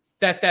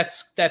 that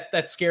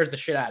scares the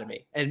shit out of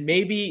me. And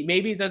maybe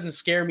it doesn't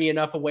scare me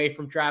enough away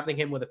from drafting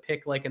him with a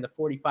pick like in the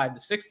 45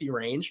 to 60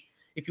 range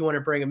if you want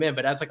to bring him in.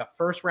 But as like a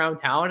first-round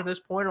talent at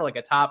this point, or like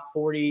a top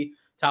 40,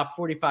 top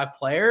 45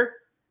 player,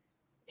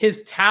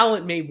 his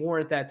talent may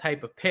warrant that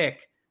type of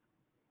pick.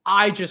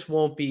 I just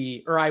won't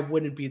be, or I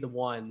wouldn't be the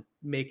one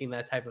making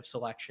that type of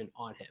selection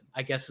on him,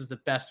 I guess is the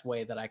best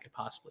way that I could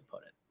possibly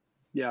put it.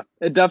 Yeah,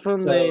 it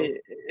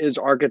definitely, his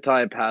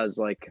archetype has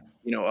like,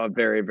 a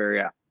very,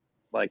 very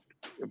like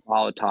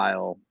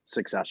volatile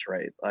success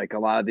rate. Like a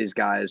lot of these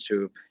guys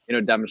who,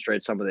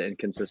 demonstrate some of the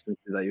inconsistency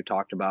that you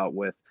talked about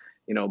with,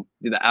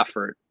 the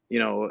effort,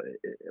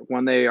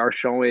 when they are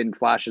showing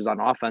flashes on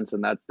offense,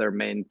 and that's their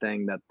main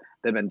thing that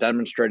they've been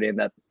demonstrating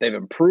that they've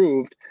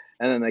improved,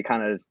 and then they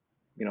kind of,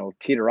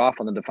 teeter off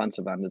on the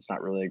defensive end. It's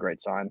not really a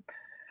great sign.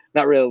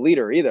 Not really a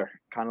leader either,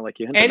 kind of like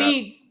you hinted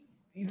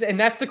at. And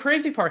that's the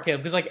crazy part,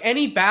 Caleb, because like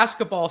any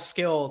basketball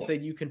skill that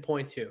you can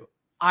point to,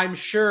 I'm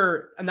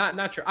sure, I'm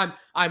not sure, I'm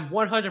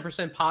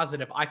 100%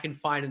 positive I can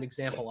find an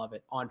example of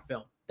it on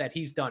film that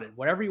he's done it.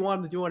 Whatever you want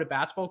him to do on a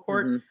basketball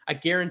court, I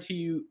guarantee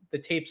you the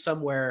tape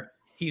somewhere,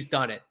 he's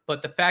done it.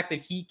 But the fact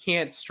that he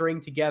can't string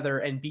together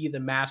and be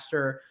the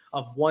master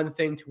of one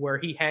thing to where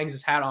he hangs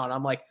his hat on,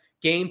 I'm like,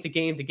 game to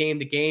game to game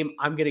to game,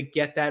 I'm going to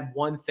get that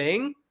one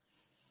thing.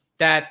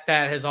 That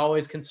has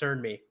always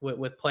concerned me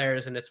with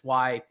players, and it's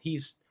why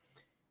he's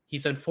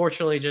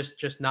unfortunately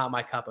just not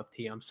my cup of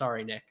tea. I'm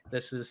sorry, Nick.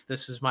 This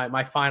is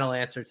my final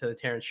answer to the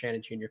Terrence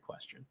Shannon Jr.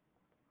 question.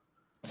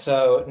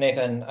 So,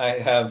 Nathan, I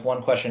have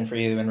one question for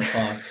you in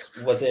response.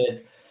 Was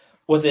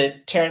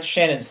it Terrence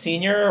Shannon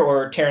Sr.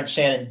 or Terrence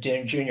Shannon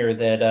Jr.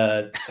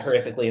 that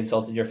horrifically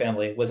insulted your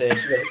family? Who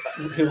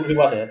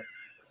was it?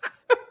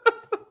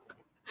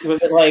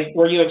 Was it like,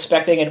 were you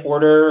expecting an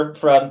order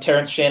from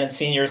Terrence Shannon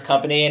Sr.'s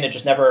company and it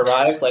just never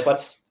arrived? Like,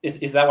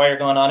 is that why you're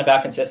going on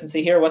about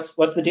consistency here? What's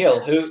the deal?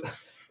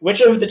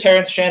 Which of the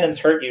Terrence Shannons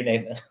hurt you,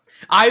 Nathan?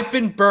 I've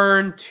been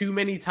burned too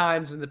many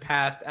times in the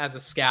past as a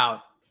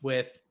scout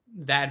with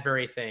that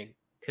very thing,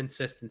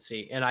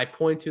 consistency. And I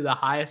point to the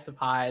highest of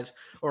highs,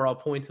 or I'll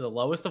point to the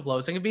lowest of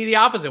lows. It can be the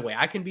opposite way.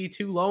 I can be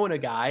too low in a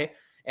guy,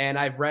 and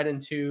I've read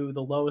into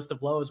the lowest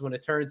of lows when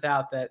it turns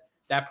out that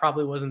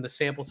probably wasn't the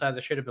sample size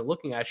I should have been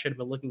looking at. I should have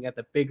been looking at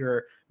the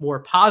bigger, more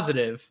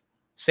positive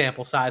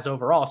sample size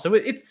overall. So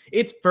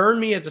it's burned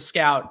me as a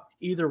scout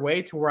either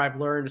way, to where I've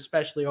learned,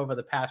 especially over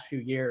the past few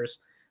years,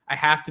 I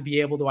have to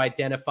be able to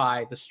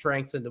identify the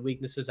strengths and the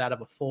weaknesses out of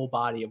a full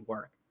body of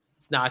work.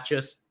 It's not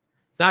just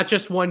It's not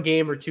just one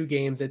game or 2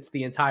 games. It's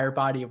the entire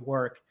body of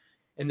work.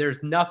 And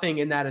there's nothing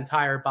in that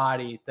entire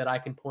body that I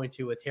can point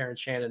to with Terrence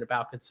Shannon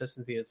about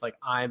consistency. It's like,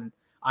 I'm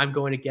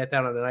going to get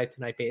that on a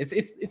night-to-night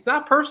basis. It's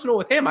not personal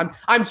with him.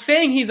 I'm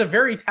saying he's a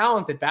very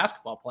talented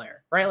basketball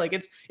player, right? Like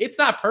it's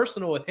not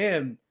personal with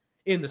him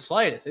in the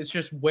slightest. It's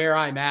just where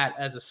I'm at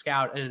as a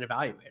scout and an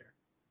evaluator.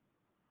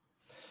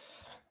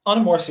 On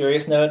a more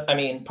serious note, I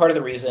mean, part of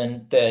the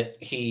reason that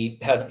he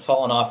hasn't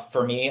fallen off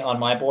for me on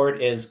my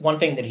board is one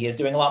thing that he is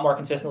doing a lot more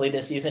consistently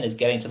this season is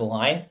getting to the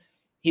line.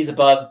 He's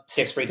above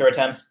 6 free throw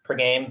attempts per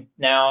game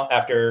now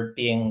after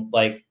being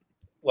like,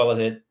 what was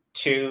it?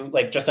 2,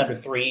 like just under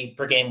 3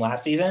 per game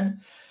last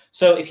season.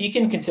 So if he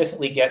can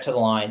consistently get to the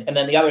line, and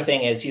then the other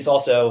thing is he's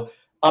also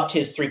upped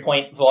his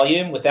 3-point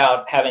volume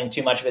without having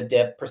too much of a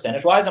dip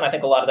percentage-wise. And I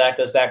think a lot of that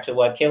goes back to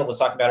what Caleb was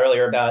talking about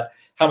earlier about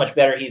how much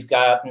better he's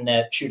gotten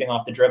at shooting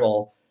off the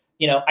dribble.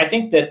 I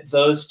think that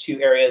those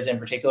 2 areas in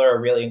particular are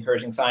really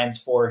encouraging signs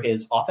for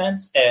his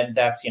offense. And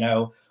that's,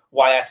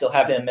 why I still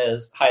have him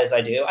as high as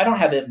I do. I don't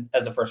have him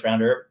as a first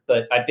rounder,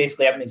 but I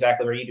basically have him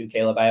exactly where you do,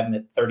 Caleb. I have him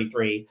at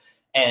 33.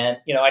 And,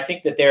 I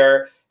think that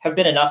there have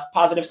been enough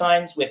positive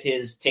signs with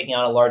his taking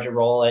on a larger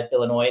role at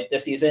Illinois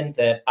this season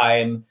that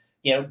I'm,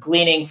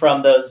 gleaning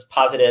from those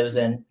positives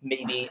and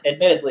maybe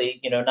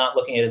admittedly, not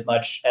looking at as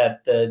much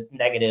at the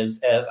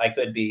negatives as I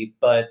could be.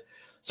 But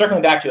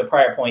circling back to a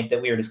prior point that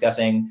we were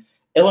discussing,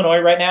 Illinois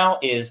right now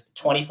is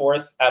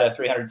 24th out of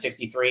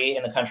 363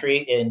 in the country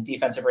in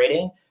defensive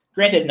rating.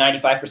 Granted,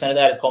 95% of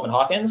that is Coleman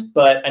Hawkins,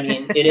 but I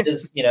mean, it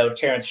is,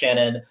 Terrence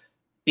Shannon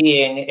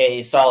being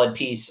a solid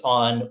piece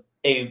on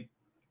a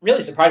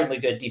really surprisingly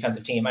good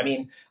defensive team. I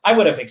mean, I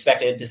would have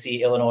expected to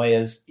see Illinois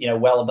as,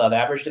 well above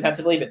average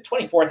defensively, but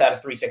 24th out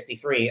of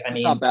 363.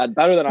 It's not bad.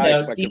 Better than I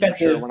expected for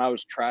sure when I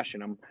was trashing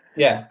them.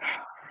 Yeah.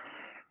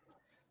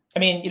 I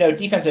mean,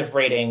 defensive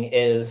rating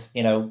is,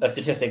 a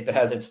statistic that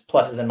has its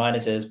pluses and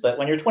minuses, but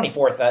when you're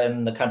 24th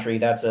in the country,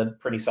 that's a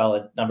pretty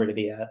solid number to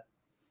be at.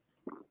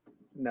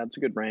 That's a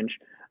good range.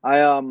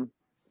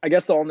 I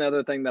guess the only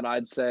other thing that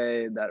I'd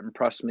say that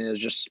impressed me is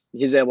just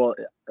he's able,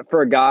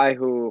 for a guy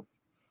who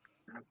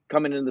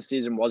coming into the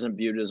season wasn't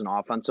viewed as an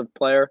offensive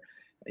player,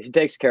 he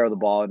takes care of the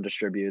ball and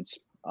distributes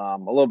a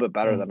little bit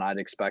better than I'd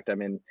expect. I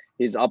mean,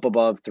 he's up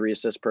above 3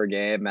 assists per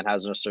game and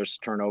has an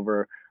assist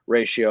turnover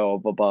ratio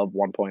of above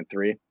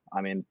 1.3.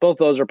 I mean, both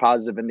those are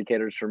positive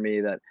indicators for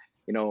me that,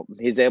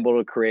 he's able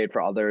to create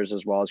for others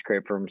as well as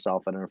create for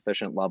himself at an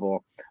efficient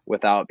level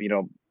without,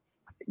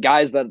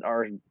 guys that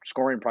are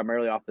scoring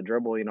primarily off the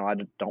dribble. I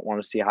don't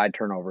want to see high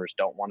turnovers,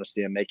 don't want to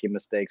see him making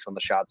mistakes on the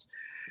shots.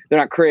 They're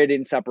not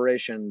creating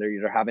separation. They're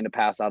either having to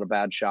pass out of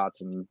bad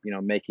shots and,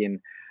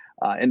 making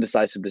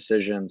indecisive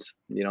decisions,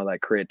 that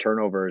create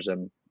turnovers.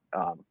 And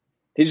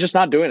he's just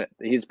not doing it.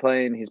 He's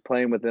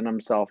playing within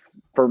himself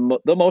for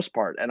the most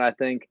part. And I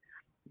think,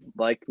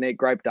 like Nate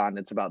griped on,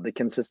 it's about the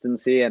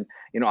consistency. And,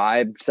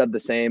 I've said the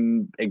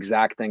same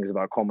exact things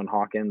about Coleman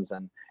Hawkins.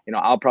 And,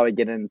 I'll probably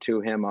get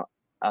into him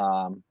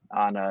on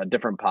a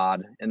different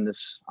pod on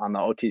the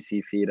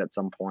OTC feed at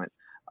some point.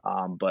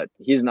 But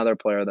he's another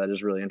player that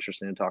is really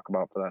interesting to talk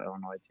about for that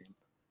Illinois team.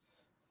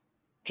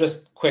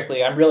 Just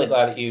quickly, I'm really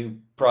glad that you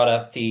brought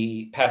up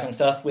the passing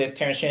stuff with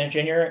Terrence Shannon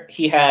Jr.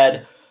 He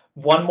had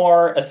 1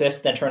 more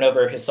assist than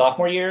turnover his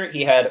sophomore year.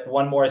 He had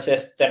 1 more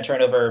assist than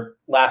turnover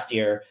last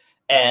year.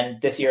 And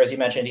this year, as you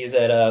mentioned, he's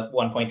at a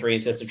 1.3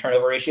 assist to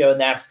turnover ratio.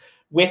 And that's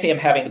with him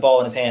having the ball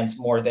in his hands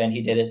more than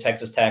he did at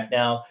Texas Tech.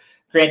 Now,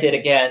 granted,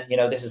 again,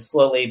 this is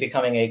slowly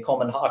becoming a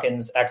Coleman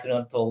Hawkins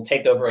accidental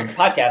takeover of the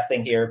podcast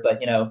thing here.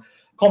 But,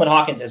 Coleman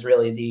Hawkins is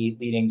really the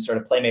leading sort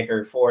of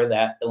playmaker for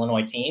that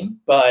Illinois team.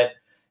 But,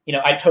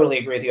 I totally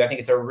agree with you. I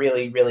think it's a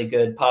really, really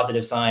good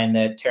positive sign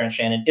that Terrence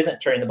Shannon isn't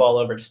turning the ball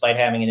over despite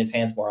having in his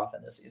hands more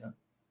often this season.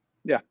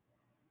 Yeah.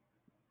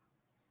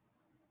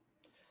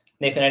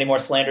 Nathan, any more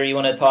slander you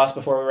want to toss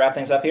before we wrap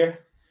things up here?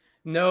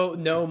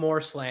 No more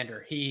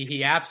slander.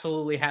 He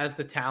absolutely has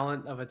the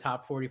talent of a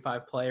top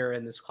 45 player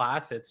in this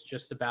class. It's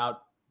just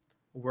about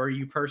where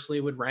you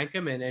personally would rank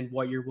him and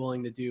what you're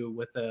willing to do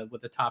with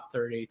a top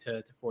 30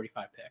 to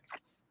 45 pick.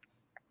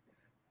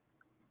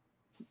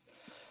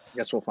 I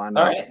guess we'll find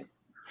out. All right.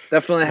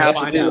 Definitely half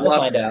the season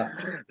left. Find out.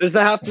 There's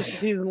the half the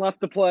season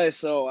left to play.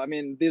 So, I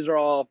mean, these are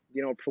all,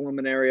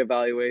 preliminary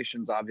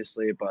evaluations,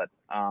 obviously, but,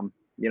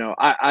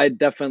 I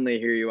definitely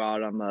hear you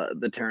out on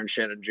the Terrence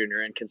Shannon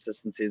Jr.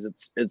 inconsistencies.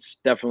 It's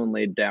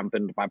definitely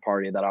dampened my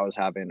party that I was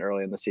having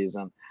early in the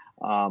season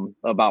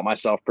about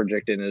myself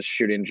predicting his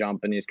shooting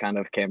jump, and he's kind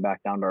of came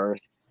back down to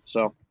earth.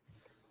 So,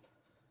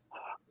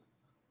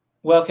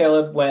 well,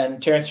 Caleb, when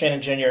Terrence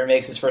Shannon Jr.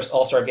 makes his first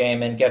All-Star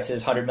game and gets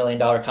his $100 million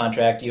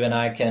contract, you and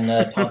I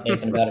can taunt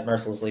Nathan about it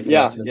mercilessly for the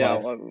rest of his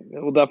life. Yeah,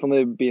 it will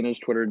definitely be in his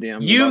Twitter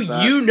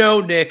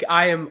DMs. Nick,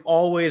 I am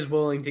always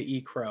willing to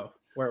eat crow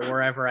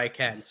wherever I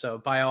can. So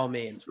by all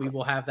means, we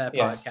will have that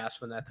podcast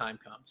when that time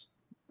comes.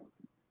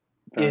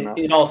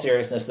 In all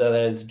seriousness, though,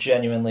 that is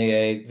genuinely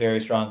a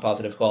very strong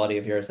positive quality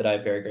of yours that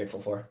I'm very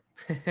grateful for.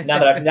 Now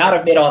that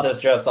I've made all those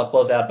jokes, I'll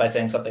close out by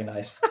saying something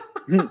nice.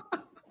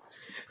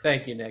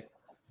 Thank you, Nick.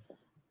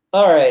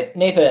 All right,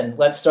 Nathan,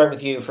 let's start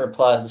with you for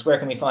plugs. Where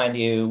can we find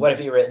you? What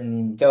have you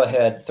written? Go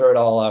ahead, throw it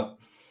all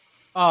up.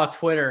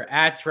 Twitter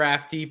at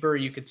Draft Deeper.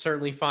 You can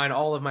certainly find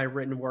all of my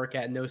written work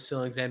at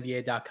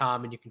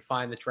NoCeilingsNBA.com, and you can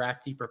find the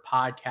Draft Deeper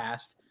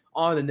podcast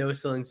on the No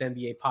Ceilings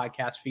NBA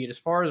podcast feed. As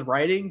far as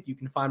writing, you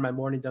can find my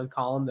Morning Dunk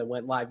column that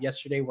went live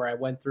yesterday, where I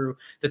went through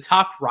the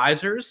top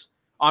risers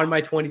on my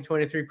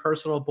 2023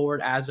 personal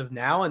board as of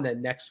now. And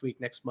then next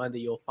Monday,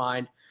 you'll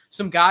find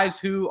some guys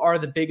who are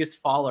the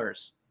biggest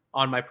fallers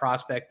on my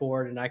prospect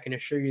board. And I can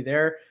assure you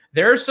there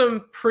are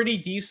some pretty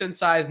decent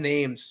sized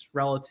names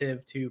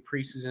relative to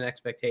preseason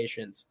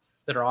expectations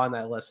that are on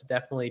that list.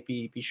 Definitely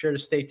be sure to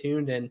stay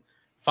tuned and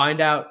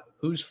find out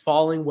who's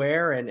falling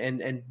where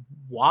and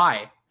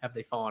why have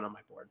they fallen on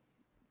my board.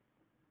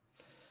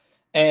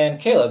 And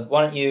Caleb,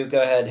 why don't you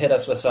go ahead, hit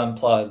us with some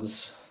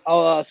plugs.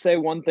 I'll say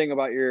one thing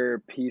about your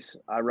piece.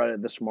 I read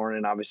it this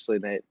morning, obviously,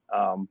 Nate,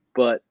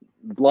 but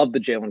love the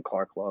Jalen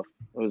Clark love.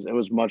 It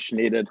was much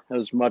needed. It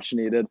was much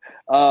needed.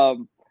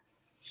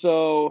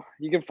 So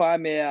you can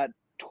find me at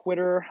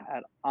Twitter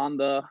at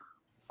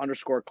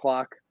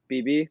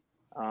 @on_clock_BB.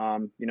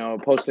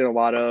 Posting a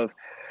lot of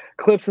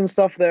clips and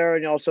stuff there.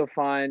 And you also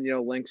find,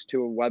 links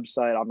to a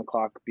website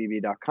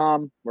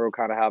ontheclockbb.com where we'll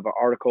kind of have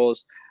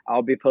articles.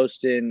 I'll be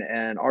posting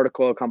an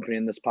article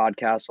accompanying this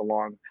podcast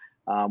along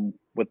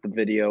with the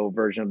video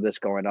version of this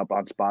going up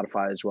on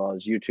Spotify as well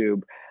as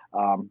YouTube.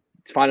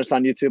 To find us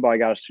on YouTube, all you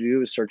got to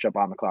do is search up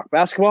On the Clock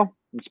Basketball.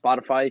 And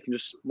Spotify, you can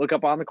just look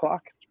up On the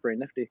Clock. It's pretty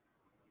nifty.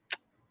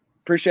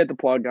 Appreciate the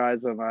plug,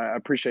 guys, and I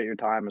appreciate your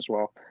time as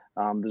well.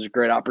 There's a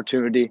great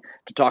opportunity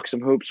to talk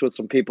some hoops with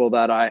some people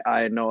that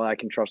I know I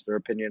can trust their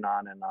opinion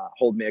on and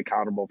hold me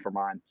accountable for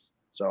mine.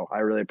 So I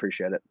really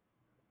appreciate it.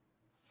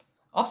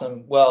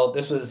 Awesome. Well,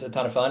 this was a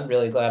ton of fun.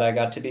 Really glad I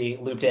got to be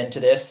looped into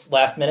this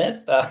last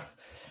minute.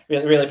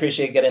 Really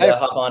appreciate getting to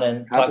hop on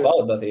and talk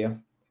ball with both of you.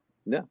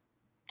 Yeah.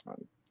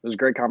 It was a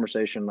great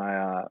conversation.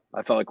 I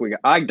felt like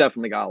I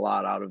definitely got a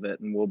lot out of it,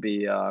 and we'll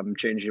be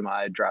changing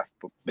my draft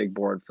big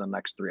board for the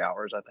next 3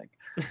 hours, I think.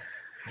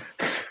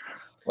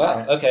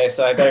 Wow. Okay.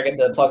 So I better get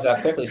the plugs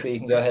out quickly so you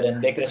can go ahead and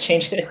make those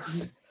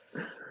changes.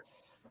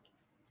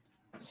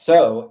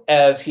 So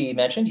as he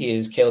mentioned, he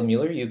is Caleb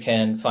Mueller. You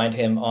can find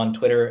him on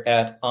Twitter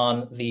at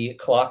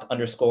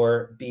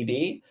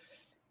 @ontheclock_BB.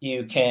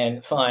 You can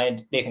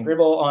find Nathan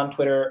Gribble on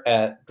Twitter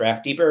at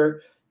Draft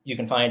Deeper. You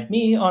can find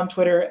me on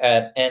Twitter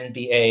at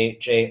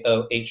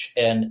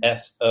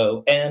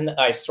NBAJOHNSON.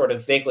 I sort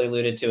of vaguely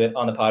alluded to it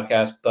on the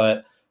podcast,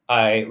 but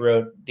I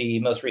wrote the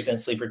most recent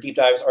Sleeper Deep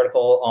Dives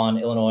article on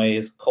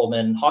Illinois'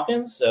 Coleman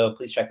Hawkins, so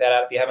please check that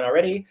out if you haven't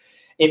already.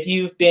 If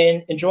you've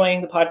been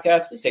enjoying the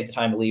podcast, please take the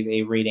time to leave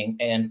a rating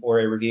and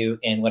or a review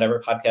in whatever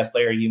podcast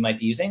player you might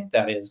be using.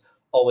 That is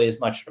always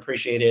much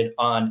appreciated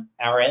on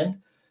our end.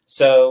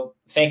 So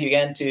thank you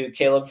again to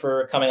Caleb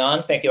for coming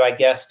on. Thank you, I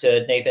guess,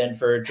 to Nathan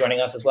for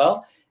joining us as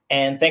well.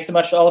 And thanks so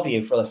much to all of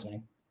you for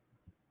listening.